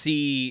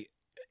see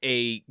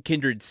a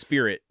kindred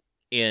spirit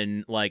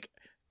in, like,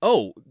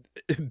 oh,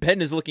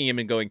 Ben is looking at him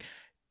and going,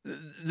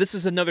 this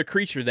is another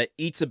creature that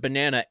eats a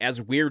banana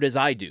as weird as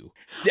I do.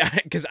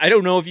 Because I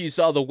don't know if you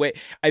saw the way,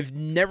 I've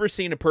never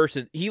seen a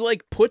person, he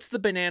like puts the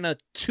banana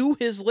to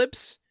his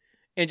lips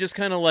and just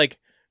kind of like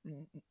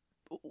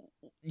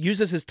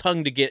uses his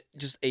tongue to get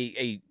just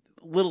a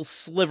little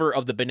sliver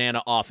of the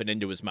banana off and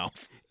into his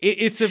mouth.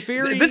 It's a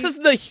very... This is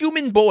the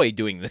human boy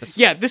doing this.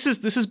 Yeah, this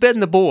is Ben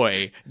the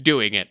boy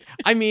doing it.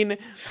 I mean,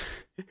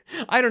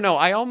 I don't know.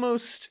 I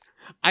almost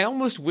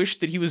wish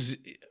that he was...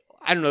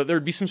 I don't know,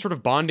 there'd be some sort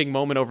of bonding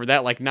moment over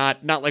that, like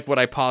not like what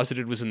I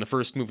posited was in the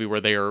first movie where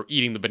they are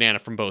eating the banana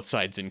from both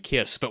sides and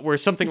kiss, but where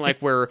something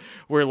like where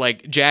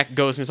like Jack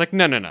goes and is like,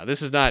 no,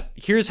 this is not,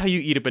 here's how you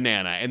eat a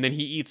banana, and then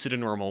he eats it a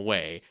normal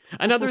way.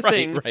 Another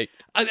thing, right.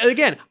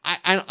 Again,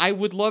 I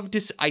would love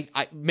to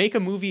I make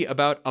a movie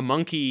about a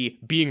monkey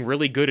being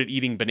really good at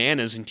eating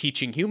bananas and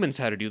teaching humans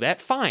how to do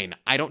that. Fine,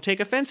 I don't take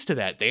offense to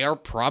that. They are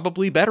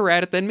probably better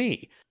at it than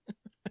me.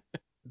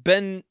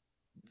 Ben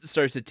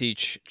starts to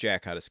teach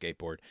Jack how to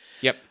skateboard.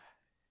 Yep.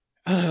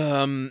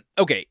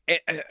 Okay.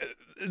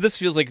 This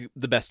feels like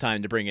the best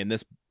time to bring in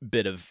this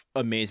bit of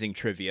amazing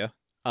trivia.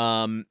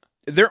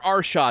 There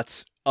are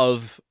shots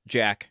of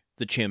Jack,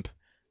 the chimp,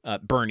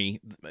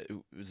 Bernie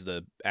is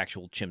the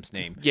actual chimp's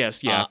name.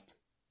 Yes, yeah.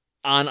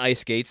 On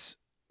ice skates,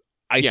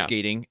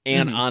 skating,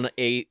 and on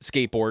a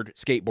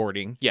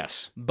skateboarding.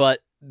 Yes. But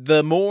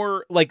the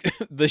more, like,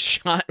 the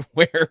shot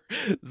where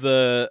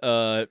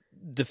the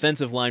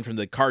defensive line from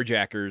the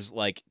carjackers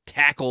like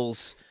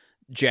tackles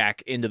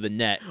Jack into the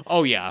net.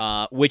 Oh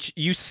yeah. Which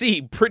you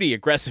see pretty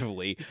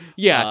aggressively.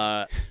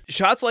 Yeah.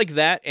 Shots like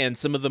that and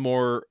some of the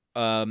more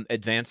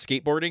advanced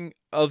skateboarding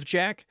of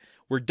Jack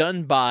were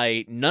done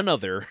by none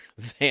other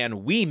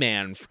than Wee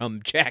Man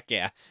from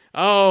Jackass.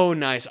 Oh,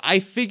 nice. I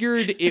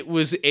figured it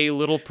was a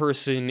little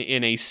person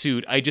in a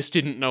suit. I just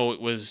didn't know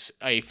it was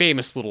a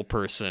famous little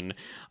person.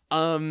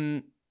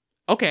 Okay.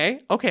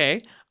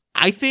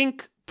 I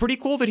think pretty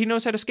cool that he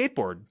knows how to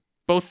skateboard.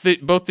 Both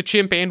the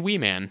chimp and Wee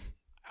Man.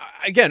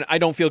 Again, I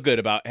don't feel good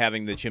about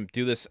having the chimp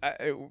do this,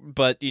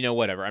 but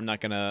whatever. I'm not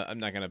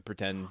gonna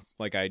pretend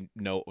like I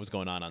know what was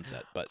going on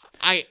set. But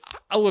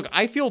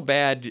I feel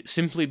bad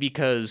simply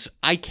because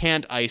I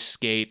can't ice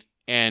skate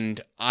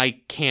and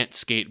I can't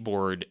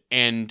skateboard,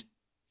 and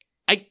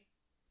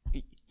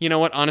you know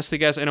what? Honestly,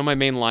 guys, I know my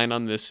main line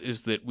on this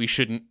is that we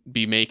shouldn't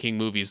be making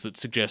movies that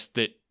suggest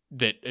that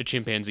a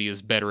chimpanzee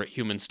is better at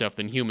human stuff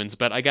than humans.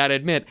 But I gotta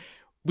admit,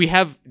 we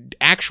have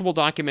actual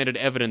documented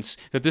evidence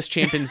that this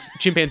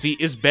chimpanzee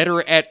is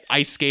better at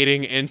ice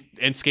skating and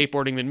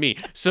skateboarding than me.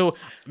 So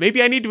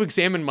maybe I need to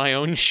examine my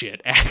own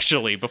shit,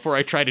 actually, before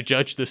I try to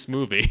judge this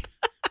movie.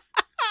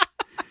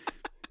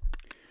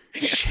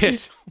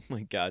 shit. Oh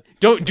my god.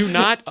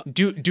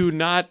 Do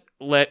not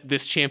let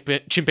this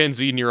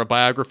chimpanzee near a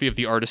biography of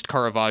the artist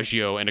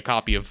Caravaggio and a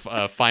copy of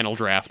Final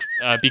Draft,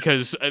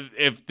 because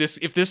if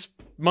this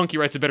monkey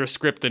writes a better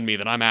script than me,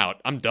 then I'm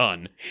out. I'm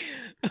done.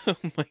 Oh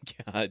my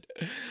god.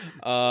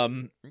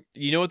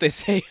 You know what they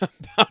say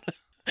about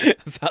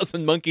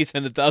 1,000 monkeys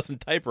and 1,000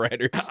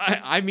 typewriters?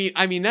 I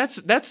mean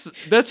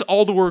that's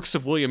all the works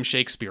of William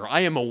Shakespeare.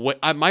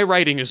 My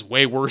writing is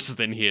way worse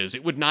than his.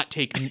 It would not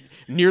take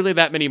nearly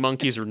that many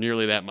monkeys or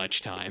nearly that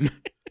much time.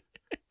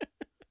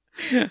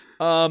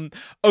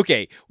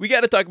 Okay, we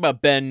got to talk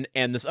about Ben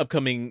and this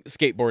upcoming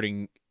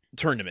skateboarding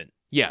tournament.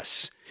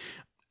 Yes.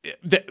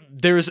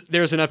 There's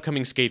an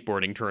upcoming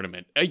skateboarding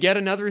tournament. Yet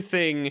another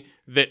thing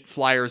that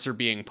flyers are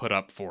being put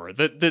up for.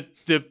 The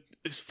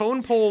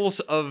phone poles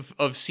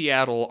of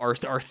Seattle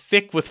are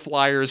thick with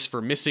flyers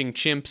for missing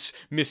chimps,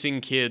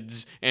 missing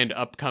kids, and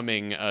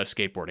upcoming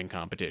skateboarding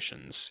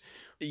competitions.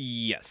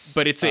 Yes,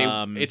 but it's a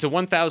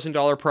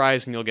 $1,000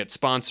 prize, and you'll get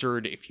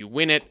sponsored if you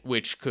win it,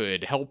 which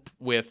could help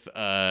with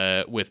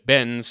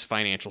Ben's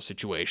financial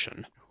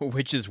situation.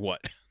 Which is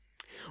what?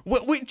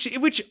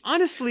 Which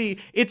honestly,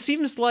 it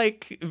seems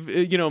like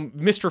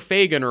Mr.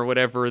 Fagan or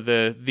whatever,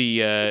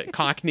 the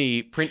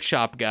Cockney print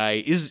shop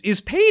guy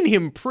is paying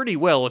him pretty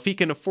well if he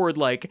can afford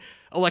like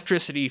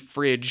electricity,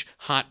 fridge,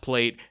 hot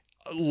plate,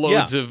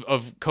 loads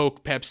of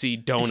Coke,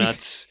 Pepsi,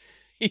 donuts.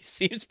 He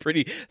seems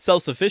pretty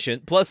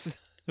self-sufficient. Plus,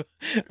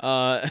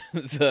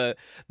 the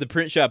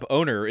print shop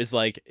owner is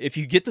like, if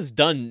you get this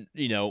done,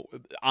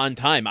 on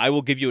time, I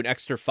will give you an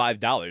extra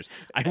 $5.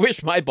 I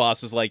wish my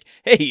boss was like,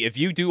 hey, if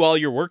you do all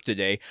your work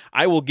today,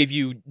 I will give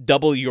you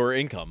double your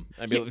income.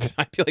 I'd be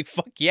like,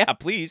 fuck yeah,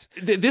 please.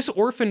 This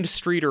orphaned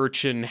street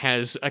urchin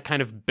has a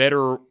kind of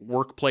better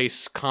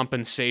workplace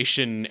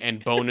compensation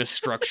and bonus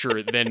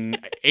structure than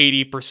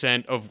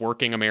 80% of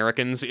working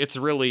Americans. It's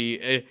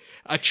really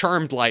a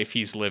charmed life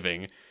he's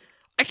living.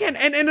 Again,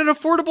 and an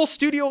affordable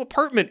studio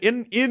apartment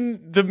in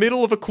the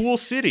middle of a cool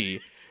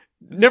city.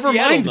 Never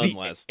mind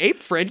the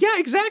ape friend. Yeah,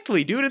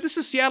 exactly, dude. This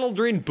is Seattle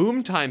during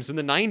boom times in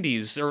the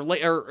 90s,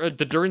 or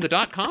during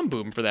the .com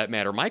boom, for that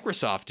matter.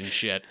 Microsoft and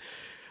shit.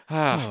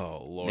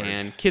 Oh, Lord.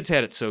 Man, kids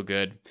had it so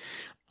good.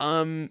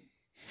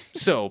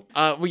 So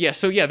there's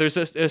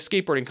a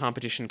skateboarding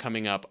competition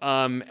coming up.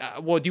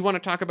 Do you want to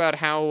talk about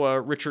how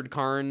Richard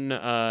Karn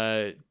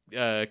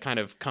kind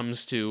of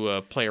comes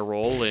to play a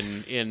role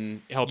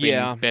in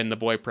helping Ben the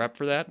boy prep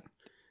for that?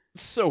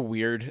 So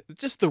weird.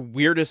 Just the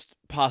weirdest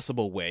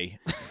possible way.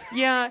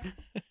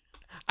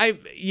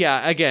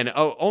 Again,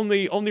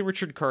 only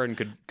Richard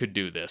Karn could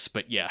do this,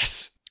 but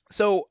yes.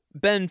 So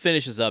Ben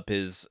finishes up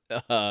his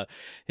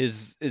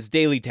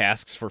daily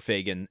tasks for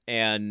Fagin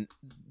and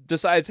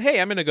decides, hey,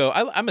 I'm gonna go.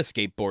 I'm a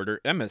skateboarder.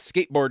 I'm a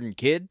skateboarding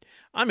kid.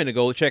 I'm gonna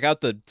go check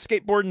out the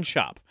skateboarding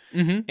shop.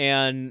 Mm-hmm.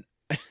 And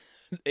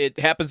it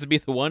happens to be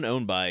the one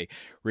owned by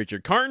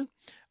Richard Karn,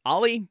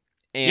 Ollie,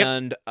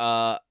 and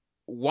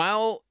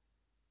while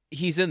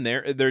he's in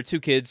there are two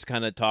kids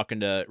kind of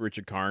talking to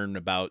Richard Karn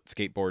about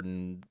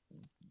skateboarding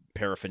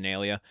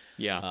paraphernalia.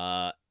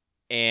 Yeah.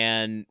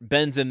 And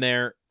Ben's in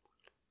there,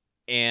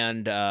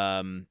 and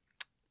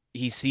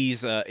he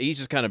sees he's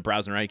just kind of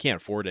browsing around. He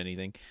can't afford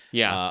anything.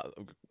 Yeah.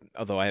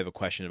 Although I have a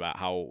question about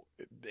how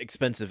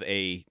expensive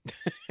a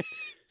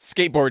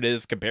skateboard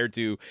is compared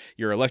to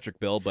your electric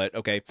bill, but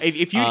okay.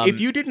 If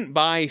you didn't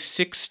buy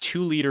 6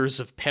 2-liters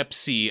of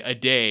Pepsi a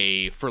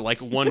day for like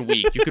 1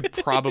 week, you could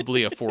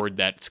probably afford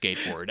that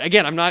skateboard.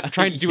 Again, I'm not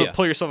trying to do a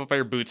pull yourself up by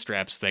your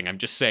bootstraps thing. I'm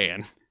just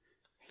saying.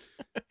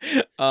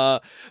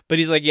 But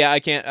he's like, yeah, I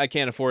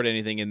can't afford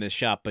anything in this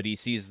shop. But he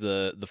sees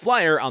the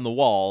flyer on the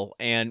wall,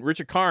 and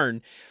Richard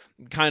Karn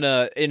kind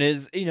of in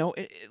his,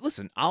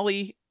 listen,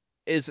 Ollie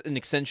is an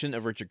extension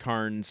of Richard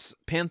Karn's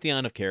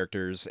pantheon of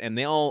characters, and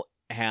they all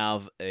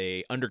have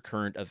a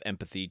undercurrent of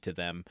empathy to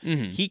them.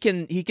 Mm-hmm.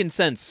 He can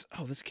sense,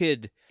 oh, this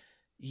kid,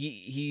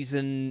 he's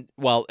in,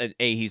 well,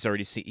 he's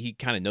already he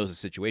kind of knows the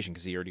situation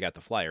because he already got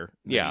the flyer.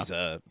 Yeah,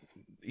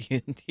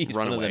 he's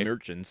one of the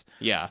urchins.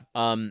 Yeah.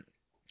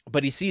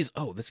 But he sees,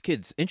 oh, this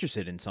kid's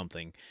interested in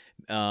something.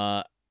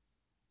 I'm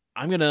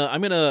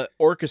gonna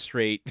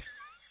orchestrate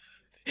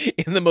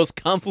in the most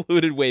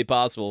convoluted way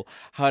possible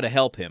how to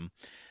help him.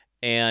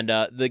 And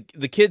the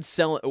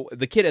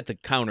kid at the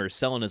counter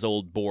selling his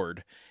old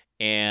board,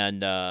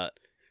 and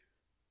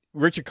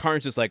Richard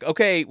Karn's just like,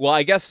 okay, well,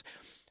 I guess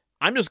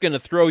I'm just gonna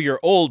throw your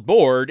old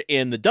board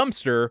in the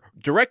dumpster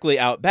directly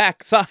out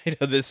back side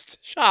of this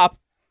shop,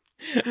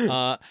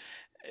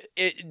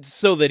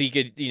 so that he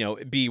could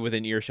be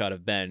within earshot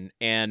of Ben.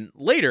 And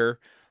later,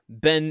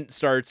 Ben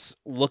starts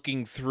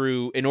looking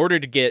through in order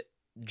to get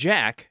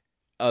Jack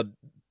a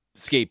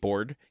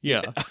skateboard.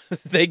 Yeah.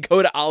 They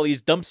go to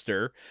Ollie's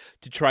dumpster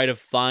to try to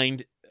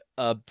find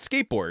a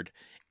skateboard.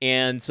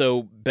 And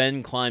so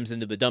Ben climbs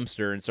into the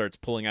dumpster and starts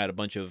pulling out a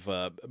bunch of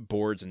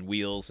boards and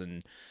wheels.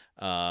 And,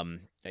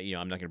 I'm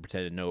not going to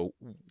pretend to know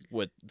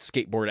what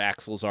skateboard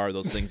axles are,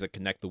 those things that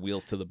connect the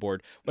wheels to the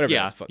board.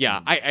 Whatever.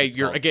 Yeah.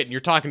 You're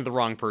talking to the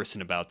wrong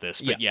person about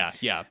this, but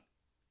yeah.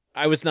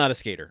 I was not a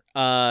skater.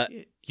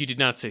 You did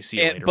not say see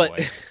you later, but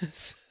boy.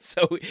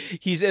 so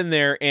he's in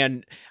there,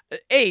 and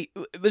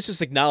let's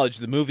just acknowledge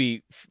the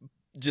movie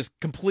just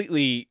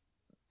completely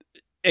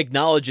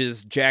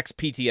acknowledges Jack's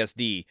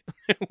PTSD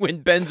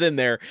when Ben's in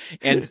there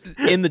and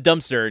in the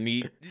dumpster, and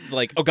he's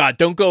like, "Oh God,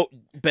 don't go,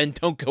 Ben!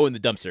 Don't go in the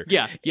dumpster."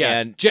 Yeah.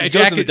 And he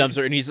goes in the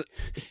dumpster, and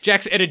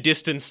Jack's at a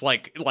distance,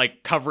 like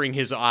covering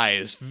his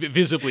eyes,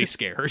 visibly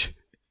scared.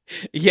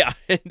 Yeah,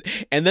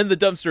 and then the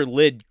dumpster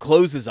lid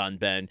closes on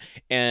Ben,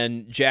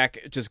 and Jack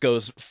just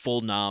goes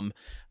full nom,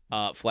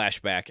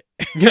 flashback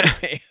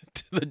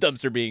to the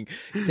dumpster being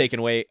taken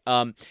away.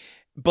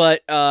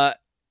 But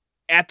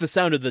at the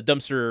sound of the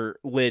dumpster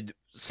lid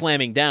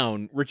slamming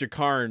down, Richard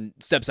Karn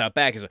steps out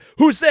back and says,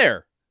 "Who's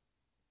there?"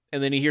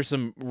 And then he hears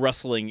some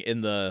rustling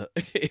in the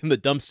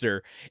dumpster,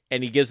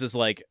 and he gives this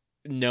like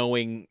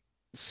knowing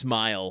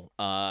smile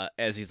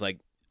as he's like,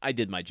 "I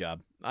did my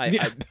job.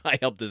 I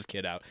helped this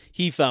kid out.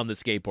 He found the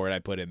skateboard I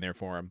put in there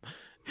for him."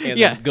 And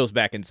then goes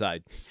back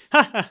inside.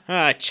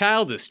 A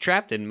child is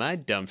trapped in my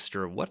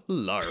dumpster. What a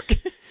lark.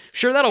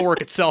 Sure, that'll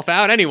work itself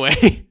out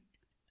anyway.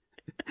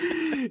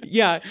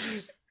 Yeah,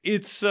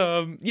 it's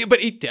but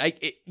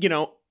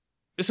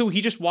so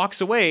he just walks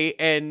away,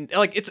 and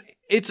like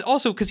it's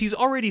also because he's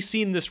already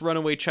seen this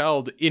runaway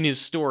child in his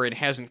store and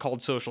hasn't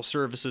called social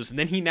services, and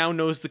then he now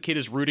knows the kid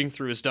is rooting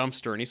through his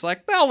dumpster, and he's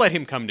like, "Well, let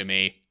him come to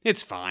me.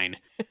 It's fine."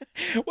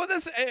 Well,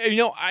 that's I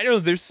know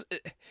there's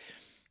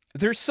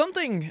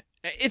something.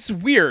 It's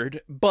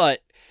weird,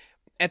 but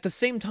at the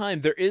same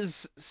time, there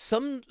is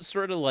some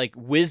sort of like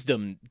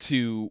wisdom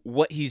to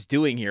what he's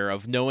doing here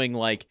of knowing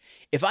like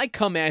if I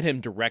come at him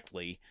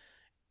directly,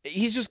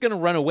 he's just going to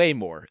run away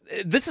more.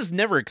 This is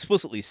never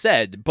explicitly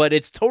said, but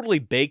it's totally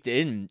baked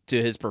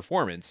into his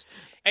performance.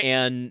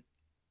 And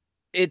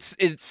it's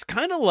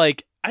kind of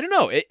like, I don't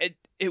know,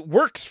 it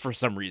works for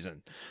some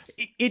reason.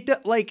 It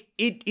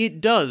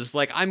does.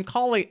 Like I'm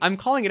calling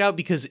it out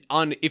because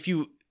if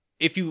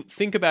you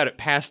think about it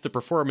past the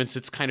performance,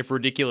 it's kind of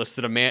ridiculous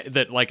that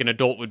an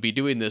adult would be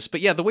doing this.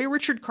 But yeah, the way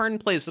Richard Karn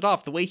plays it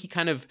off, the way he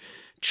kind of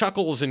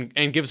chuckles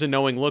and gives a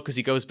knowing look as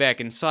he goes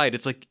back inside,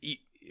 it's like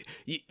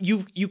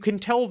you can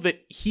tell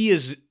that he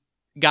has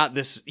got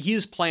this, he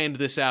has planned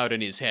this out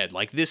in his head.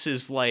 Like this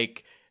is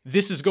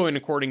going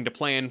according to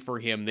plan for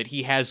him, that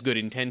he has good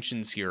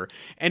intentions here.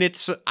 And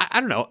it's, I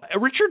don't know,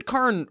 Richard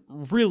Karn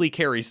really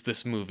carries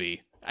this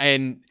movie.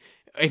 And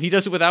he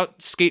does it without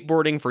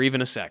skateboarding for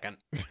even a second.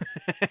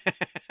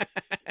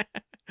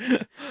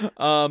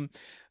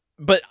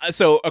 But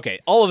so, okay,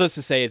 all of this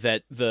to say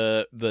that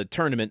the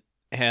tournament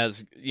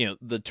has,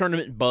 the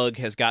tournament bug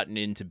has gotten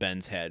into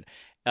Ben's head.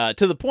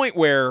 To the point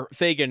where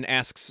Fagin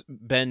asks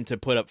Ben to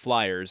put up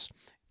flyers,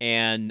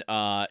 and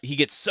he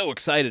gets so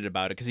excited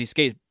about it because he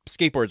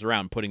skateboards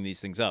around putting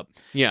these things up.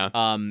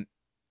 Yeah.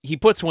 He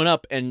puts one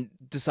up and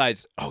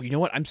decides, oh, you know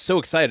what? I'm so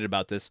excited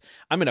about this.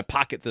 I'm going to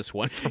pocket this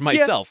one for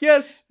myself. Yeah,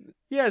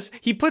 yes.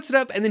 He puts it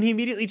up and then he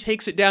immediately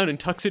takes it down and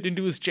tucks it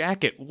into his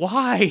jacket.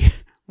 Why?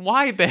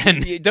 Why,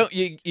 Ben?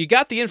 You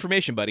got the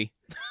information, buddy.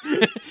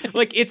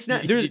 Like it's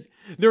not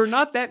there are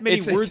not that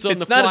many words on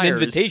the flyers. It's not an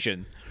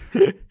invitation.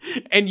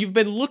 And you've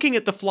been looking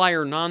at the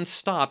flyer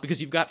nonstop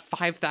because you've got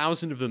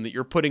 5,000 of them that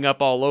you're putting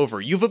up all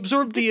over. You've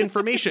absorbed the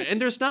information,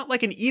 and there's not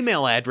like an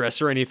email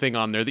address or anything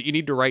on there that you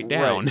need to write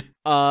down.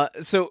 Right.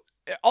 So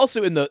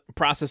also in the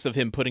process of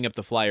him putting up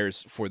the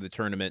flyers for the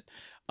tournament,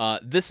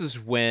 this is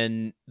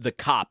when the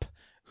cop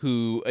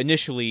who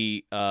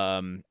initially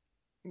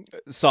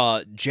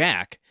saw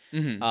Jack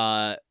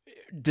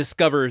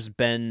discovers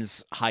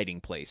Ben's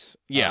hiding place.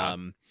 Yeah.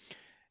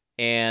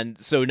 And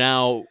so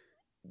now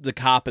the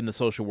cop and the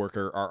social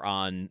worker are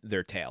on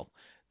their tail.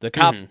 The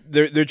cop,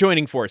 they're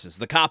joining forces.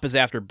 The cop is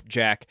after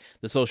Jack.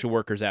 The social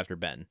worker's after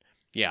Ben.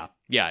 Yeah,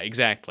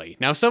 exactly.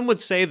 Now, some would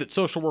say that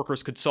social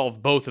workers could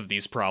solve both of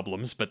these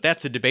problems, but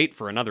that's a debate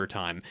for another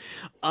time.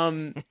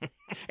 And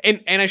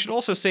I should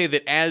also say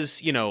that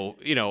as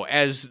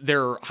as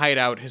their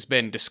hideout has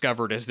been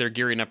discovered, as they're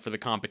gearing up for the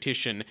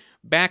competition,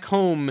 back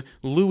home,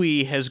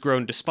 Louis has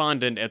grown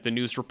despondent at the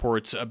news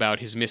reports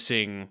about his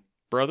missing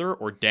brother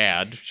or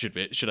dad,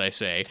 should I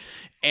say,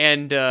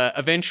 and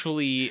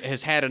eventually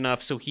has had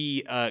enough, so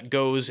he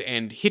goes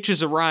and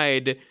hitches a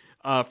ride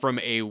from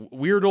a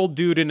weird old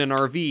dude in an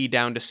RV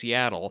down to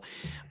Seattle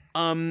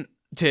to,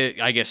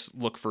 I guess,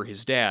 look for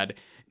his dad.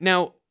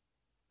 Now,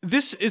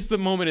 this is the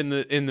moment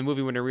in the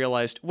movie when I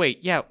realized,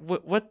 wait, yeah,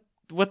 what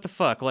the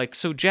fuck? Like,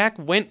 so Jack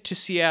went to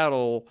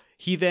Seattle.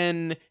 He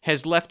then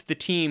has left the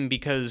team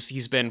because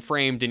he's been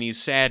framed and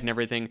he's sad and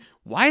everything.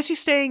 Why is he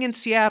staying in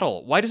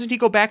Seattle? Why doesn't he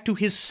go back to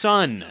his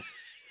son?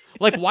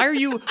 Like, why are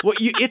you...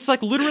 it's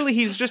like literally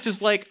he's just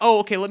as like, oh,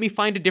 okay, let me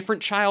find a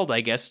different child,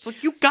 I guess. It's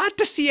like, you got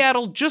to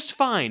Seattle just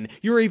fine.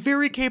 You're a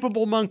very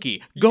capable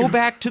monkey. Go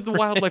back to the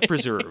wildlife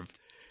preserve.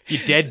 You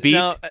deadbeat.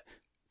 Now,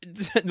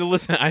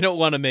 listen, I don't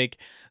want to make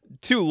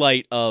too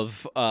light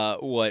of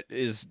what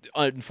is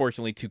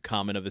unfortunately too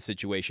common of a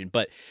situation,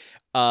 but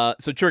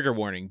so trigger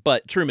warning.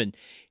 But Truman,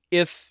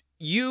 if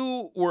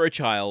you were a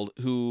child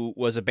who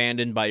was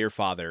abandoned by your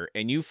father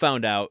and you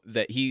found out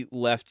that he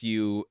left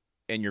you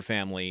and your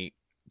family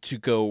to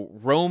go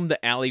roam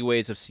the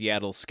alleyways of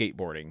Seattle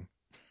skateboarding,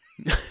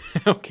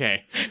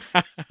 Okay.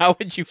 how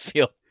would you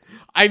feel?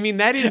 I mean,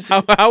 that is...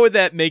 How would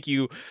that make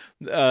you,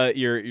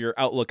 your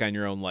outlook on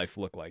your own life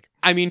look like?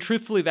 I mean,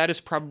 truthfully, that is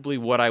probably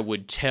what I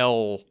would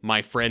tell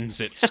my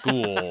friends at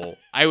school.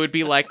 I would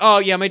be like, oh,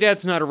 yeah, my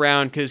dad's not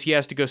around because he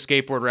has to go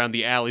skateboard around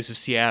the alleys of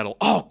Seattle.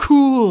 Oh,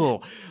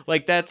 cool.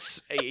 Like,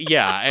 that's...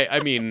 Yeah, I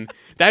mean,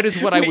 that is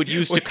what I would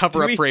use to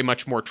cover up for a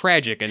much more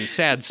tragic and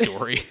sad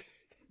story.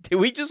 Did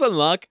we just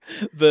unlock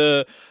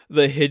the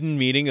hidden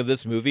meaning of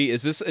this movie?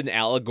 Is this an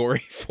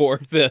allegory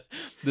for the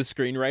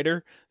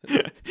screenwriter?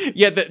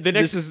 Yeah, the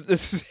next...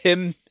 This is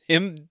him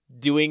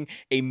doing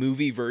a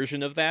movie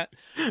version of that.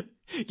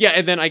 Yeah,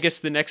 and then I guess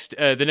the next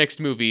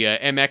movie,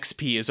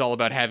 MXP, is all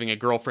about having a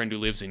girlfriend who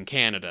lives in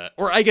Canada.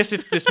 Or I guess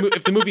if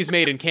if the movie's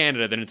made in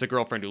Canada, then it's a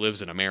girlfriend who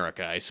lives in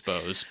America, I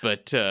suppose.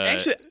 But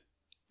actually,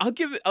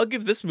 I'll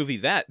give this movie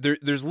that.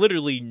 There's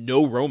literally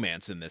no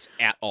romance in this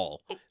at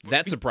all.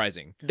 That's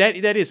surprising. That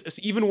is,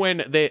 even when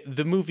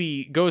the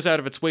movie goes out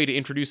of its way to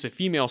introduce a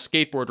female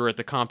skateboarder at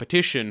the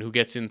competition who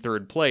gets in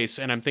third place,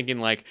 and I'm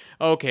thinking like,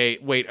 okay,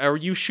 wait, are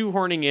you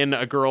shoehorning in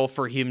a girl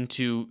for him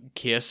to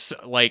kiss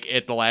like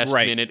at the last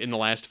minute in the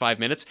last 5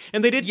 minutes?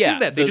 And they didn't do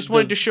that. They just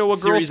wanted to show a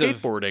girl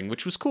skateboarding,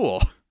 which was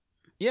cool.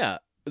 Yeah.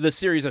 The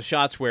series of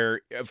shots where,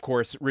 of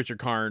course, Richard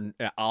Karn,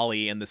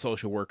 Ollie, and the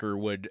social worker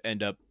would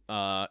end up,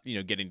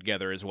 getting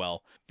together as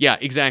well. Yeah,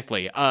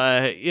 exactly.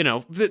 I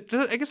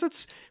guess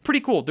that's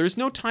pretty cool. There's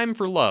no time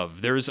for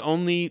love. There's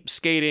only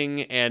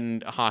skating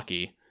and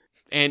hockey,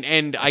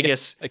 and I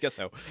guess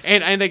so.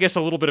 And I guess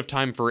a little bit of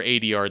time for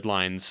 80-yard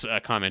lines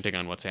commenting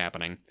on what's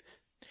happening.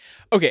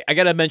 Okay, I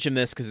gotta mention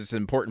this because it's an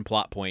important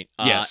plot point.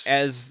 Yes,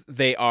 as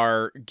they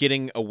are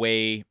getting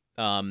away,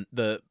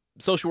 the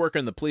social worker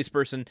and the police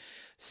person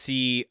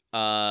see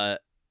their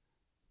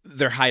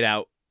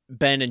hideout.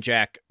 Ben and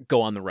Jack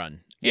go on the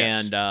run.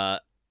 Yes. And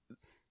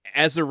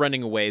as they're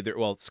running away,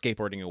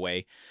 skateboarding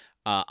away,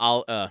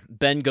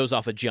 Ben goes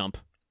off a jump.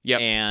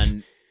 Yep.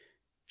 And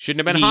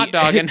shouldn't have been hot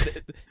dogging.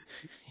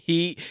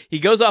 He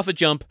goes off a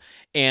jump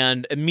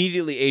and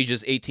immediately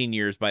ages 18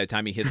 years by the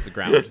time he hits the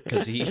ground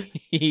because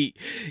he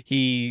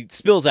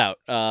spills out.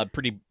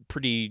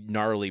 Pretty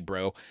gnarly,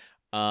 bro.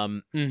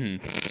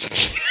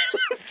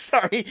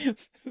 Sorry,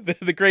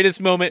 the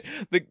greatest moment,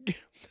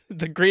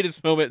 the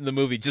greatest moment in the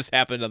movie just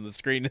happened on the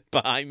screen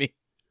behind me.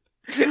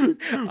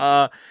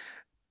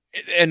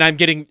 And I'm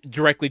getting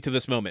directly to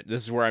this moment.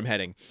 This is where I'm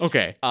heading.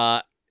 Okay.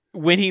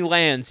 When he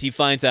lands, he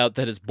finds out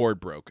that his board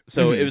broke.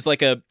 So it was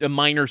like a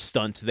minor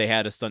stunt. They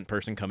had a stunt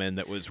person come in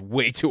that was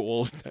way too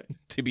old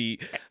to be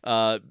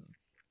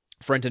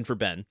fronting for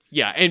Ben.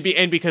 Yeah, and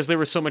because they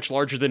were so much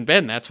larger than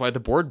Ben, that's why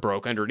the board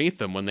broke underneath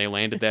them when they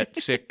landed that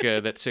sick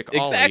ollie.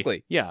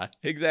 Exactly. Yeah,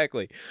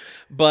 exactly.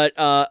 But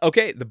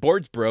okay, the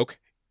board's broke.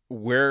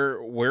 Where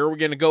are we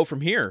going to go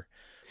from here?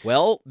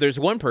 Well, there's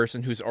one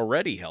person who's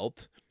already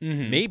helped.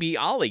 Maybe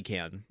Ollie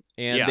can.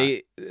 And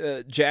they,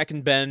 Jack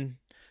and Ben,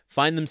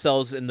 find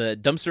themselves in the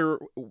dumpster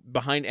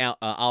behind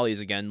Ollie's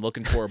again,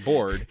 looking for a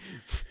board.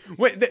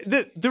 Wait,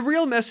 the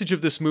real message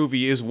of this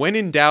movie is when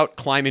in doubt,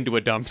 climb into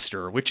a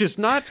dumpster, which is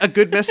not a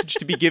good message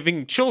to be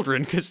giving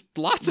children because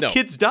lots of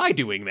kids die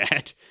doing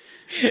that.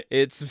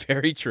 It's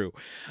very true.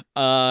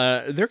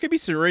 There could be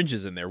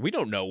syringes in there. We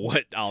don't know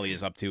what Ollie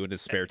is up to in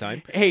his spare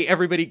time. Hey,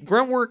 everybody,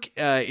 Gruntwork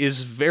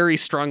is very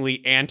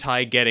strongly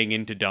anti-getting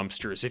into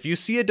dumpsters. If you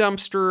see a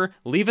dumpster,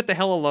 leave it the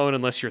hell alone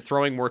unless you're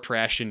throwing more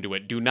trash into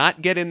it. Do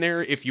not get in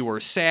there if you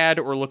are sad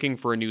or looking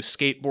for a new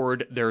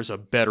skateboard. There's a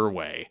better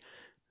way.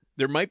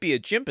 There might be a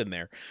chimp in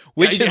there,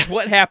 which is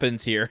what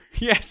happens here.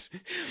 Yes.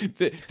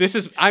 This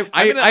is... I'm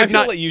not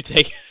not... let you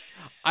take...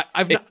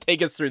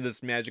 take us through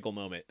this magical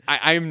moment.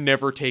 I am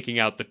never taking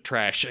out the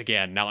trash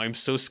again. Now I'm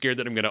so scared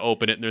that I'm going to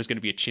open it and there's going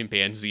to be a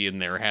chimpanzee in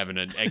there having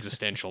an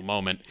existential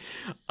moment.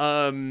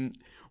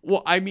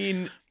 Well, I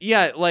mean,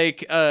 yeah,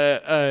 like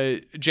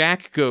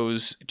Jack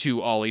goes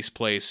to Ollie's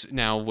place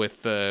now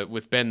with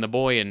Ben the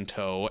boy in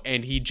tow,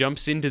 and he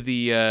jumps into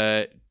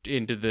the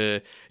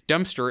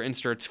dumpster and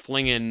starts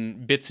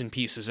flinging bits and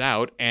pieces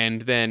out,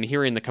 and then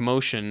hearing the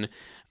commotion,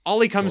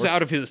 Ollie comes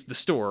out of the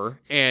store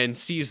and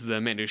sees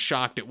them and is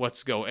shocked at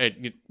what's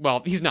going.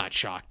 Well, he's not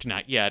shocked,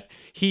 not yet.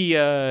 He,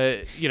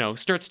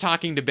 starts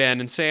talking to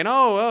Ben and saying,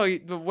 "Oh,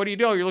 what do you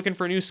do? You're looking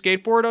for a new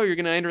skateboard? Oh, you're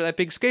going to enter that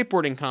big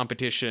skateboarding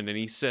competition." And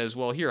he says,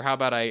 "Well, here, how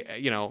about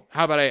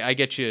I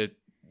get you."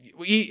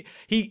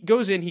 He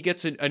goes in, he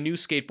gets a new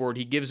skateboard,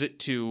 he gives it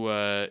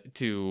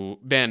to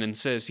Ben and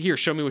says, "Here,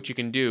 show me what you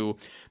can do."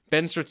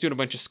 Ben starts doing a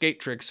bunch of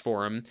skate tricks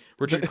for him.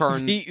 Richard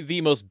Karn...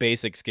 the most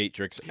basic skate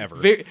tricks ever.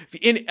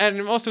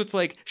 And also it's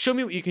like, show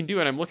me what you can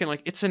do. And I'm looking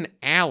like, it's an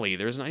alley.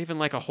 There's not even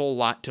like a whole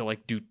lot to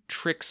like do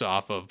tricks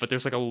off of, but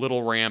there's like a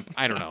little ramp.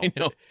 I don't know. I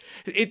know.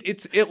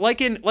 It's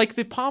like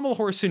the pommel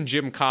horse in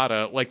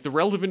Gymkata, like the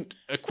relevant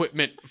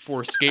equipment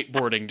for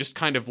skateboarding just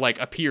kind of like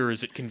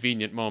appears at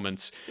convenient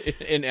moments.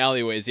 In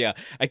alleyways, yeah.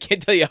 I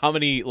can't tell you how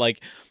many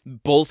like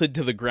bolted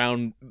to the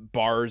ground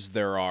bars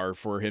there are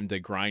for him to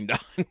grind on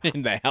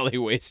in the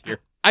alleyways here.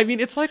 I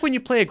mean, it's like when you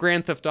play a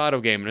Grand Theft Auto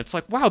game and it's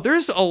like, wow,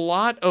 there's a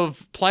lot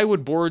of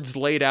plywood boards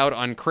laid out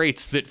on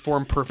crates that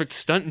form perfect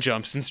stunt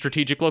jumps in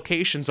strategic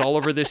locations all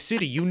over this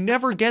city. You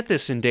never get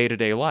this in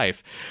day-to-day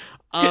life.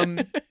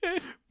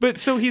 But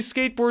so he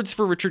skateboards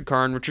for Richard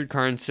Karn. Richard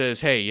Karn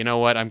says, hey, you know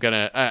what? I'm going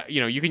to,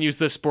 you can use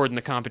this board in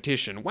the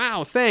competition.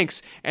 Wow,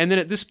 thanks. And then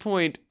at this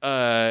point,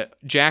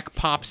 Jack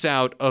pops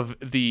out of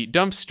the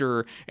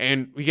dumpster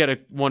and we get a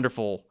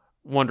wonderful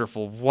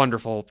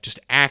just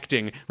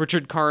acting.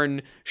 Richard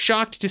Karn,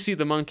 shocked to see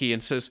the monkey,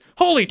 and says,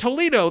 holy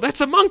Toledo,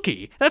 that's a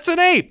monkey. That's an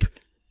ape.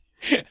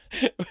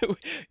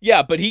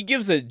 Yeah, but he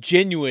gives a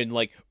genuine,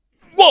 like,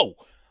 whoa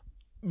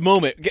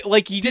moment.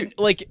 Like, he didn't,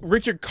 like,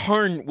 Richard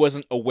Karn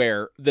wasn't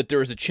aware that there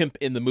was a chimp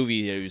in the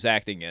movie that he was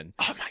acting in.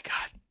 Oh my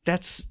God.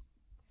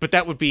 But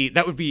that would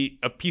be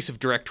a piece of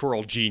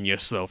directorial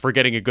genius, though, for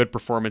getting a good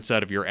performance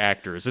out of your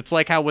actors. It's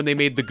like how when they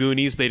made The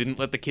Goonies, they didn't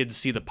let the kids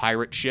see the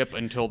pirate ship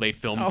until they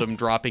filmed them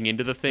dropping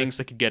into the thing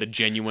so they could get a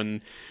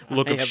genuine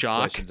look of shock. I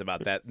have questions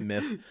about that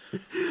myth.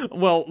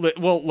 Well,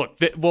 look,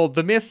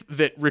 the myth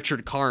that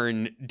Richard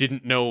Karn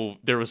didn't know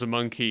there was a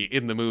monkey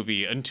in the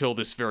movie until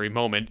this very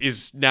moment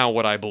is now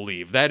what I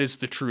believe. That is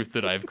the truth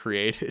that I've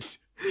created.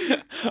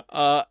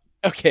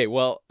 Okay,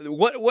 well,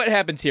 what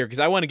happens here? Because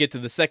I want to get to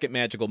the second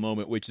magical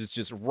moment, which is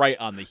just right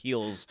on the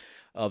heels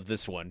of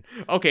this one.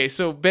 Okay,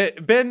 so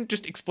Ben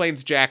just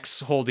explains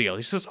Jack's whole deal.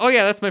 He says, oh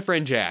yeah, that's my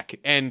friend Jack.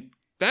 And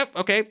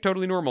okay,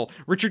 totally normal.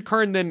 Richard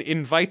Karn then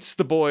invites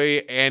the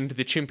boy and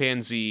the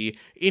chimpanzee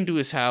into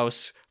his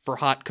house for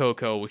hot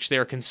cocoa, which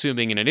they're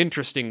consuming in an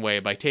interesting way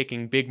by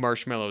taking big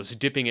marshmallows,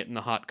 dipping it in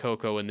the hot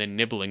cocoa, and then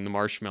nibbling the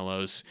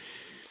marshmallows.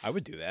 I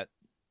would do that.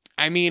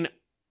 I mean,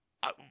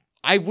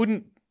 I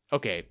wouldn't...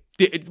 Okay,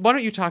 why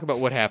don't you talk about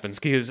what happens?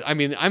 Because, I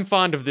mean, I'm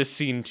fond of this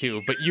scene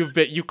too, but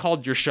you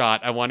called your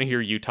shot. I want to hear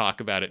you talk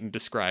about it and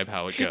describe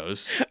how it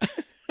goes.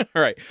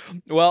 All right.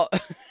 Well,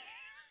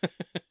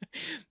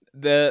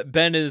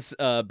 Ben is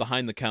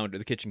behind the counter,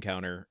 the kitchen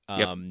counter,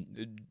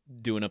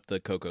 doing up the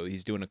cocoa.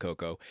 He's doing a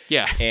cocoa.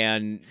 Yeah.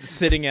 And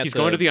sitting at He's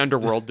going to the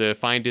underworld to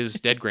find his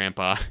dead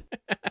grandpa.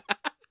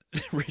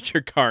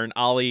 Richard Karn,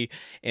 Ollie,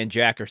 and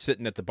Jack are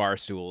sitting at the bar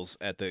stools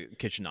at the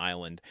kitchen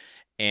island.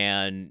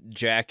 And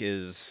Jack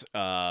is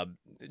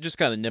just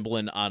kind of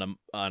nibbling on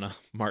a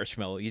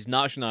marshmallow. He's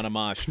noshing on a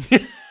mosh,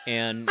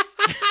 and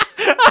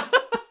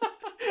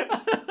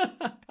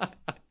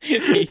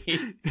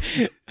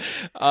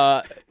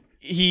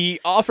he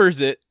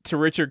offers it to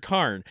Richard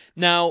Karn.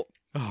 Now,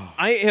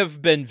 I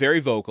have been very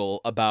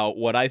vocal about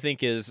what I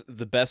think is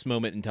the best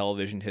moment in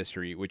television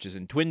history, which is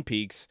in Twin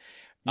Peaks.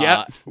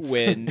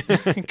 When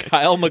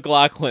Kyle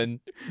MacLachlan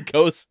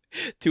goes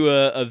to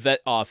a vet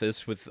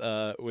office with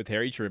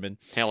Harry Truman.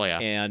 Hell yeah.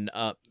 And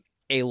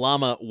a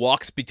llama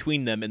walks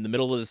between them in the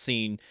middle of the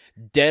scene,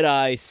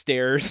 dead-eye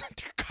stares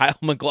Kyle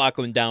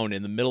MacLachlan down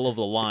in the middle of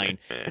the line,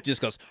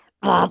 just goes,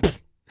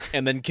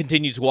 and then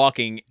continues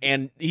walking,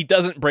 and he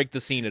doesn't break the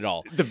scene at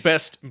all. The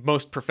best,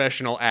 most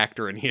professional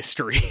actor in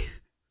history.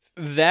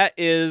 That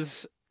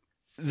is...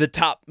 the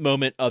top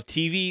moment of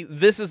TV.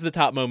 This is the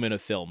top moment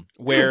of film,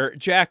 where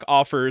Jack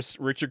offers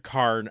Richard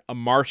Karn a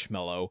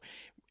marshmallow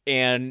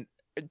and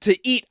to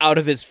eat out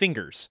of his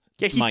fingers.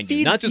 Yeah, mind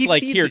you, not just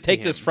like, here,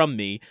 take this from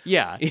me.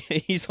 Yeah.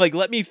 He's like,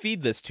 let me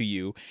feed this to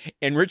you.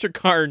 And Richard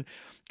Karn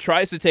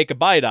tries to take a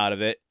bite out of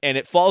it, and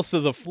it falls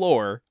to the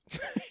floor.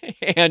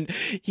 And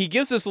he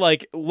gives this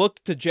like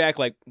look to Jack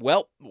like,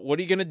 well, what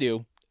are you going to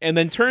do? And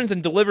then turns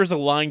and delivers a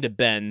line to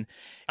Ben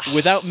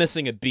without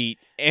missing a beat.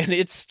 And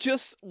it's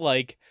just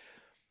like...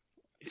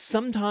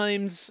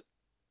 Sometimes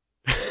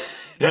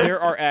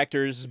there are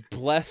actors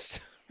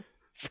blessed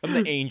from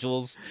the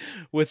angels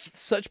with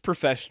such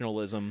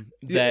professionalism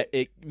that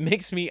it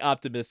makes me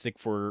optimistic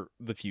for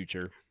the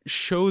future.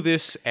 Show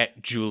this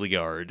at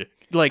Juilliard.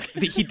 Like,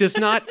 he does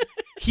not...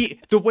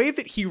 the way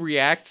that he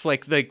reacts,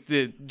 like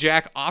the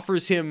Jack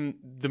offers him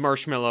the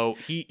marshmallow,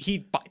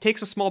 he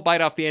takes a small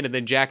bite off the end, and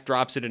then Jack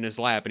drops it in his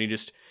lap, and he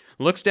just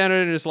looks down at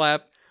it in his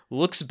lap,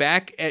 looks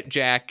back at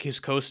Jack, his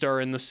co-star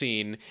in the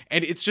scene,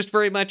 and it's just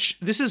very much,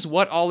 this is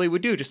what Ollie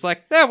would do. Just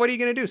like, what are you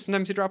going to do?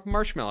 Sometimes you drop a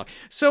marshmallow.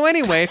 So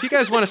anyway, if you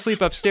guys want to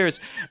sleep upstairs,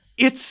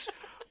 it's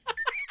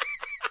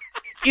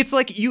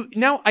like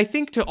now I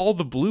think to all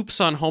the bloops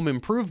on Home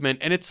Improvement,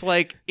 and it's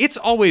like, it's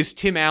always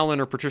Tim Allen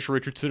or Patricia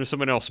Richardson or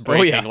someone else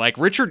breaking. Oh, yeah. Like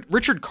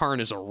Richard Karn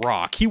is a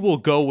rock. He will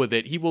go with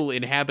it. He will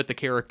inhabit the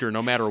character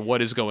no matter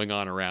what is going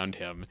on around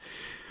him.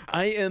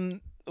 I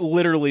am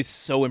literally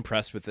so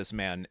impressed with this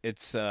man.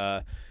 It's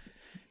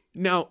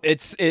no,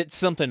 it's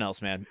something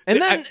else, man.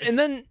 And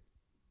then,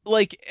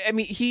 like, I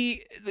mean,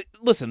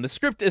 listen, the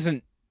script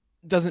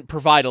doesn't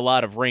provide a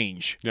lot of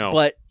range. No.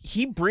 But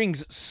he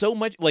brings so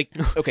much, like,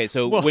 okay,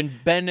 so when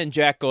Ben and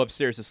Jack go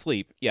upstairs to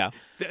sleep, yeah.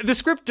 The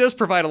script does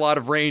provide a lot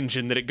of range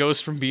in that it goes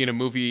from being a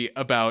movie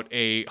about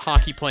a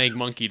hockey-playing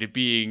monkey to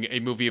being a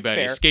movie about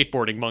a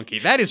skateboarding monkey.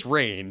 That is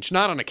range,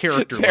 not on a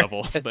character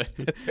level, but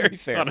very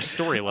fair. On a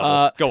story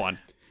level. Go on.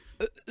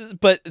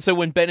 But so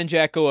when Ben and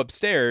Jack go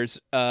upstairs,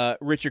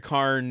 Richard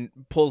Karn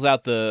pulls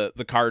out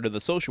the card of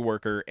the social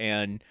worker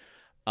and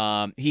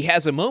he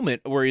has a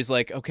moment where he's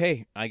like,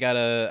 okay, I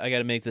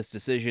gotta make this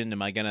decision.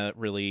 Am I gonna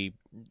really,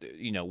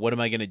 what am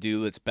I gonna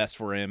do that's best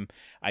for him?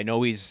 I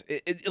know he's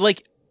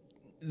like,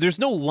 there's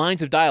no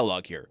lines of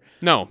dialogue here.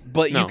 No,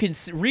 but you can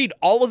read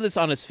all of this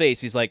on his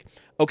face. He's like,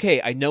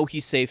 okay, I know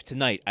he's safe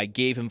tonight. I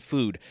gave him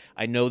food.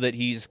 I know that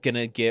he's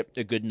gonna get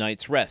a good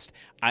night's rest.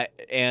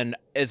 And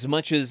as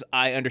much as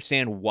I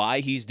understand why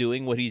he's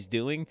doing what he's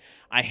doing,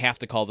 I have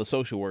to call the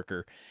social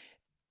worker.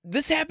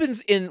 This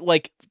happens in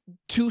like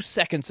 2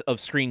 seconds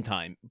of screen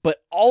time,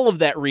 but all of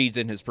that reads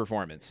in his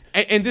performance.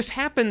 And this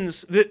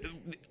happens that,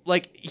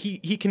 like,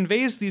 he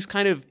conveys these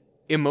kind of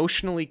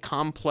emotionally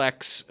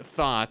complex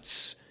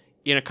thoughts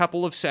in a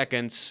couple of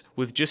seconds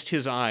with just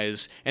his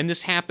eyes. And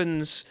this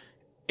happens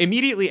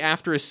immediately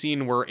after a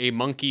scene where a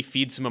monkey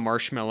feeds him a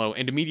marshmallow,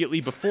 and immediately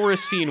before a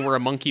scene where a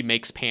monkey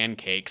makes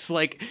pancakes.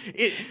 Like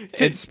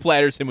it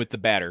splatters him with the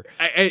batter.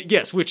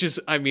 Yes, which is,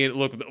 I mean,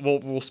 look,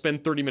 we'll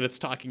spend 30 minutes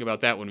talking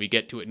about that when we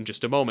get to it in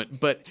just a moment.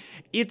 But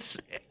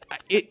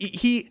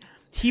he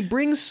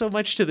brings so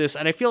much to this,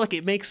 and I feel like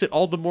it makes it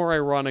all the more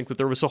ironic that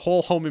there was a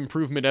whole Home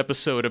Improvement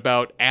episode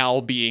about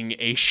Al being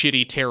a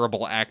shitty,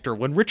 terrible actor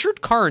when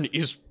Richard Karn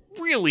is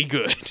really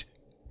good.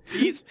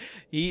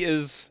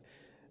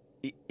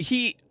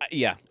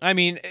 Yeah. I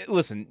mean,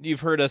 listen, you've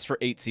heard us for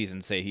 8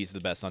 seasons say he's the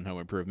best on Home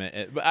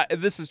Improvement.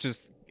 But this is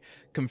just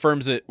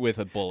confirms it with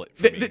a bullet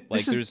for me.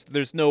 Like,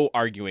 there's no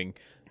arguing.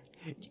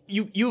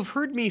 You've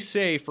heard me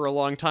say for a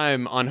long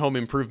time on Home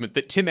Improvement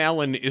that Tim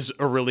Allen is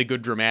a really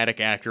good dramatic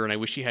actor, and I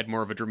wish he had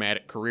more of a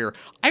dramatic career.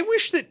 I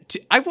wish that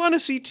I want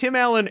to see Tim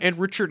Allen and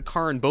Richard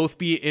Karn both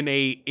be in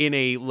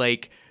a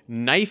like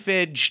knife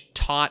edge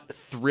taut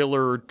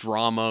thriller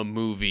drama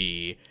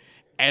movie.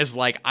 As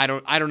like, I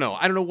don't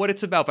know what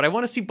it's about, but I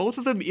want to see both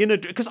of them in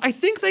because I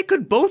think they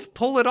could both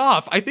pull it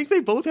off. I think they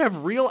both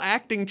have real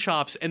acting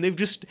chops, and they've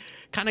just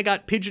kind of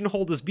got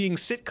pigeonholed as being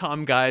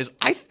sitcom guys.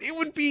 It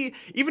would be,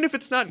 even if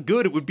it's not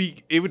good, it would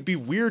be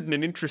weird in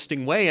an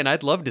interesting way, and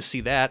I'd love to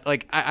see that.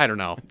 Like, I don't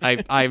know. I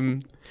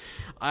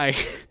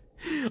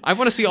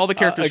want to see all the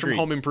characters from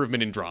Home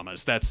Improvement in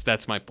dramas.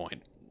 That's my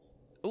point.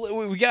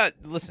 We got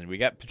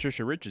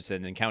Patricia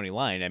Richardson in County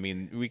Line. I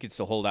mean, we could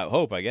still hold out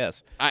hope, I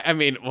guess. I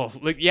mean, well,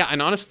 yeah,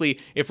 and honestly,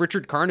 if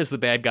Richard Karn is the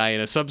bad guy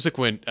in a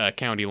subsequent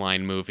County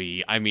Line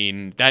movie, I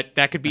mean,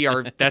 that could be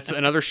that's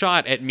another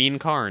shot at Mean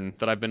Karn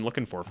that I've been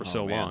looking for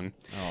so long.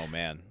 Oh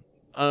man.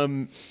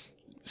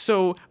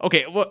 So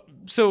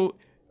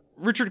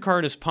Richard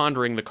Karn is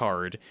pondering the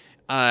card,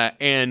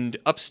 and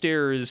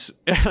upstairs,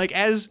 like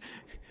as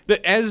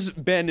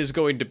Ben is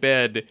going to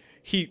bed,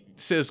 he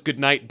says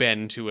goodnight,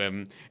 Ben, to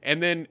him.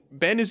 And then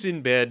Ben is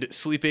in bed,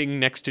 sleeping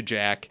next to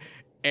Jack.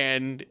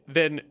 And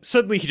then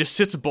suddenly he just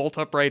sits bolt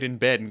upright in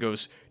bed and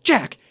goes,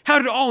 Jack, how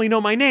did Ollie know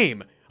my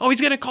name? Oh,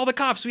 he's going to call the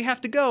cops. We have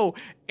to go.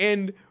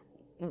 And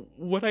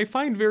what I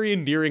find very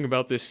endearing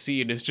about this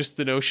scene is just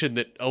the notion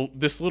that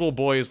this little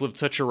boy has lived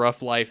such a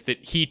rough life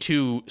that he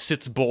too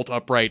sits bolt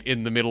upright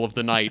in the middle of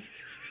the night,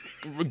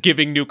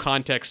 giving new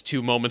context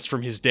to moments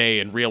from his day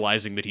and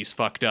realizing that he's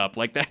fucked up.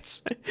 Like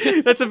that's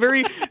a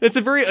very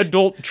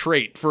adult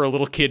trait for a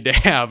little kid to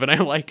have, and I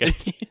like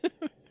it.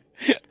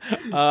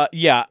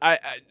 Yeah,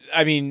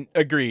 I mean,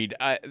 agreed.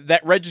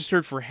 That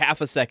registered for half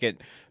a second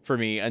for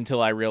me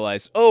until I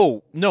realized,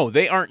 oh no,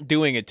 they aren't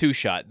doing a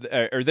 2-shot,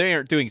 or they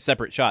aren't doing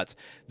separate shots.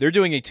 They're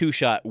doing a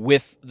 2-shot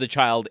with the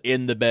child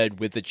in the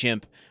bed with the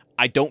chimp.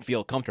 I don't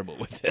feel comfortable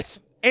with this.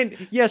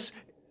 And yes,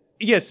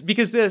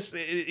 because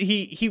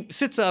he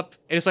sits up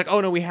and it's like,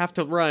 oh no, we have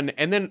to run,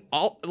 and then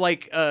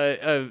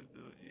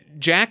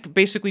Jack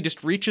basically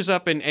just reaches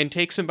up and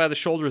takes him by the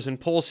shoulders and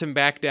pulls him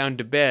back down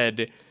to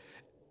bed,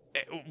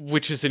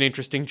 which is an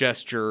interesting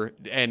gesture,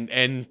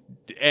 and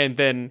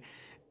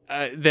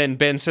then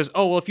Ben says,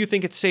 oh well, if you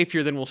think it's safe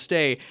here, then we'll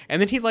stay,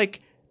 and then he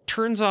like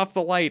turns off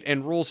the light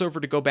and rolls over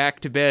to go back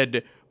to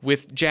bed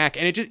with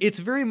Jack, and it's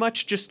very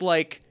much just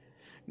like,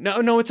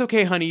 No, it's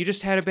okay, honey. You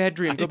just had a bad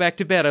dream. Go back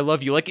to bed. I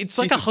love you. Like, it's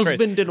like Jesus a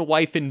husband Christ. And a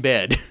wife in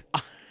bed.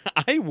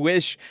 I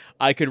wish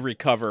I could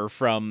recover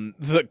from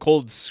the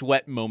cold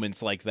sweat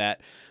moments like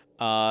that,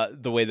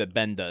 the way that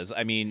Ben does.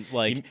 I mean,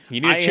 like,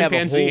 you need a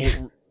chimpanzee.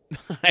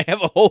 I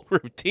have a whole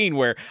routine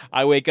where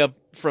I wake up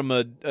from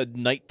a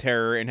night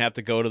terror and have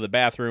to go to the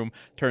bathroom,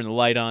 turn the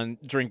light on,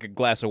 drink a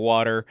glass of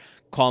water,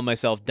 calm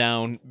myself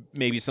down,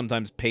 maybe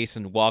sometimes pace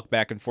and walk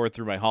back and forth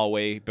through my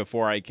hallway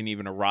before I can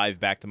even arrive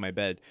back to my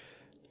bed.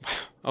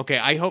 Okay,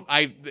 I hope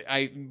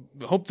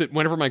that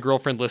whenever my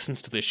girlfriend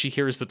listens to this, she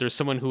hears that there's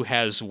someone who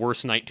has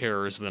worse night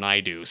terrors than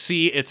I do.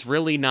 See, it's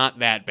really not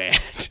that bad.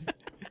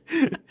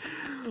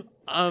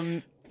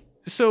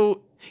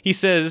 So he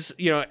says,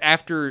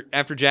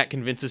 after Jack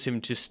convinces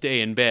him to stay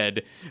in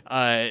bed,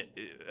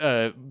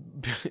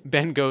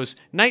 Ben goes,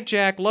 "Night,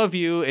 Jack, love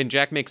you," and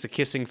Jack makes a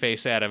kissing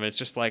face at him. And it's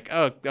just like,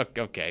 oh,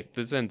 okay,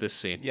 let's end this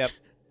scene. Yep.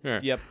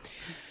 Right. Yep.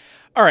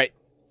 All right.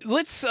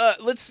 Let's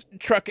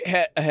truck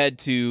ahead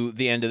to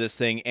the end of this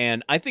thing,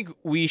 and I think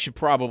we should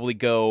probably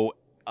go.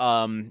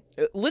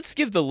 Let's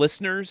give the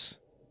listeners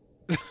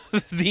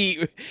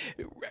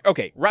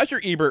okay.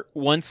 Roger Ebert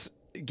once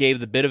gave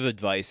the bit of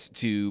advice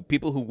to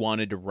people who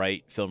wanted to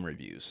write film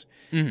reviews.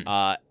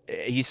 Mhm.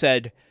 He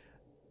said,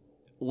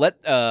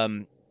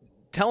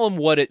 tell them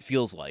what it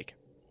feels like.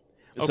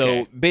 Okay.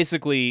 So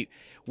basically,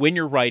 when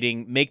you're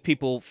writing, make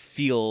people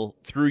feel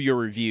through your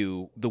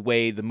review the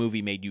way the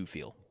movie made you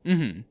feel.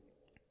 Mm-hmm.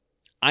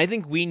 I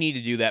think we need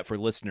to do that for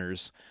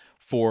listeners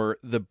for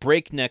the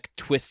breakneck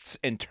twists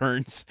and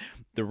turns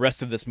the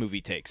rest of this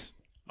movie takes.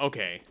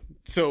 Okay.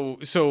 So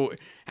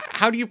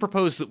how do you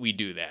propose that we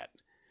do that?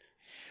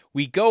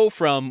 We go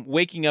from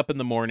waking up in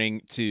the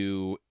morning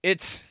to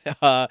it's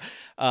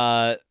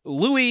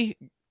Louis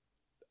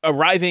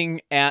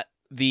arriving at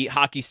the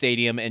hockey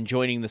stadium and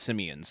joining the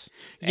Simians.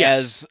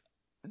 Yes.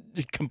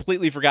 As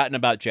completely forgotten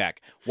about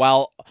Jack.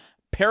 While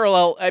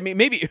parallel, I mean,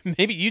 maybe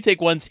you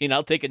take one scene,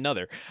 I'll take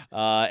another,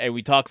 and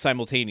we talk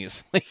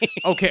simultaneously.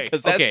 Okay.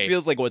 Because that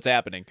feels like what's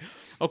happening.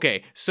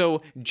 Okay,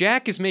 so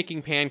Jack is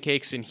making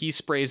pancakes and he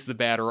sprays the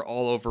batter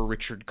all over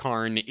Richard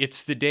Karn.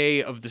 It's the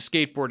day of the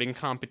skateboarding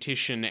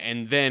competition,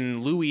 and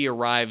then Louis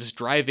arrives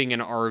driving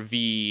an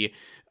RV,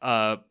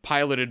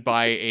 piloted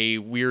by a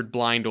weird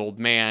blind old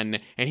man,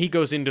 and he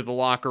goes into the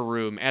locker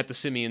room at the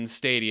Simians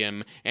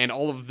Stadium, and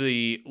all of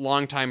the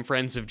longtime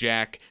friends of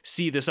Jack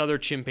see this other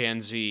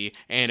chimpanzee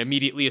and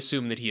immediately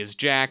assume that he is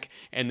Jack,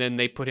 and then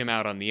they put him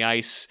out on the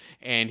ice,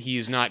 and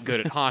he's not good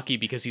at hockey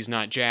because he's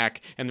not Jack,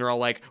 and they're all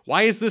like,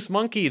 why is this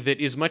monkey that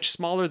is much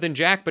smaller than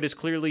Jack but is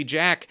clearly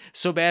Jack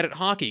so bad at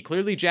hockey?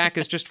 Clearly Jack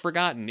is just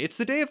forgotten. It's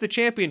the day of the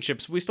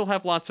championships, we still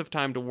have lots of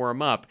time to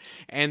warm up,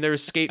 and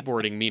there's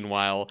skateboarding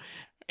meanwhile.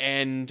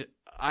 And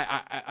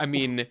I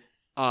mean,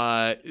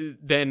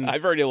 then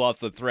I've already lost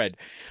the thread.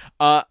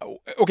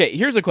 Okay,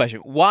 here's a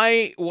question: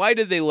 Why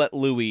did they let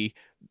Louis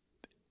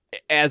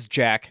as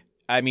Jack?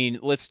 I mean,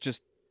 let's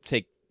just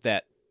take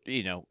that.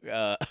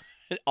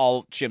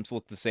 All chimps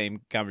look the same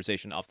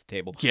conversation off the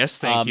table. Yes,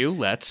 thank you.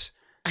 Let's.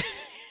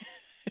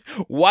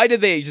 Why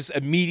did they just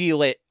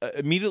immediately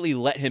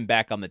let him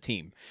back on the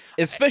team,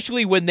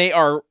 especially when they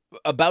are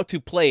about to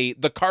play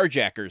the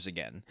Carjackers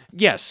again?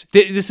 Yes,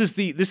 this is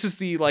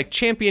the like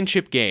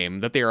championship game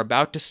that they are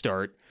about to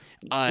start.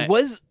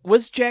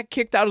 Was Jack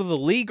kicked out of the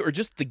league or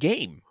just the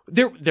game?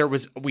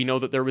 We know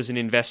that there was an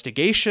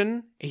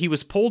investigation. He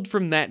was pulled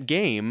from that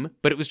game,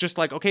 but it was just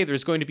like, okay,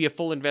 there's going to be a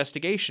full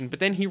investigation. But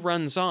then he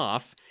runs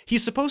off.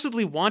 He's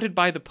supposedly wanted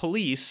by the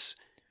police.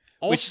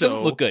 Also, which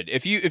doesn't look good.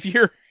 If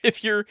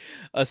you're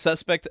a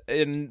suspect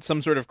in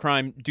some sort of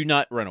crime, do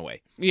not run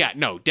away. Yeah,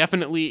 no,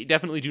 definitely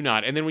do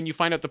not. And then when you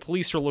find out the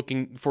police are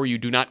looking for you,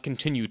 do not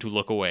continue to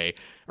look away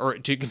or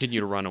to continue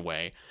to run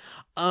away.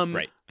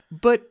 Right.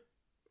 But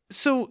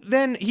so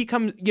then he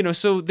comes,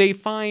 so they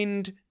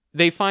find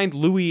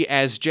Louis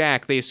as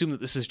Jack. They assume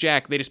that this is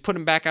Jack. They just put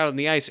him back out on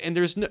the ice, and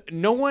there's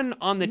no one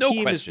on the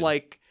team question. is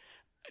like,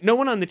 no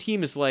one on the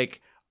team is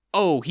like,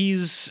 oh,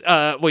 he's,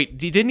 wait,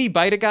 didn't he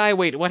bite a guy?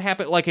 Wait, what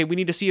happened? Like, hey, we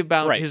need to see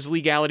about his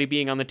legality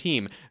being on the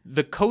team.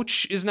 The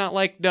coach is not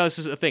like, no, this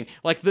is a thing.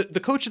 Like, the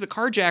coach of the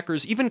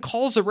Carjackers even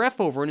calls a ref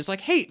over and is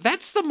like, hey,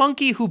 that's the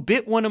monkey who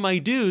bit one of my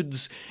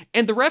dudes.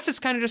 And the ref is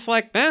kind of just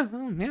like,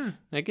 yeah,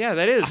 like, yeah,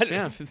 that is,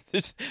 yeah.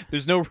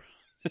 There's no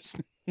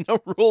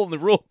rule in the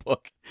rule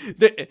book.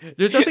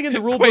 There's nothing in the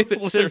rule book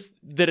that says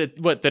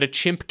that a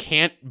chimp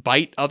can't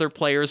bite other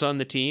players on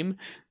the team.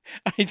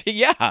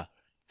 Yeah.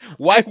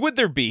 Why would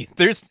there be?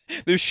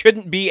 There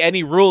shouldn't be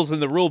any rules in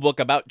the rule book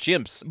about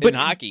chimps in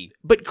hockey.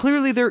 But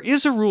clearly there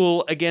is a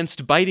rule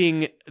against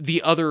biting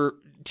the other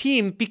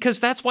team because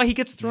that's why he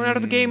gets thrown out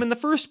of the game in the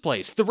first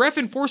place. The ref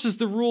enforces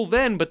the rule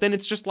then, but then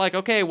it's just like,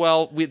 okay,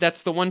 well,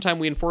 that's the one time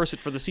we enforce it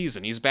for the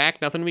season. He's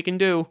back, nothing we can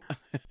do.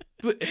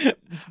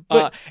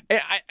 I'm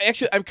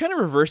kind of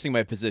reversing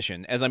my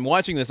position as I'm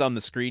watching this on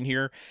the screen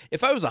here.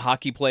 If I was a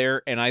hockey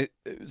player and I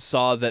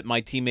saw that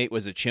my teammate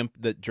was a chimp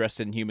that dressed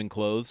in human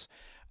clothes,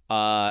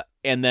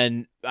 and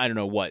then I don't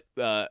know what.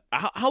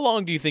 How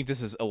long do you think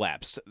this has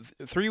elapsed?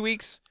 3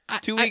 weeks?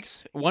 2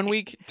 weeks? 1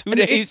 week? 2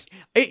 days?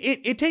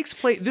 It takes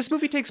place. This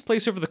movie takes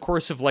place over the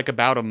course of like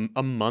about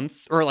a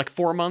month or like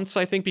 4 months,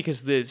 I think,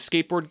 because the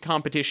skateboard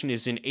competition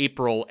is in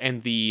April,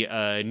 and the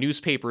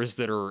newspapers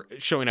that are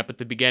showing up at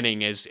the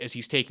beginning as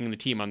he's taking the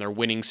team on their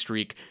winning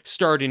streak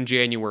start in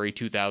January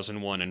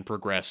 2001 and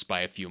progress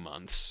by a few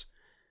months.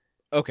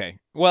 Okay.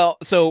 Well,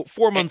 so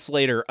 4 months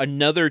later,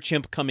 another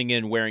chimp coming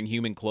in wearing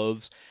human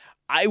clothes.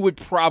 I would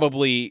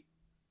probably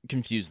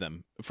confuse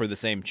them for the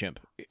same chimp,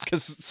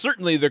 because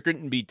certainly there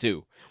couldn't be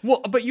two.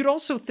 Well, but you'd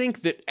also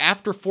think that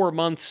after 4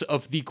 months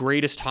of the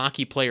greatest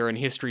hockey player in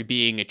history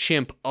being a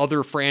chimp,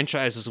 other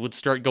franchises would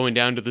start going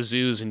down to the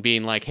zoos and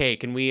being like, "Hey,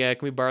 can we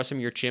borrow some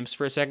of your chimps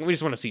for a second? We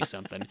just want to see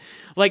something."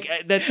 Like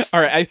that's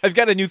all right. I've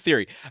got a new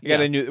theory.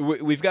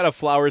 We've got a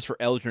Flowers for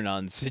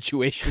Algernon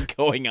situation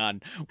going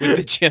on with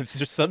the chimps.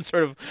 There's some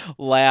sort of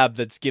lab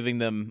that's giving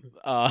them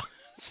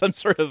some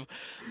sort of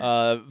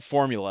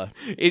formula.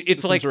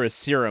 It's like sort of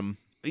serum.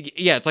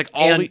 Yeah, it's like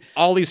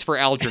Ollie's for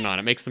Algernon.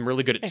 It makes them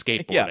really good at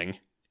skateboarding.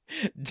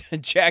 Yeah.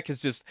 Jack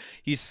is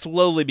he's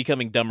slowly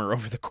becoming dumber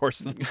over the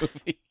course of the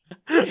movie.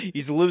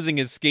 He's losing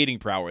his skating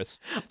prowess.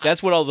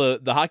 That's what all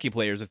the hockey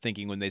players are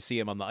thinking when they see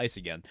him on the ice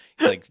again.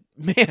 He's like,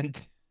 man,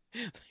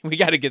 we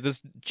got to get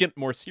this chimp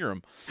more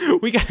serum.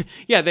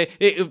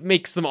 It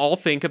makes them all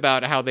think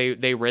about how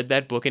they read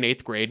that book in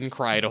 8th grade and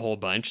cried a whole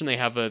bunch, and they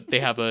have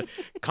a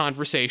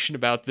conversation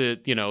about the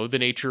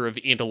nature of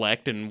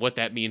intellect and what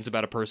that means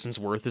about a person's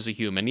worth as a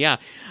human. Yeah.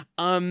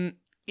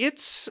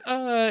 It's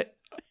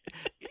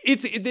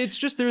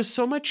just there's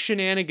so much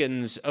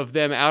shenanigans of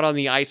them out on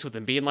the ice with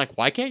them being like,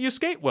 why can't you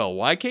skate well?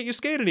 Why can't you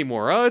skate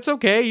anymore? Oh, it's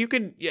okay. You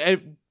can.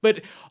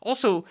 But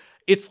also,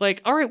 it's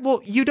like, all right, well,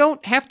 you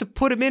don't have to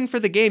put him in for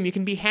the game. You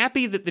can be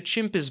happy that the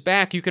chimp is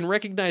back. You can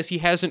recognize he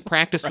hasn't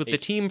practiced with the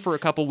team for a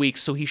couple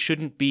weeks, so he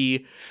shouldn't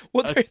be.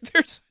 Well,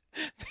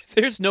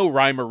 there's no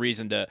rhyme or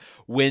reason to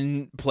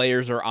when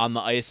players are on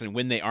the ice and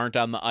when they aren't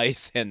on the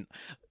ice, and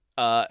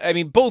I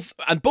mean both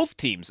on both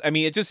teams. I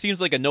mean, it just seems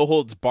like a no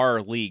holds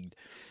bar league.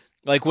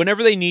 Like,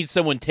 whenever they need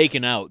someone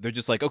taken out, they're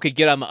just like, okay,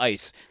 get on the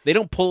ice. They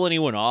don't pull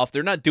anyone off.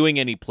 They're not doing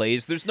any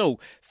plays. There's no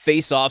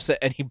face-offs at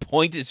any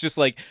point. It's just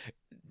like,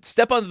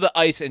 step onto the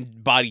ice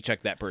and body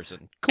check that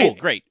person. Cool,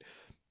 great.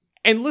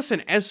 And listen,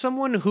 as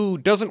someone who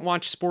doesn't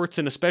watch sports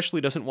and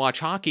especially doesn't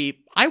watch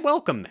hockey, I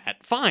welcome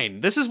that.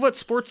 Fine. This is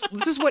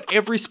what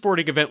every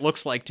sporting event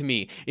looks like to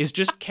me, is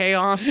just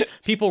chaos,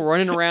 people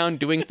running around,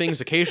 doing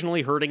things,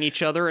 occasionally hurting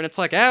each other, and it's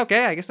like,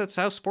 okay, I guess that's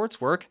how sports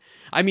work.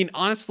 I mean,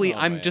 honestly,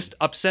 I'm just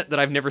upset that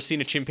I've never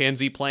seen a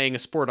chimpanzee playing a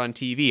sport on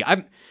TV.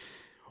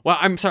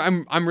 I'm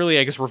sorry, I'm really,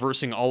 I guess,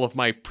 reversing all of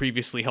my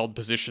previously held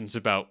positions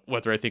about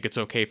whether I think it's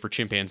okay for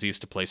chimpanzees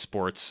to play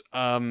sports.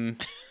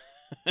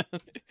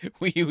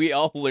 We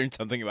all learned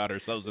something about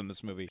ourselves in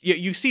this movie. Yeah,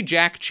 you see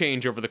Jack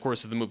change over the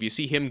course of the movie. You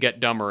see him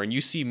get dumber, and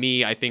you see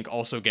me, I think,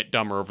 also get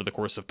dumber over the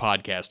course of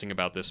podcasting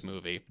about this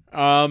movie.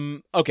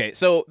 Okay,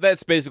 so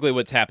that's basically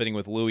what's happening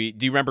with Louis.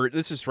 Do you remember?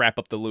 Let's just wrap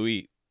up the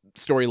Louis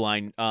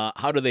storyline.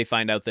 How do they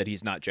find out that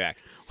he's not Jack?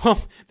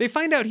 Well, they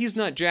find out he's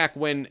not Jack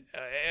when,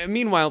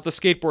 meanwhile, at the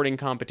skateboarding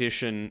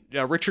competition,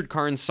 Richard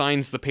Karn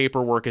signs the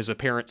paperwork as a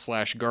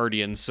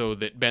parent/guardian so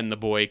that Ben the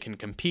boy can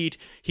compete.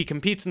 He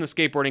competes in the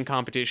skateboarding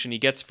competition. He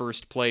gets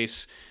first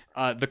place.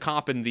 The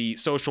cop and the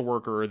social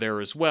worker are there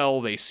as well.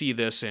 They see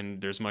this,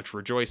 and there's much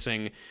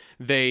rejoicing.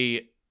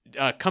 They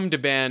come to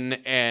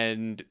Ben,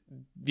 and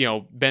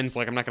Ben's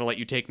like, I'm not going to let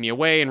you take me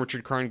away. And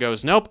Richard Karn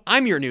goes, nope,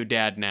 I'm your new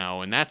dad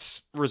now. And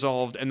that's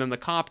resolved. And then the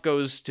cop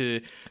goes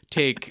to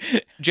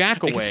take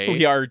Jack away.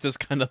 We are just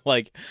kind of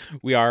like,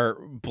 we are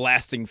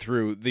blasting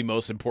through the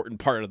most important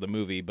part of the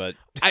movie. But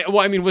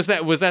was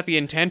that the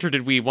intent, or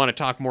did we want to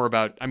talk more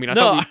about? I mean,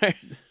 I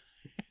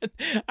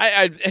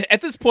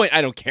at this point,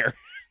 I don't care.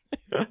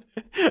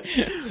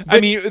 I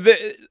mean,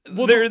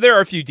 there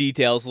are a few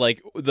details,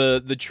 like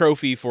the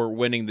trophy for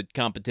winning the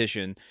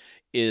competition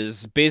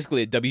is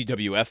basically a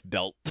WWF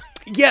belt.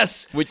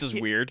 Yes, which is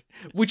weird.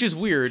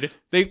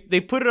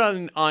 They put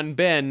it on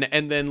Ben,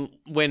 and then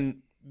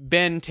when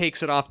Ben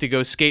takes it off to go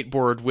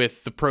skateboard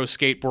with the pro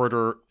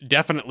skateboarder,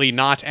 definitely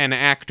not an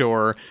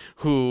actor,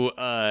 who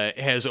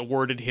has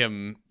awarded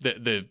him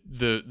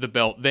the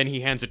belt. Then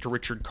he hands it to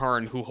Richard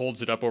Karn, who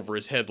holds it up over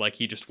his head like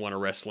he just won a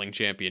wrestling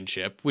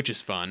championship, which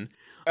is fun.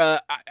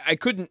 I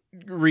couldn't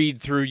read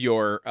through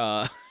your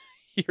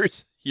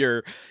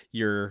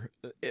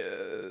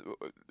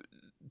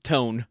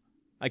tone.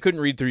 I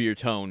couldn't read through your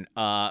tone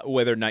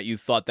whether or not you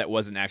thought that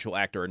was an actual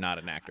actor or not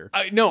an actor.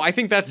 No, I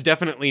think that's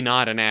definitely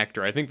not an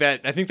actor. I think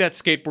that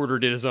skateboarder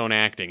did his own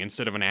acting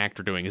instead of an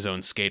actor doing his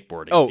own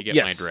skateboarding. Oh, if you get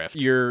yes, my drift.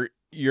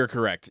 You're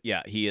correct.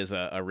 Yeah, he is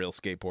a real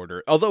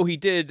skateboarder. Although he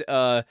did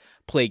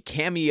play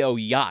Cameo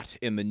Yacht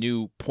in the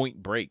new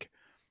Point Break.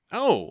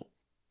 Oh,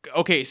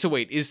 okay. So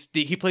wait,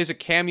 he plays a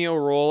cameo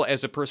role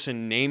as a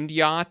person named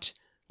Yacht,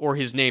 or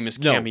his name is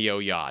Cameo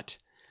Yacht?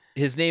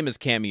 His name is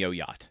Cameo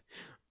Yacht.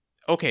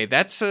 Okay,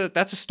 that's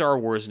a Star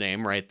Wars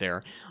name right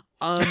there.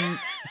 And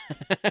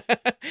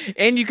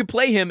you could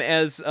play him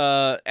as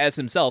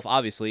himself,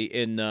 obviously,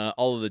 in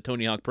all of the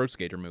Tony Hawk Pro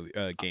Skater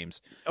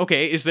games.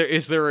 Okay, is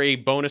there a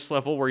bonus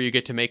level where you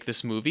get to make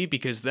this movie?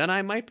 Because then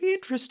I might be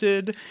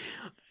interested.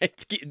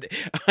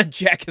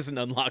 Jack is an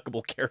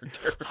unlockable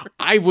character.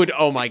 I would.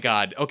 Oh my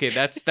god. Okay,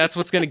 that's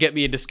what's gonna get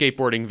me into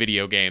skateboarding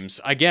video games.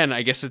 Again,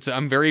 I guess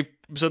I'm very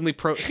suddenly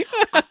pro.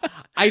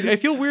 I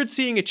feel weird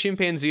seeing a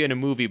chimpanzee in a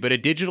movie, but a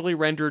digitally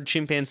rendered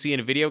chimpanzee in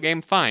a video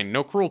game, fine,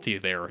 no cruelty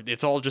there.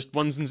 It's all just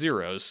ones and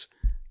zeros.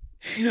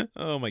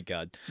 Oh my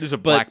god. There's a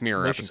Black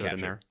Mirror episode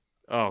in there.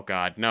 Oh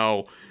god,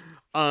 no.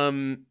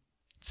 But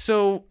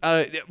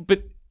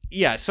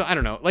yeah, so I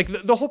don't know. Like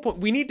the whole point,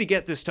 we need to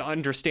get this to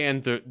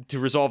understand to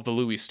resolve the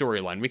Louis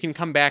storyline. We can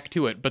come back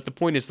to it, but the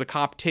point is the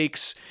cop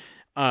takes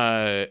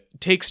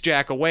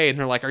Jack away, and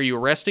they're like, are you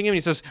arresting him? And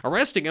he says,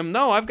 arresting him?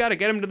 No, I've got to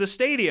get him to the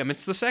stadium.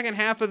 It's the second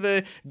half of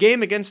the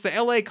game against the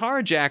LA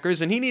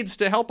Carjackers, and he needs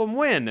to help him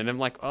win. And I'm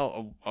like,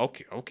 oh,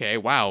 okay,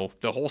 wow,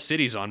 the whole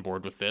city's on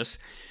board with this.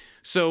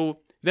 So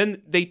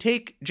then they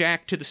take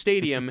Jack to the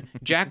stadium.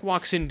 Jack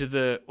walks into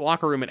the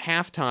locker room at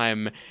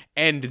halftime,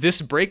 and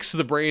this breaks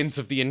the brains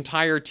of the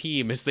entire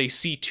team as they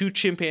see two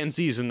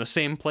chimpanzees in the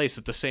same place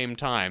at the same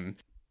time.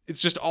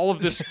 It's just all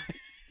of this.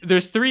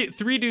 There's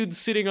three dudes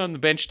sitting on the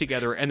bench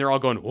together, and they're all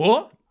going,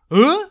 what?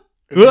 Huh?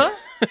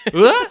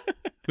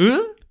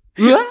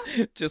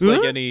 Just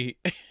like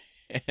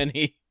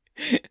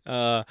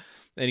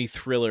any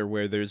thriller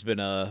where there's been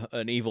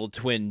an evil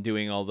twin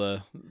doing all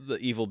the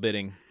evil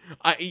bidding.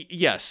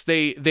 Yes,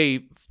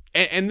 they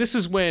and this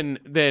is when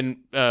then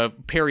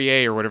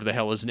Perrier or whatever the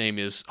hell his name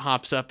is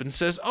hops up and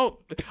says, "Oh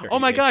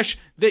my gosh,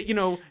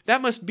 that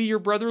must be your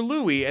brother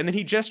Louis." And then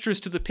he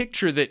gestures to the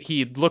picture that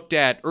he looked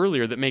at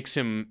earlier that makes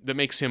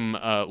him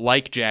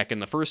like Jack in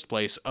the first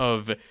place,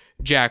 of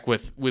Jack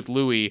with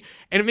Louis,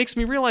 and it makes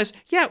me realize,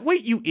 yeah,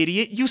 wait, you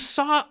idiot, you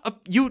saw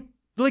you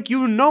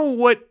know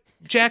what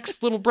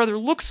Jack's little brother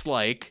looks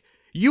like.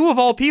 You of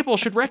all people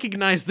should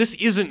recognize this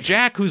isn't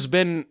Jack who's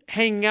been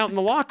hanging out in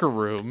the locker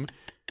room.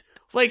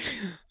 Like,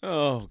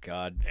 oh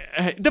God,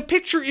 the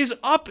picture is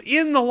up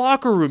in the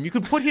locker room. You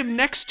could put him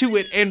next to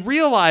it and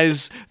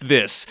realize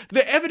this.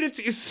 The evidence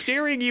is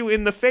staring you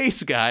in the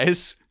face,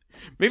 guys.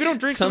 Maybe don't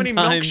drink so many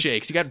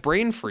milkshakes. You got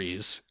brain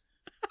freeze.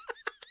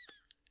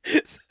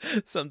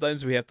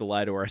 Sometimes we have to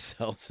lie to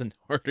ourselves in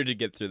order to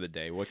get through the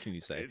day. What can you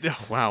say?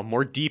 Wow,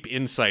 more deep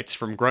insights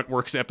from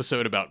Gruntworks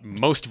episode about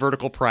most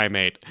vertical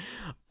primate.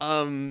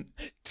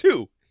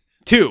 Two.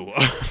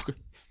 Of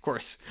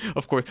course.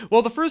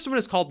 Well, the first one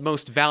is called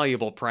most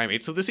valuable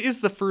primate, so this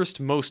is the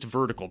first most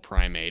vertical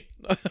primate.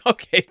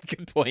 Okay,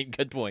 good point.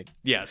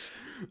 Yes.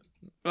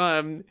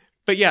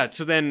 But yeah,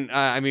 so then,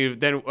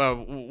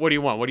 what do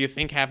you want? What do you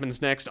think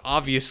happens next?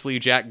 Obviously,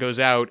 Jack goes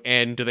out,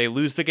 and do they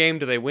lose the game?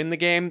 Do they win the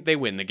game? They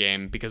win the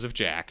game because of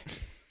Jack.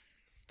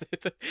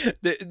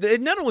 They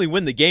not only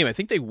win the game, I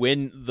think they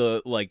win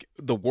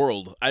the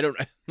world. I don't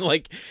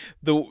like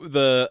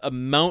the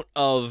amount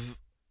of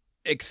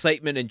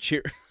excitement and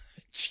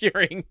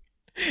cheering.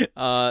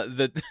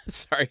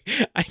 Sorry,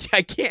 I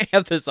can't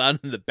have this on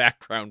in the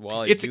background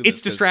while I do this.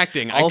 It's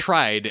distracting. I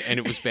tried, and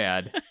it was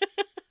bad.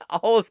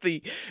 All of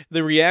the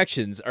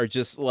reactions are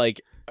just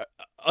like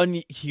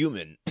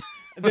unhuman.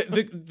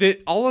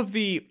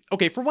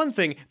 For one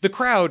thing, the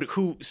crowd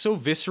who so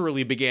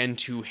viscerally began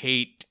to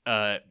hate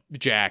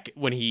Jack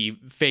when he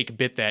fake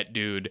bit that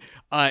dude,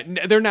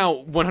 they're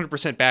now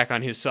 100% back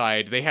on his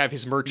side. They have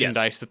his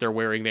merchandise that they're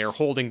wearing. They are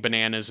holding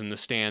bananas in the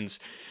stands.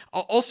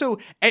 Also,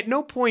 at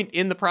no point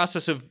in the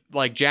process of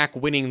like Jack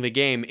winning the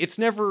game,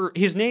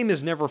 his name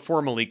is never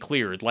formally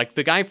cleared. Like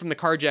the guy from the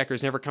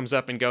Carjackers never comes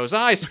up and goes,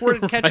 I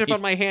squirted ketchup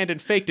on my hand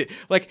and faked it.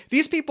 Like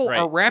these people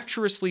are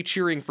rapturously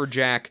cheering for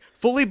Jack,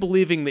 fully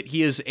believing that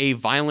he is a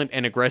violent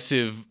and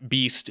aggressive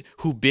beast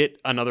who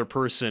bit another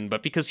person,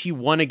 but because he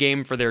won a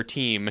game for their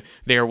team,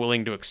 they are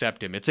willing to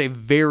accept him. It's a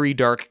very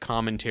dark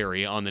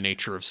commentary on the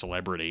nature of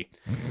celebrity.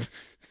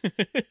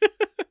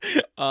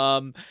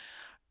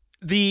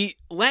 The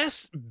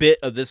last bit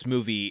of this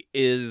movie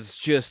is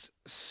just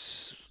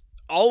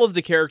all of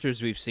the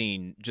characters we've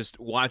seen just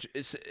watch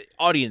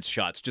audience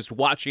shots, just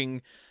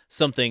watching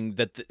something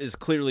that is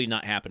clearly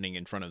not happening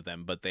in front of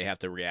them, but they have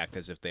to react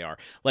as if they are.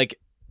 Like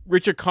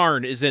Richard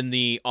Karn is in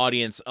the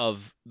audience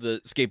of the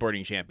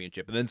skateboarding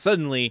championship, and then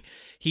suddenly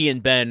he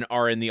and Ben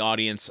are in the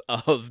audience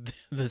of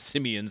the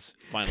Simians'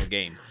 final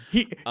game.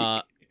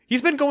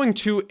 He's been going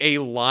to a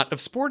lot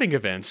of sporting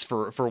events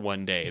for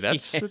one day.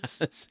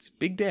 It's a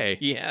big day.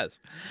 He has.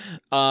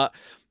 I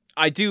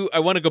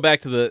want to go back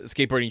to the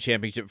skateboarding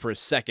championship for a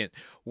second.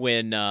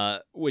 When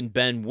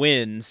Ben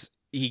wins,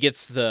 he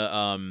gets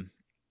the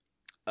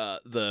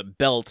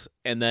belt,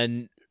 and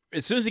then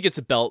as soon as he gets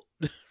a belt,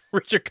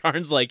 Richard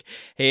Karn's like,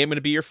 "Hey, I'm going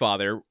to be your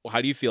father.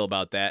 How do you feel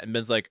about that?" And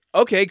Ben's like,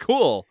 "Okay,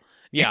 cool."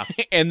 Yeah.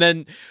 And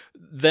then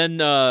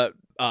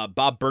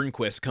Bob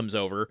Burnquist comes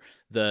over,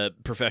 the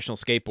professional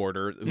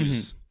skateboarder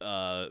who's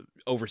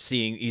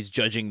he's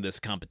judging this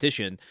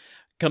competition,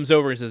 comes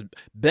over and says,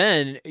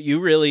 "Ben,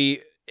 you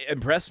really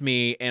impressed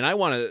me, and I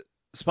want to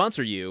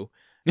sponsor you.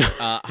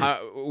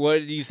 What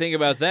do you think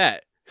about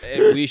that?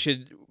 We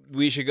should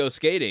go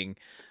skating."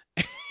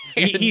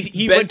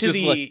 He went to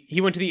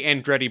the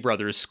Andretti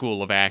Brothers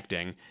School of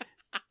Acting.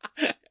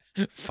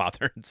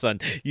 Father and son.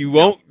 You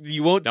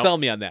won't sell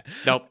me on that.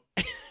 Nope.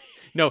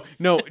 No.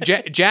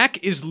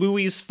 Jack is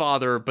Louis'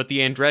 father, but the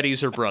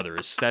Andrettis are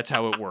brothers. That's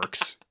how it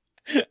works.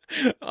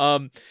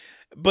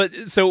 But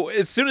so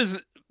as soon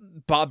as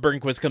Bob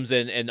Burnquist comes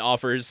in and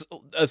offers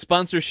a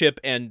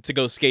sponsorship and to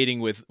go skating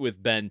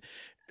with Ben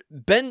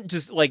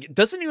just like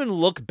doesn't even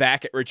look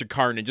back at Richard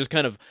Karn and just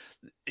kind of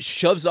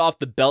shoves off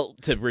the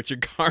belt to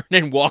Richard Karn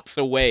and walks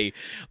away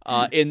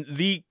in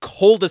the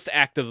coldest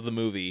act of the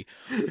movie.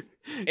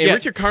 And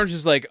Richard Karn's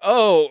just like,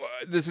 "Oh,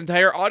 this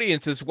entire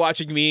audience is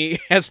watching me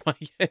as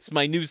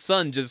my new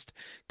son just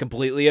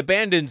completely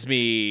abandons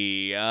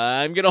me.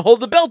 I'm gonna hold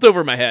the belt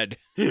over my head."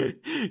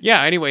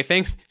 Yeah. Anyway,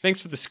 thanks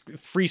for the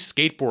free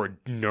skateboard,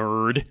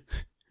 nerd.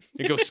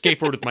 I go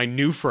skateboard with my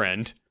new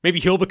friend. Maybe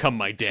he'll become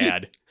my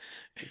dad.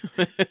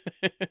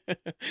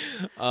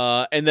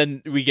 And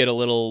then we get a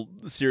little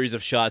series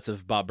of shots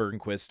of Bob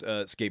Burnquist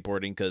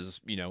skateboarding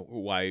because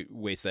why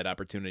waste that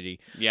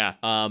opportunity? Yeah.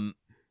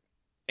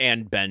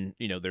 And Ben,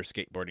 they're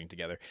skateboarding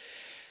together.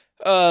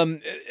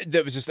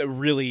 That was just a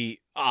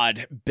really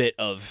odd bit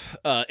of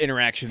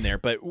interaction there,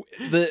 but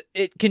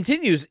it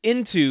continues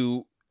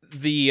into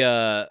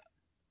the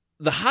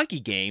hockey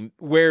game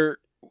where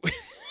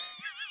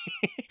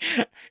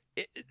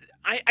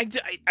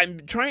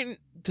I'm trying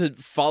to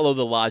follow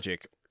the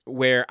logic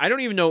where I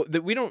don't even know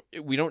that we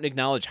don't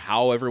acknowledge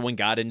how everyone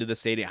got into the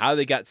stadium, how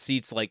they got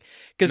seats, like,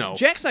 because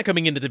Jack's not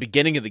coming into the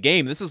beginning of the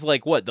game. This is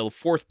like what, the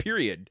fourth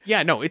period.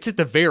 Yeah, no, it's at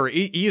the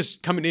he is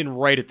coming in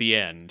right at the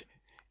end.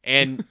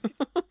 And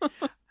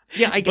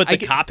yeah, but the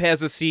cop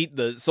has a seat,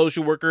 the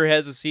social worker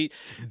has a seat,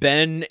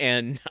 Ben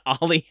and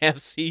Ollie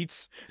have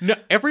seats. No,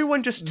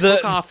 everyone just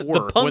took off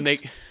work when they.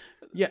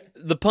 Yeah,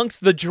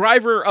 the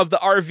driver of the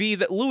RV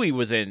that Louis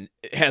was in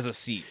has a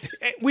seat,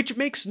 which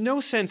makes no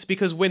sense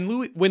because when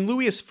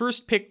Louis is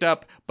first picked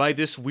up by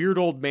this weird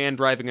old man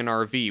driving an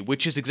RV,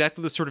 which is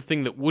exactly the sort of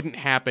thing that wouldn't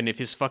happen if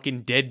his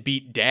fucking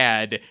deadbeat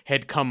dad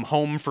had come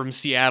home from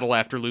Seattle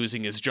after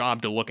losing his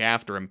job to look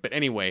after him. But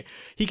anyway,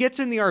 he gets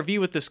in the RV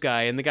with this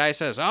guy, and the guy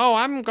says, "Oh,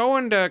 I'm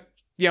going to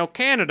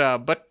Canada,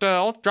 but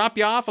I'll drop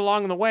you off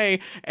along the way."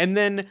 And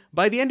then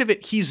by the end of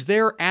it, he's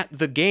there at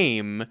the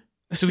game.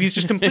 So he's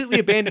just completely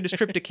abandoned his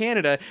trip to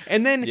Canada,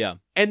 and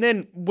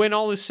then when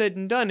all is said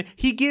and done,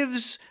 he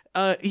gives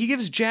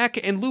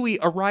Jack and Louis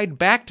a ride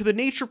back to the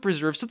nature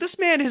preserve. So this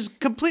man has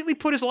completely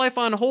put his life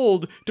on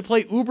hold to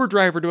play Uber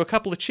driver to a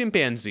couple of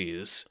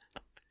chimpanzees.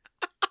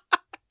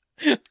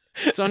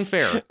 It's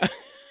unfair.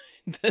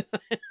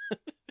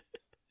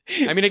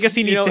 I mean, I guess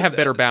he needs to have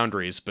better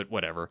boundaries, but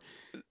whatever.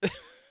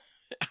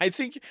 I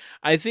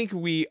think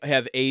we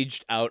have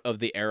aged out of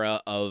the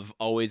era of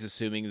always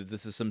assuming that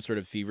this is some sort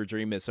of fever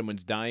dream, that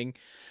someone's dying.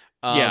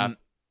 Yeah.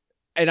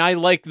 And I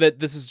like that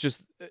this is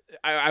just,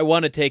 I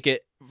want to take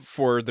it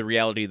for the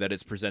reality that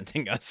it's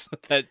presenting us,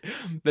 that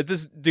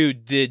this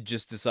dude did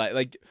just decide,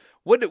 like,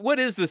 what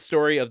is the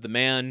story of the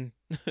man?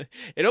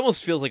 It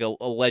almost feels like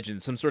a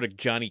legend, some sort of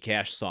Johnny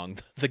Cash song.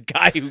 The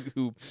guy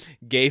who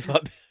gave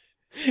up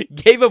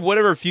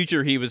whatever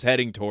future he was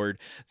heading toward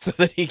so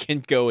that he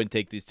can go and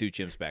take these two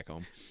chimps back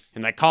home.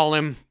 And they call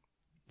him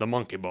the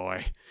Monkey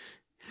Boy.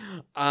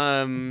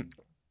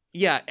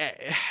 Yeah.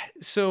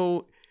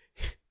 So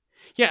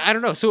yeah, I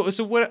don't know. So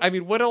what? I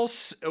mean, what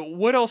else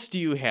do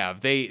you have?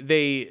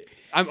 Okay.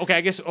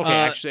 I guess. Okay.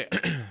 Actually,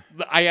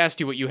 I asked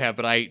you what you have,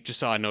 but I just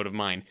saw a note of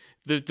mine.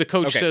 The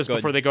coach says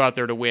before they go out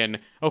there to win,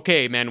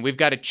 "Okay, man, we've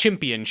got a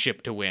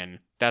championship to win."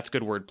 That's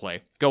good wordplay.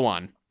 Go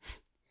on.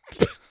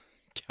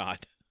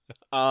 God.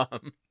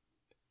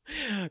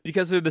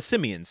 Because they're the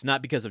simians,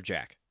 not because of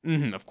Jack.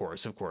 Mm-hmm, of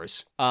course.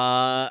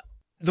 The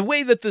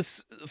way that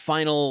this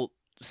final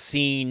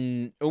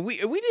scene, we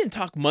didn't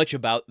talk much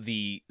about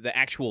the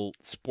actual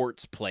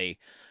sports play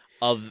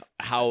of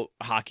how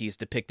hockey is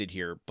depicted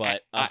here,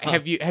 but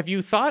have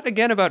you thought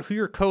again about who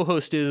your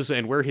co-host is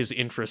and where his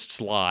interests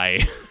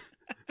lie?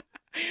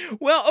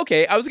 Well,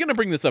 okay, I was going to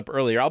bring this up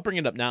earlier. I'll bring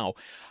it up now.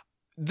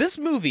 This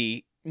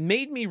movie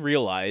made me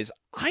realize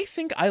I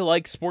think I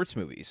like sports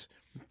movies.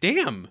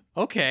 Damn.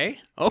 Okay.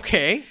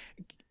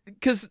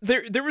 Because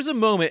there was a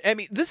moment. I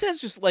mean, this has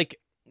just like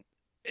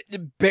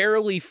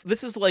barely.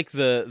 This is like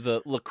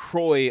the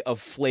LaCroix of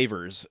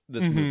flavors.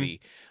 This movie,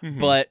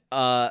 but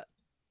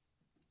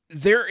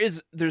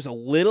there's a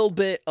little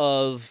bit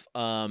of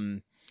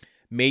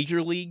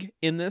Major League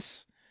in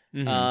this.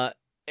 At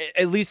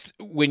least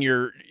when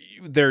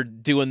they're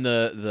doing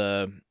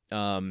the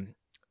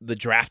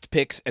draft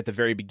picks at the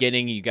very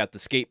beginning. You got the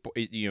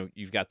skateboard,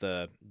 you've got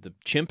the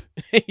chimp,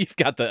 you've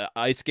got the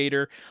ice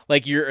skater.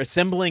 Like, you're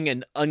assembling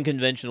an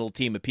unconventional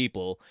team of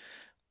people.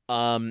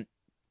 Some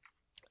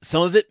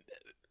of it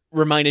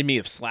reminded me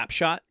of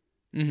Slapshot,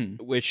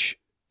 which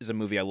is a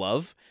movie I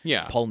love.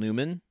 Yeah, Paul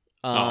Newman.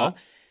 I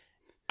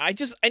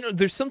know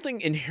there's something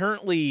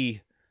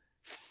inherently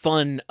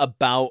fun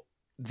about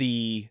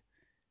the,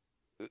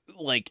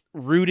 like,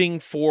 rooting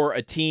for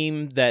a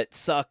team that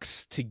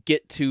sucks to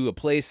get to a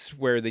place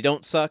where they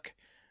don't suck.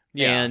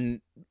 Yeah.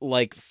 And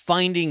like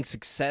finding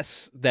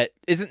success that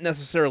isn't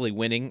necessarily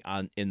winning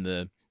in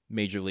the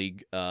Major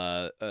League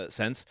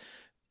sense.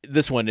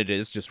 This one, it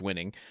is just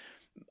winning.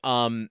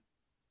 I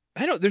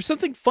know there's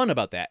something fun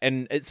about that.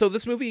 And so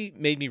this movie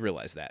made me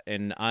realize that,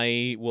 and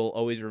I will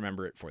always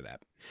remember it for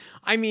that.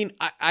 I mean,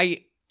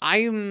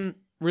 I'm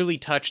really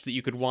touched that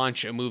you could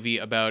watch a movie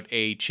about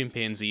a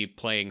chimpanzee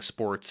playing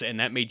sports, and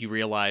that made you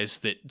realize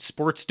that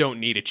sports don't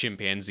need a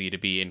chimpanzee to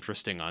be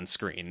interesting on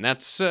screen.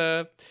 That's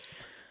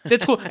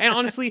cool. And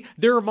honestly,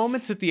 there are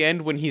moments at the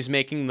end when he's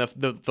making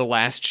the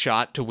last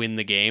shot to win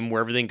the game,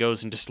 where everything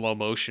goes into slow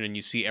motion and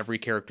you see every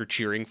character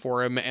cheering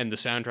for him, and the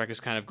soundtrack is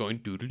kind of going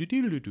doodly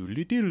doodly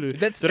doodly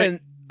doodly.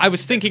 I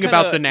was thinking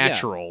about The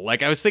Natural. Yeah.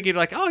 Like, I was thinking,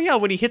 like, oh yeah,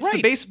 when he hits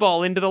the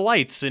baseball into the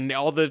lights and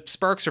all the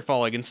sparks are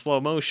falling in slow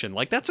motion.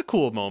 Like, that's a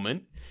cool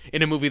moment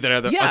in a movie that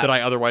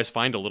I otherwise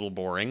find a little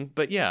boring.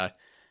 But yeah.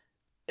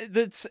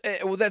 That's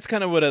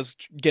kind of what I was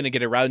going to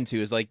get around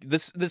to, is like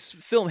this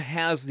film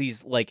has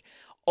these like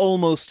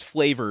almost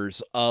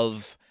flavors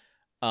of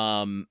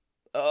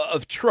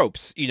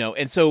tropes,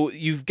 and so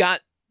you've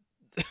got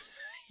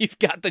you've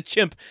got the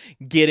chimp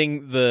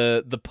getting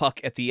the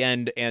puck at the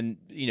end and,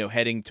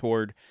 heading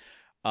toward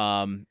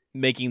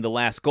making the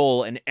last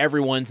goal, and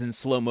everyone's in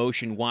slow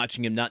motion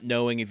watching him, not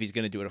knowing if he's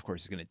going to do it. Of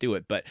course he's going to do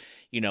it, but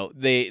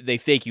they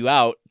fake you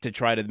out to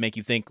try to make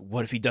you think,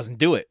 what if he doesn't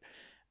do it?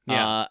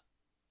 Yeah.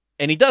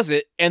 And he does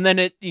it, and then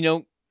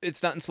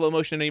it's not in slow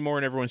motion anymore,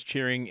 and everyone's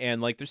cheering,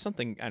 and like there's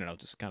something, I don't know,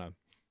 just kind of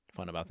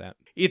fun about that.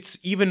 It's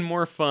even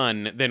more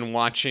fun than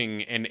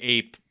watching an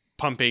ape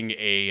pumping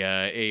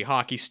a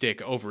hockey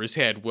stick over his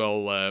head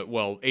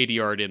while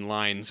ADR'd in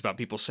lines about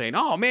people saying,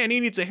 "Oh man, he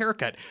needs a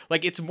haircut."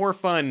 Like, it's more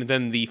fun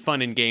than the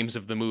fun and games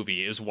of the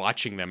movie is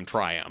watching them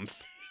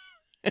triumph.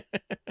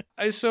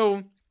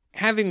 So,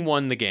 having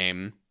won the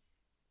game,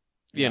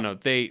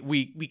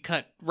 we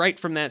cut right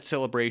from that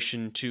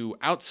celebration to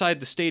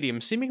outside the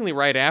stadium, seemingly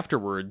right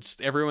afterwards.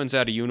 Everyone's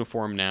out of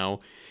uniform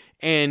now,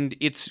 and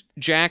it's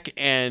Jack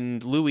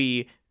and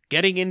Louie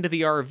getting into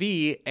the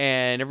RV,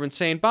 and everyone's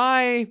saying,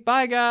 bye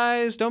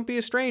guys, don't be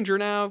a stranger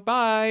now,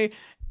 bye.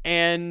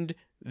 And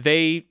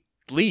they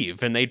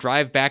leave, and they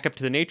drive back up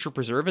to the nature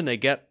preserve, and they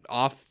get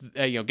off,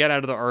 get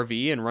out of the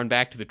RV and run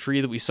back to the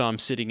tree that we saw him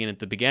sitting in at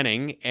the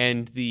beginning.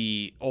 And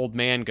the old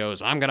man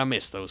goes, "I'm gonna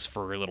miss those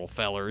furry little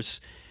fellers."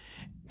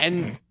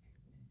 And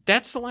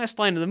that's the last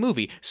line of the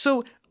movie.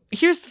 So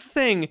here's the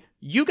thing.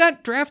 You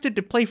got drafted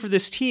to play for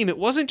this team. It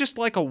wasn't just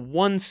like a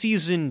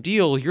one-season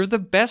deal. You're the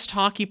best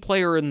hockey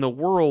player in the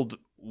world.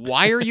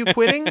 Why are you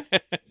quitting?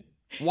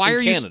 Why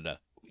are Canada?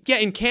 Yeah,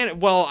 in Canada.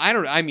 Well,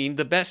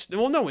 the best.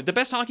 Well, no, the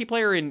best hockey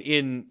player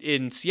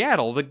in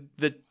Seattle.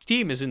 The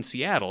team is in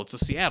Seattle. It's the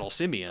Seattle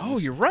Simians. Oh,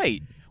 you're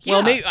right. Yeah.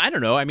 Well, maybe, I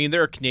don't know. I mean,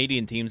 there are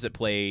Canadian teams that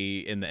play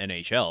in the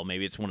NHL.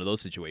 Maybe it's one of those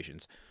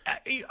situations.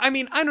 I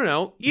don't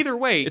know. Either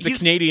way, it's a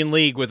Canadian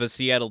league with a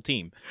Seattle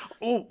team.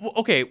 Oh,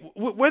 okay.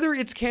 Whether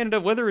it's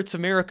Canada, whether it's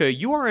America,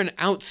 you are an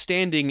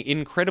outstanding,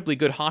 incredibly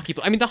good hockey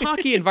player. I mean, the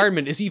hockey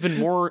environment is even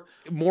more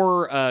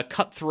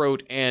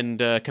cutthroat and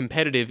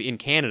competitive in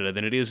Canada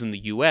than it is in the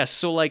U.S.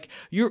 So, like,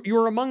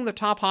 you're among the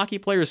top hockey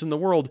players in the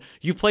world.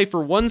 You play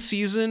for one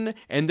season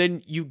and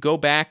then you go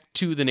back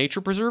to the nature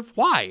preserve.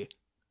 Why?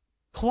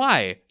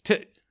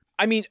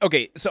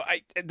 Okay, so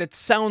that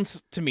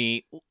sounds to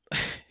me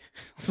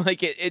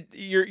like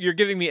you're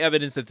giving me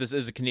evidence that this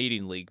is a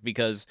Canadian league,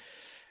 because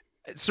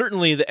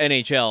certainly the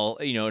NHL,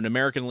 an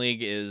American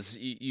league is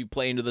you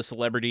play into the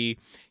celebrity,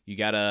 you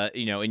gotta,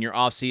 in your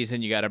off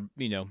season, you gotta,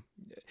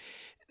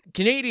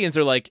 Canadians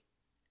are like,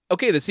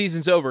 okay, the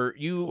season's over,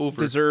 you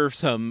deserve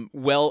some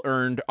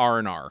well-earned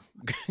R&R.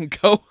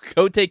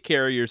 Go take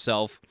care of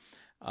yourself.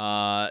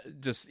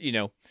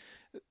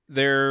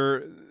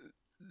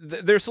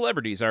 Their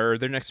celebrities are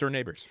their next door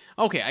neighbors.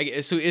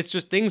 Okay, so it's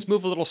just things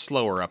move a little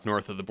slower up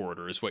north of the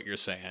border, is what you're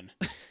saying.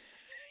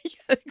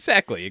 Yeah,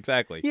 exactly.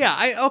 Yeah,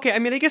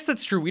 I guess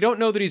that's true. We don't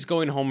know that he's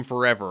going home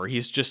forever.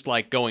 He's just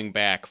like going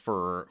back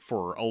for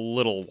a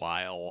little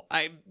while.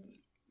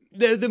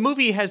 The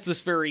movie has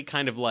this very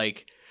kind of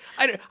like,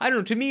 I don't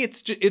know. To me,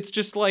 it's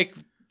just like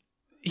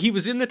he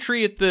was in the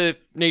tree at the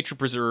nature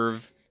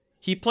preserve.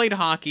 He played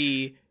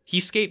hockey. He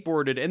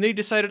skateboarded, and they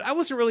decided, I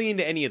wasn't really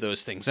into any of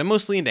those things. I'm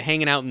mostly into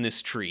hanging out in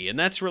this tree, and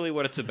that's really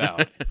what it's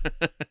about.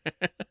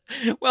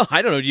 Well,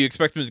 I don't know. Do you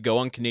expect him to go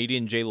on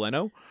Canadian Jay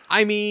Leno?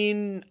 I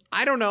mean,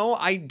 I don't know.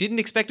 I didn't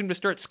expect him to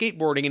start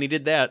skateboarding, and he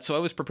did that, so I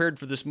was prepared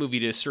for this movie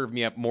to serve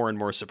me up more and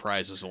more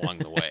surprises along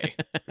the way.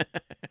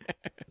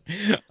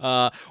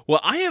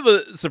 Well, I have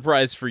a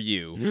surprise for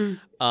you.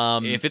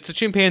 If it's a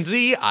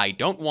chimpanzee, I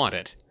don't want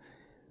it.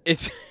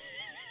 It's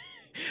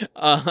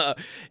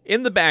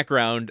in the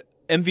background,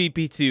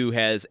 MVP2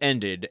 has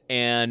ended,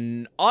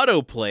 and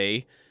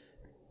autoplay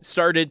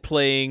started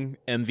playing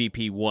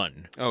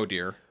MVP1. Oh,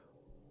 dear.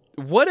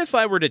 What if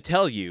I were to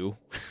tell you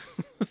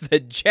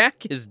that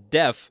Jack is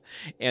deaf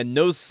and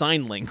knows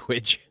sign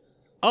language?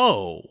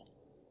 Oh.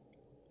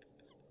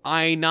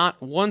 I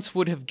not once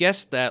would have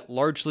guessed that,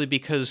 largely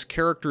because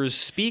characters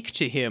speak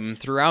to him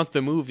throughout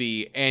the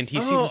movie, and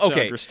he seems to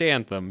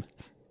understand them.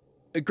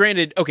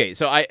 Granted, okay,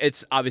 so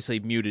it's obviously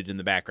muted in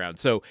the background,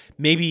 so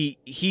maybe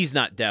he's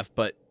not deaf,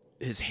 but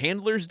his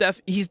handler's deaf.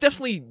 He's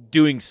definitely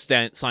doing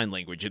sign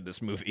language in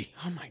this movie.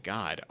 Oh my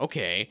god.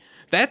 Okay.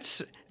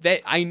 That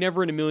I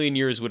never in a million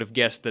years would have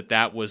guessed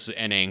that was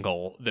an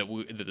angle that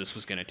this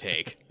was going to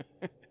take.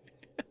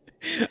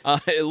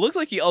 It looks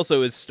like he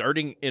also is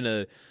starting in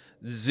a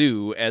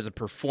zoo as a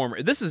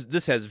performer. This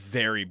has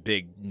very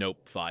big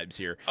Nope vibes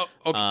here. Oh,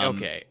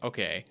 okay.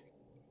 Okay.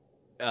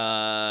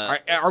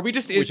 Are we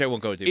just? Which I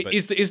won't go to. But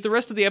is the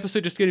rest of the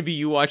episode just going to be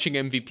you watching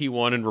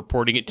MVP1 and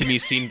reporting it to me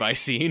scene by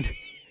scene?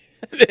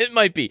 It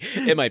might be.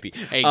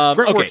 Hey,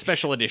 Gritwork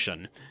Special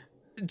Edition.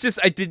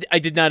 I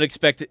did not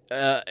expect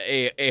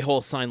a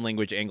whole sign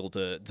language angle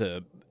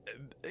to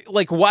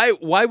like,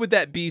 why would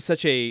that be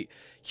such a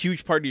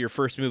huge part of your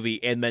first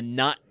movie and then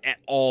not at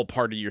all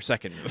part of your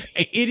second movie?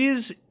 It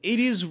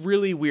is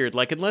really weird.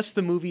 Like, unless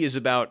the movie is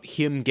about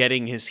him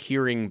getting his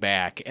hearing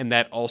back and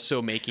that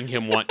also making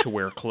him want to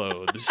wear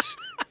clothes.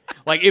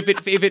 Like, if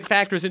it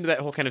factors into that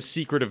whole kind of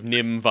Secret of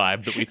Nim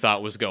vibe that we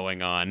thought was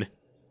going on.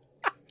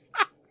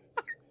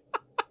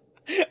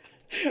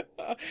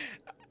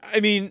 I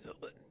mean,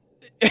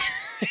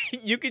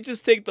 you could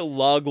just take the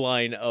log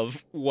line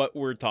of what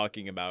we're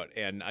talking about,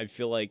 and I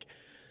feel like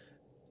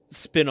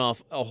spin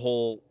off a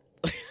whole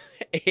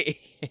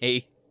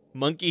a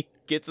monkey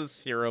gets a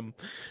serum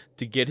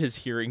to get his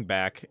hearing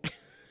back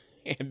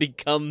and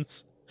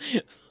becomes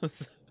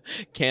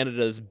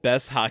Canada's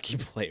best hockey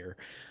player.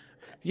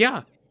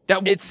 Yeah.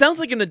 It sounds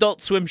like an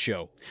Adult Swim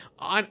show.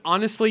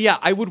 Honestly, yeah,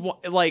 I would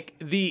like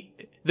the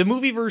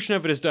movie version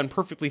of it is done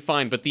perfectly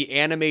fine, but the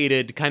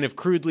animated, kind of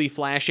crudely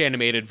flash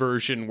animated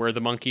version where the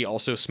monkey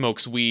also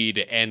smokes weed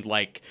and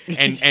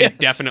and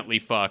definitely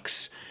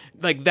fucks,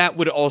 like, that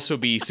would also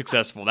be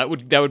successful. That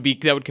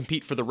would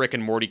compete for the Rick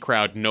and Morty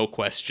crowd, no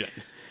question.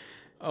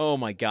 Oh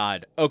my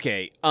god.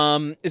 Okay.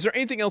 Is there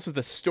anything else with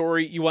the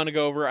story you want to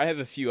go over? I have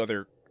a few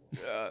other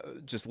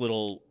just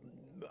little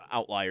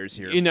outliers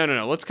here.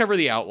 No. Let's cover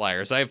the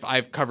outliers.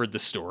 I've covered the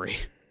story.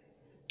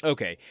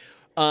 Okay.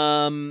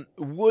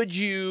 Would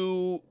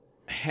you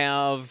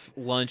have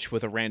lunch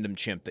with a random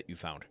chimp that you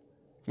found?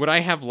 Would I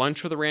have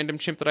lunch with a random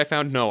chimp that I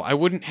found? No, I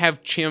wouldn't have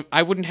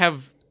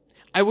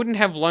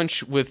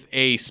lunch with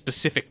a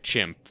specific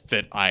chimp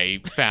that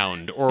I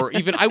found, or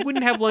even I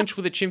wouldn't have lunch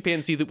with a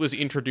chimpanzee that was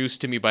introduced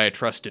to me by a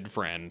trusted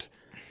friend.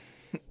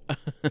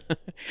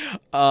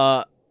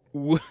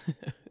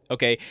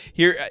 Okay,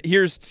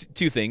 here's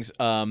two things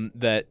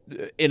that,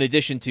 in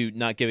addition to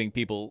not giving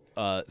people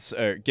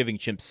or giving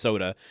chimps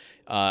soda,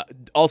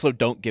 also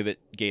don't give it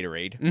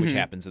Gatorade, which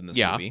happens in this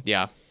movie.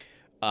 Yeah.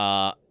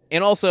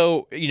 And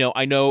also,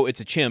 I know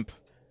it's a chimp,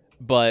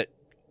 but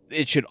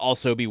it should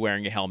also be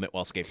wearing a helmet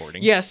while skateboarding.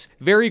 Yes,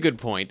 very good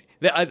point.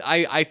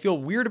 I feel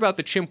weird about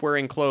the chimp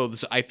wearing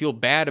clothes. I feel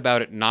bad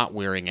about it not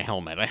wearing a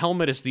helmet. A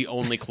helmet is the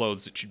only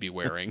clothes it should be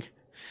wearing.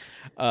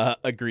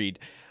 Agreed.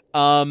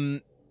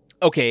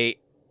 Okay.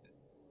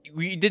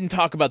 We didn't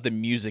talk about the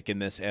music in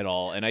this at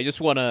all, and I just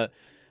want to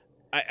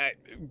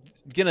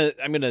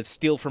I'm gonna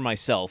steal for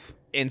myself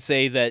and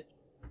say that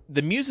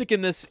the music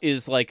in this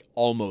is like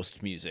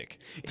almost music.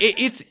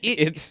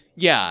 It's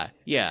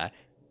yeah.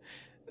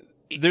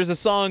 There's a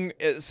song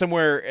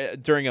somewhere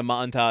during a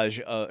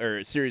montage or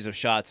a series of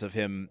shots of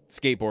him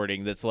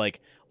skateboarding that's like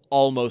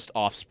almost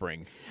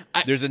Offspring.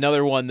 There's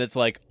another one that's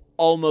like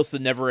almost the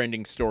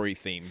Never-Ending Story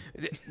theme.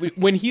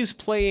 When he's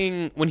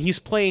playing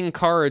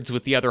cards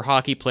with the other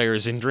hockey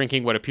players and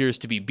drinking what appears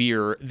to be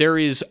beer, there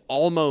is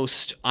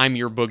almost "I'm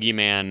Your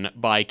Boogeyman"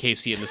 by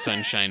Casey and the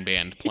Sunshine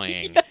Band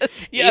playing.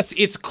 Yes.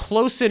 It's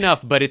close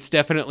enough, but it's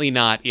definitely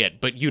not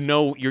it. But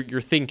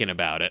you're thinking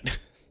about it.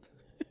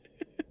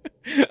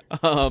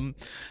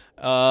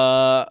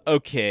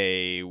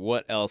 Okay,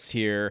 what else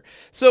here?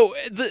 So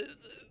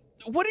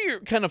what are your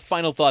kind of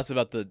final thoughts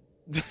about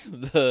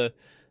the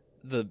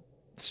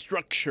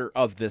structure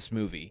of this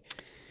movie?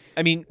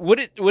 I mean, would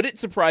it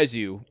surprise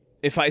you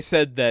if I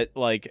said that,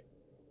 like,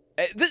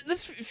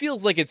 this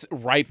feels like it's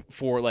ripe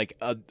for like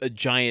a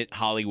giant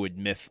Hollywood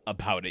myth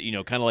about it,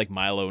 kind of like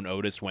Milo and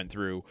Otis went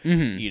through,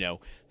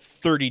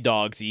 30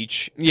 dogs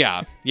each.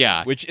 Yeah.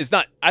 Which is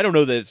not, I don't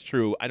know that it's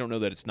true. I don't know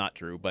that it's not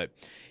true, but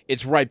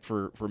it's ripe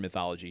for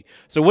mythology.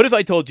 So what if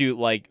I told you,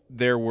 like,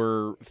 there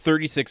were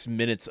 36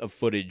 minutes of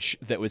footage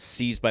that was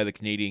seized by the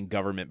Canadian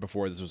government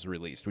before this was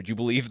released? Would you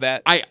believe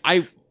that?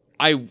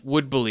 I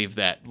would believe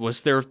that.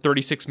 Was there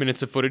 36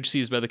 minutes of footage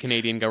seized by the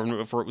Canadian government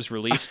before it was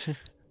released?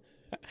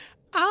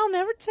 I'll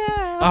never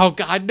tell. Oh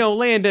God, no,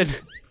 Landon.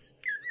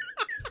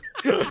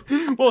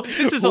 Well,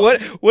 this is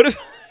what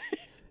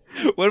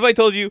if I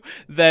told you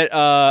that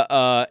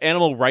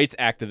animal rights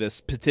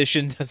activists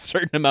petitioned a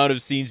certain amount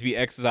of scenes be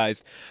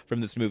excised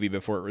from this movie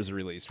before it was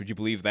released? Would you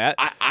believe that?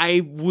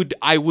 I would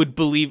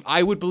believe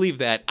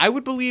that. I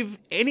would believe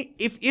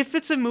if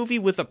it's a movie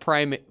with a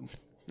primate.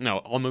 No,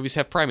 all movies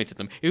have primates in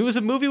them. If it was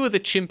a movie with a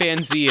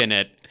chimpanzee in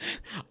it,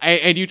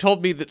 and you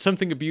told me that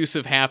something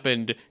abusive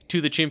happened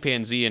to the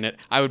chimpanzee in it,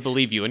 I would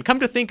believe you. And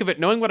come to think of it,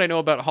 knowing what I know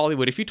about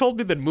Hollywood, if you told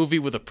me that a movie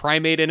with a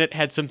primate in it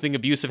had something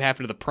abusive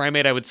happen to the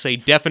primate, I would say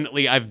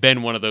definitely I've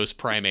been one of those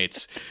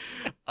primates.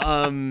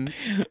 What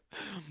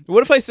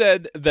if I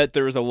said that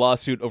there was a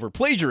lawsuit over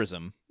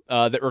plagiarism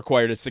that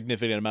required a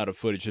significant amount of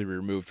footage to be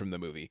removed from the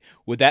movie?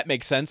 Would that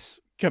make sense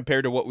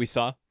compared to what we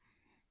saw?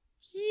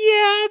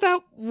 Yeah, that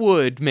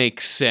would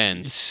make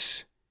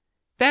sense.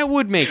 That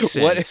would make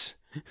sense.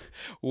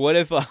 What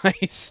if I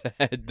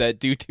said that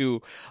due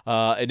to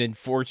an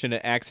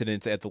unfortunate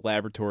accident at the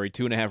laboratory,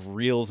 2.5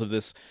 reels of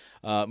this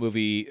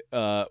movie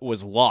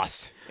was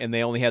lost, and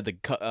they only had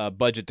the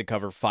budget to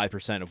cover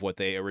 5% of what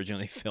they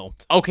originally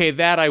filmed? Okay,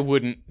 I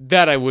would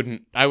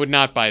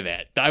not buy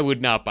that. I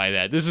would not buy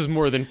that. This is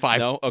more than 5.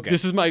 No? Okay.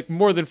 This is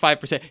more than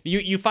 5%.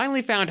 You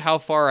finally found how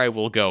far I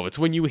will go. It's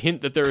when you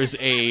hint that there is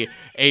a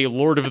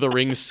Lord of the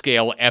Rings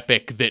scale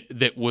epic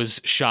that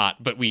was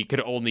shot, but we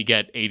could only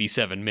get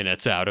 87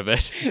 minutes out of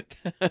it.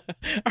 All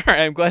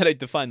right, I'm glad I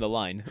defined the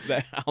line.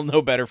 I'll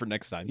know better for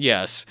next time.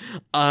 Yes.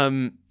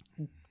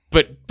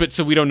 But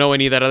so we don't know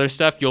any of that other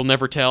stuff? You'll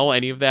never tell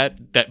any of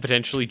that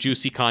potentially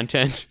juicy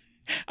content?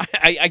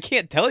 I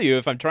can't tell you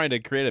if I'm trying to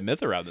create a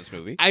myth around this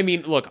movie. I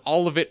mean, look,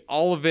 all of it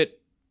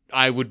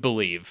would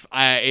believe.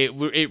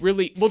 It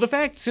really, well, the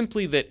fact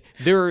simply that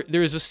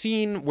there's a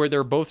scene where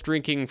they're both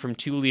drinking from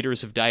 2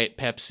 liters of Diet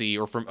Pepsi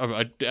or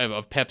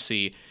of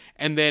Pepsi,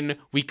 and then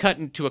we cut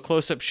into a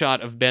close-up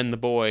shot of Ben the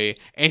boy,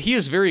 and he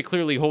is very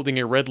clearly holding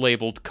a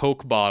red-labeled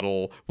Coke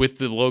bottle with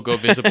the logo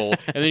visible,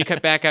 and then you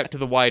cut back out to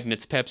the wide and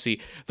it's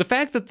Pepsi. The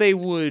fact that they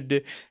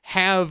would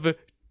have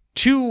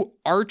 2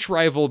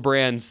 arch-rival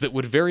brands that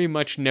would very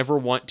much never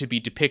want to be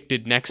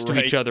depicted next to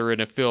each other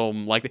in a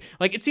film, like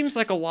it seems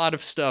like a lot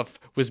of stuff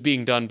was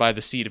being done by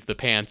the seat of the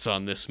pants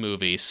on this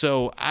movie,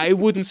 so I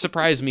wouldn't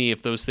surprise me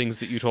if those things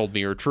that you told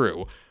me are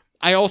true.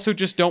 I also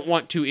just don't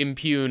want to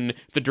impugn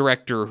the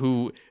director,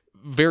 who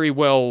very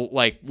well,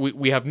 like,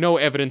 we have no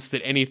evidence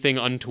that anything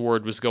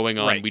untoward was going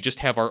on. Right. We just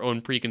have our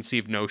own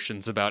preconceived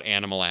notions about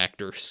animal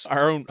actors.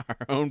 Our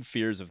own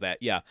fears of that.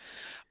 Yeah.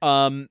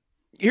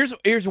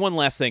 Here's one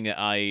last thing that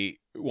I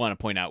want to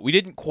point out. We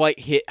didn't quite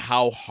hit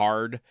how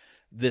hard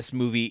this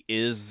movie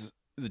is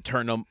the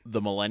turn of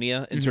the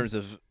millennia in terms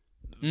of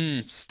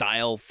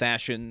style,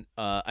 fashion.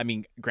 I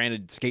mean,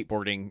 granted,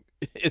 skateboarding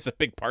is a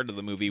big part of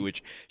the movie,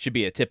 which should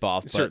be a tip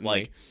off. But Certainly.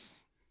 like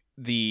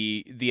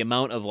the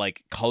amount of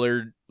like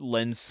colored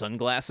lens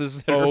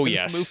sunglasses that are in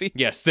the movie.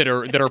 Yes, that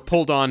are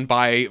pulled on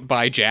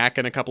by Jack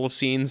in a couple of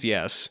scenes.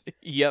 Yes.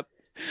 Yep.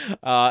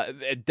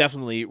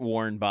 Definitely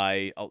worn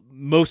by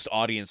most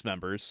audience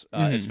members,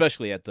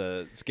 especially at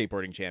the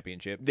skateboarding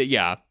championship.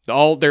 They're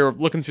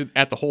looking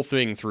at the whole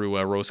thing through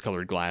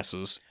rose-colored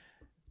glasses.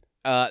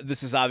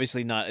 This is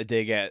obviously not a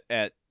dig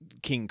at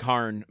King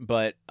Karn,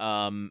 but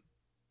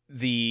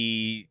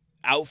the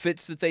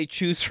outfits that they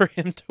choose for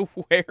him to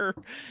wear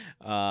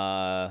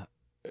are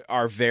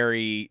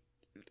very...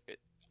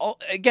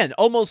 Again,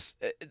 almost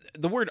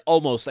the word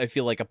 "almost" I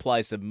feel like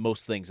applies to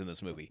most things in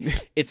this movie.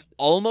 It's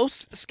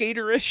almost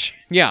skaterish.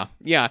 Yeah.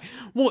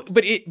 Well,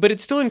 but it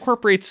still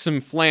incorporates some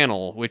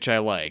flannel, which I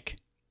like.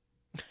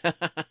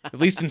 At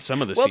least in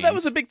some of the scenes. Well, that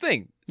was a big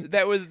thing.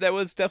 That was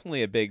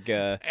definitely a big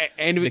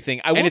big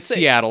thing. And it's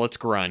Seattle, it's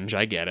grunge.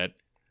 I get it.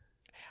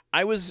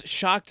 I was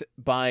shocked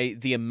by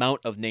the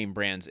amount of name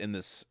brands in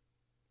this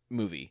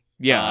movie.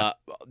 Yeah,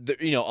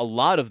 a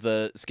lot of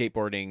the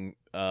skateboarding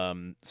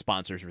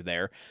sponsors were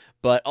there,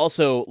 but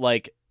also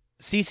like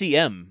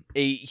CCM,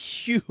 a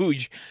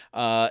huge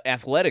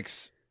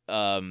athletics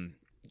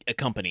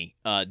company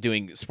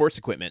doing sports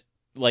equipment.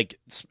 Like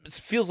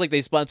feels like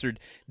they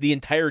sponsored the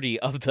entirety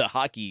of the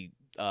hockey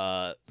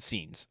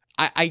scenes.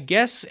 I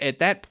guess at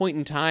that point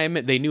in time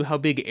they knew how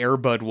big Air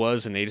Bud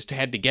was, and they just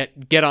had to get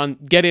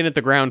in at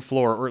the ground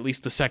floor, or at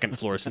least the second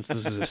floor, since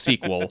this is a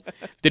sequel.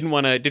 Didn't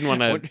want to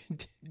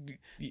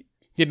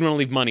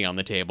leave money on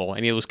the table.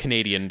 Any of those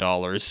Canadian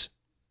dollars.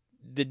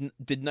 Did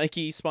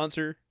Nike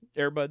sponsor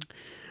Air Bud?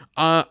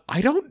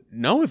 I don't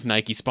know if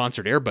Nike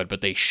sponsored Air Bud,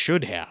 but they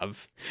should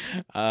have.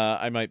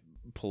 I might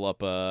pull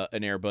up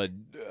an Air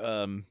Bud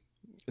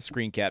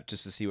screen cap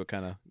just to see what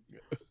kind of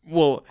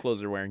clothes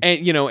they're wearing.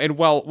 And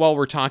while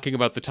we're talking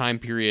about the time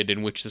period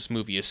in which this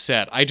movie is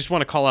set, I just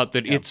want to call out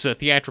that its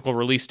theatrical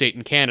release date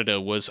in Canada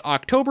was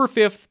October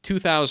 5th,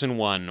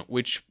 2001,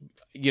 which,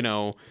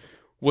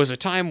 was a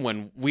time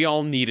when we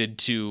all needed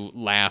to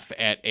laugh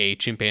at a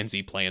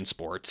chimpanzee playing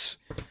sports.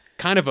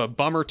 Kind of a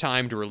bummer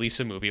time to release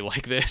a movie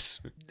like this.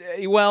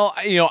 Well,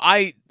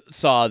 I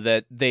saw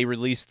that they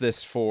released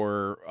this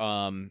for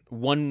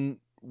one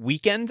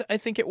weekend, I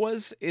think it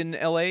was, in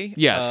LA.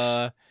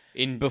 Yes.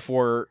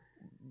 Before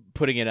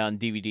putting it on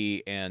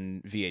DVD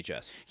and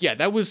VHS. Yeah,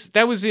 that was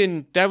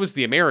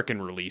the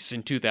American release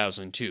in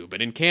 2002,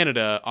 but in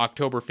Canada,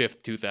 October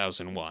 5th,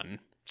 2001.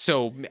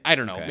 So I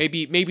don't know.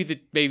 Okay.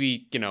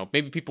 Maybe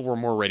people were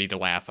more ready to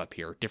laugh up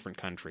here. Different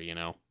country,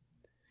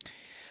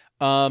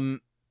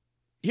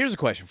 Here's a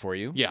question for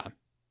you. Yeah.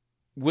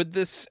 Would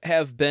this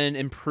have been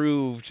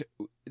improved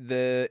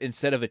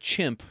instead of a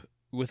chimp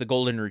with a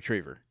golden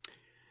retriever?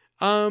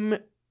 Well,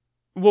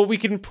 we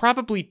can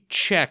probably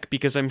check,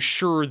 because I'm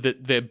sure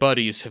that the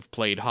buddies have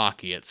played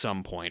hockey at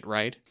some point,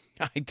 right?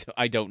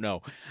 I don't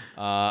know.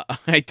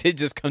 I did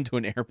just come to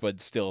an Air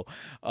Bud still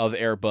of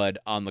Air Bud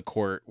on the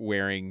court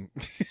wearing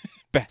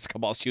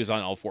basketball shoes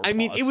on all four paws. I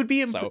mean, it would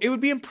be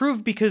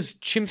improved, because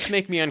chimps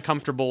make me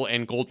uncomfortable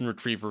and golden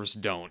retrievers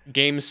don't.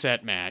 Game,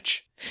 set,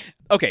 match.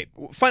 Okay,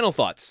 final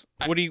thoughts.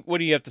 What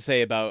do you have to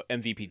say about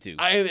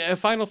MVP2?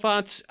 Final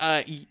thoughts.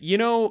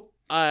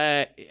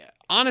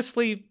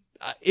 Honestly,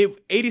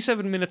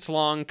 87 minutes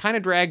long, kind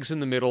of drags in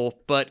the middle,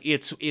 but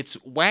it's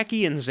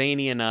wacky and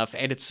zany enough,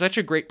 and it's such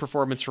a great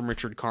performance from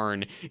Richard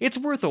Karn. It's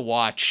worth a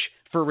watch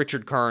for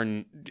Richard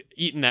Karn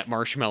eating that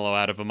marshmallow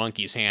out of a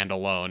monkey's hand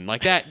alone.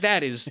 Like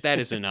that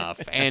is enough.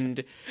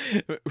 And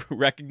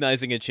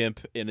recognizing a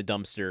chimp in a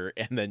dumpster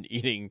and then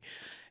eating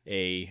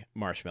a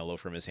marshmallow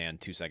from his hand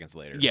 2 seconds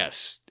later.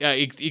 Yes,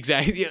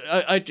 exactly.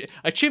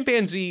 A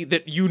chimpanzee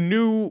that you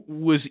knew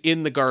was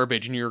in the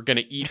garbage and you're going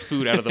to eat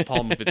food out of the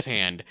palm of its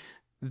hand.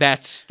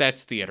 That's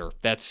theater.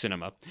 That's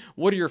cinema.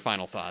 What are your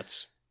final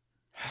thoughts?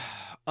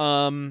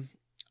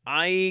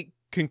 I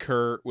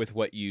concur with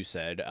what you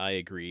said. I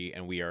agree,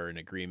 and we are in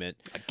agreement.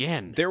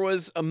 Again. There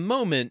was a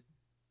moment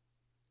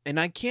and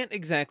I can't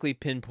exactly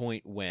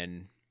pinpoint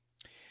when,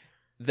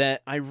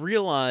 that I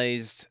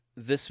realized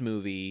this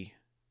movie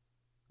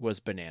was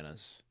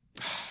bananas.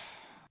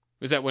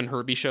 Is that when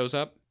Herbie shows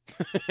up?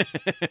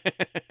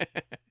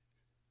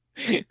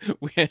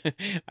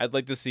 I'd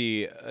like to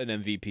see an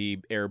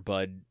MVP Air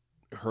Bud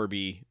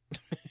Herbie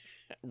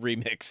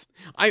remix.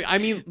 I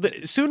mean,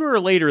 sooner or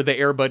later, the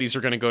Air Buddies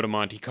are going to go to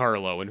Monte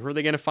Carlo, and who are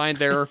they going to find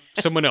there?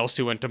 Someone else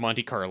who went to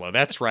Monte Carlo.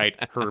 That's right,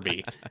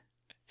 Herbie.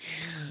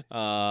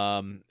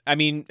 I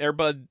mean, Air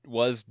Bud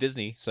was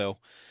Disney, so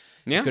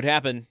yeah, it could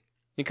happen.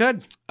 It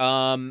could.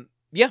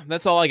 Yeah,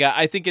 that's all I got.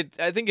 I think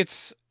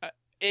it's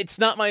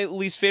not my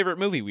least favorite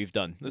movie we've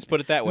done. Let's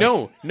put it that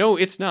way. No,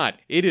 it's not.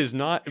 It is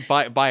not.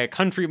 By a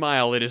country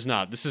mile, it is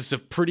not. This is a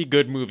pretty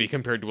good movie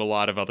compared to a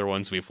lot of other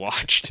ones we've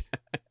watched.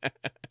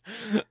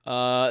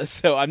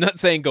 So I'm not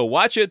saying go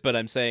watch it, but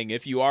I'm saying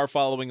if you are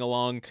following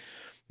along,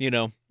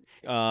 if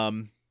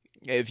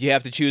you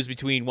have to choose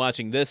between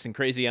watching this and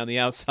Crazy on the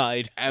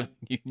Outside,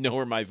 you know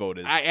where my vote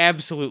is.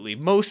 Absolutely.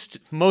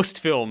 Most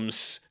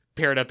films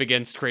paired up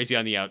against Crazy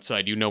on the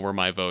Outside, you know where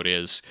my vote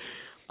is.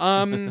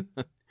 Well,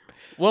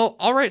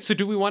 all right. So,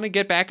 do we want to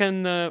get back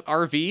in the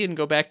RV and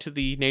go back to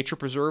the nature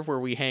preserve where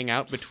we hang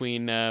out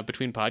between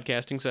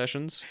podcasting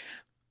sessions?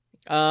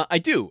 I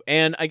do,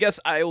 and I guess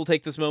I will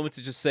take this moment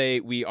to just say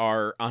we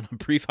are on a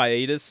brief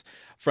hiatus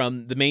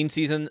from the main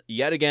season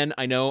yet again.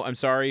 I know, I'm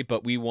sorry,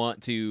 but we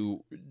want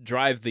to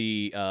drive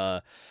the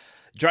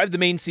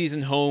main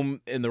season home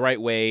in the right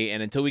way,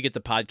 and until we get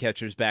the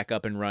podcatchers back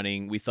up and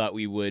running, we thought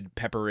we would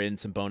pepper in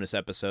some bonus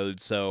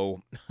episodes.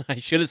 So I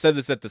should have said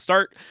this at the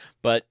start,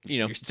 but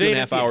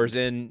 2.5 hours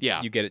in,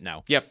 you get it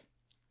now. Yep.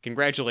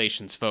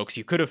 Congratulations, folks.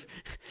 You could have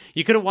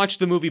watched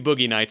the movie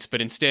Boogie Nights, but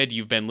instead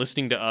you've been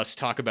listening to us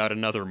talk about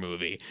another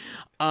movie.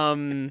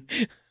 So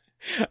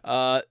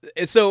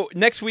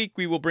next week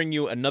we will bring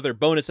you another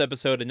bonus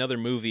episode, another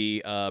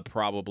movie,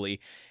 probably,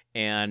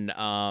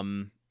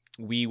 and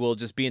we will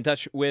just be in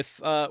touch with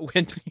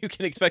when you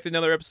can expect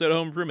another episode of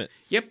Home Improvement.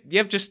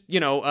 Yep. Just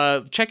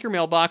check your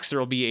mailbox. There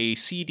will be a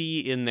CD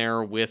in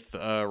there with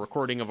a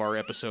recording of our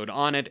episode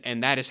on it,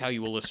 and that is how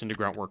you will listen to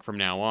Gruntwork from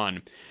now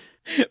on.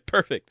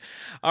 Perfect.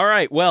 All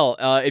right. Well,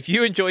 if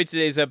you enjoyed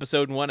today's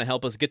episode and want to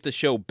help us get the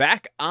show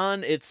back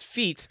on its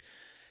feet,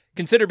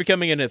 consider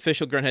becoming an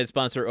official Grunthead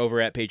sponsor over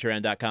at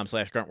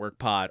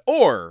patreon.com/gruntworkpod.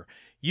 Or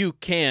you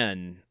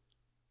can,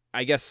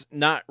 I guess,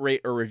 not rate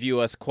or review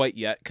us quite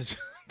yet because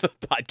the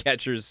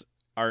podcatchers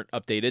aren't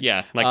updated.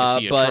 Yeah, like to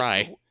see you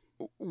try.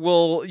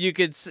 Well, you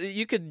could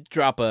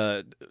drop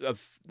a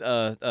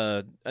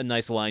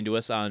nice line to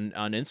us on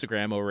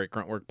Instagram over at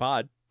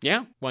Gruntworkpod.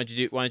 Yeah. Why don't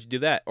you do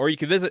that? Or you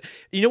can visit.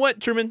 You know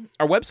what, Truman?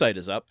 Our website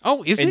is up.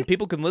 Oh, is it? And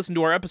people can listen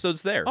to our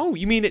episodes there. Oh,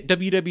 you mean at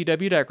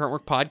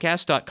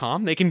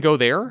www.gruntworkpodcast.com? They can go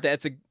there?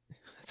 That's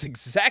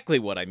exactly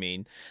what I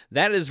mean.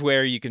 That is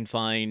where you can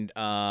find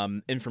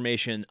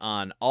information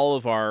on all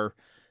of our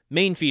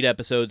main feed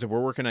episodes, and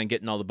we're working on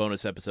getting all the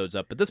bonus episodes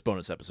up, but this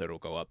bonus episode will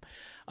go up.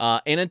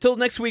 And until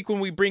next week when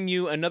we bring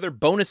you another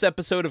bonus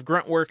episode of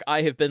Gruntwork,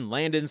 I have been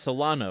Landon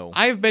Solano.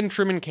 I have been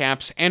Truman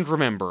Caps, and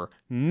remember,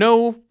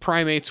 no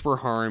primates were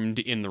harmed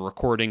in the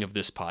recording of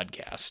this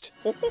podcast.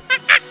 You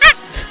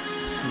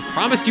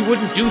promised you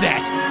wouldn't do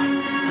that.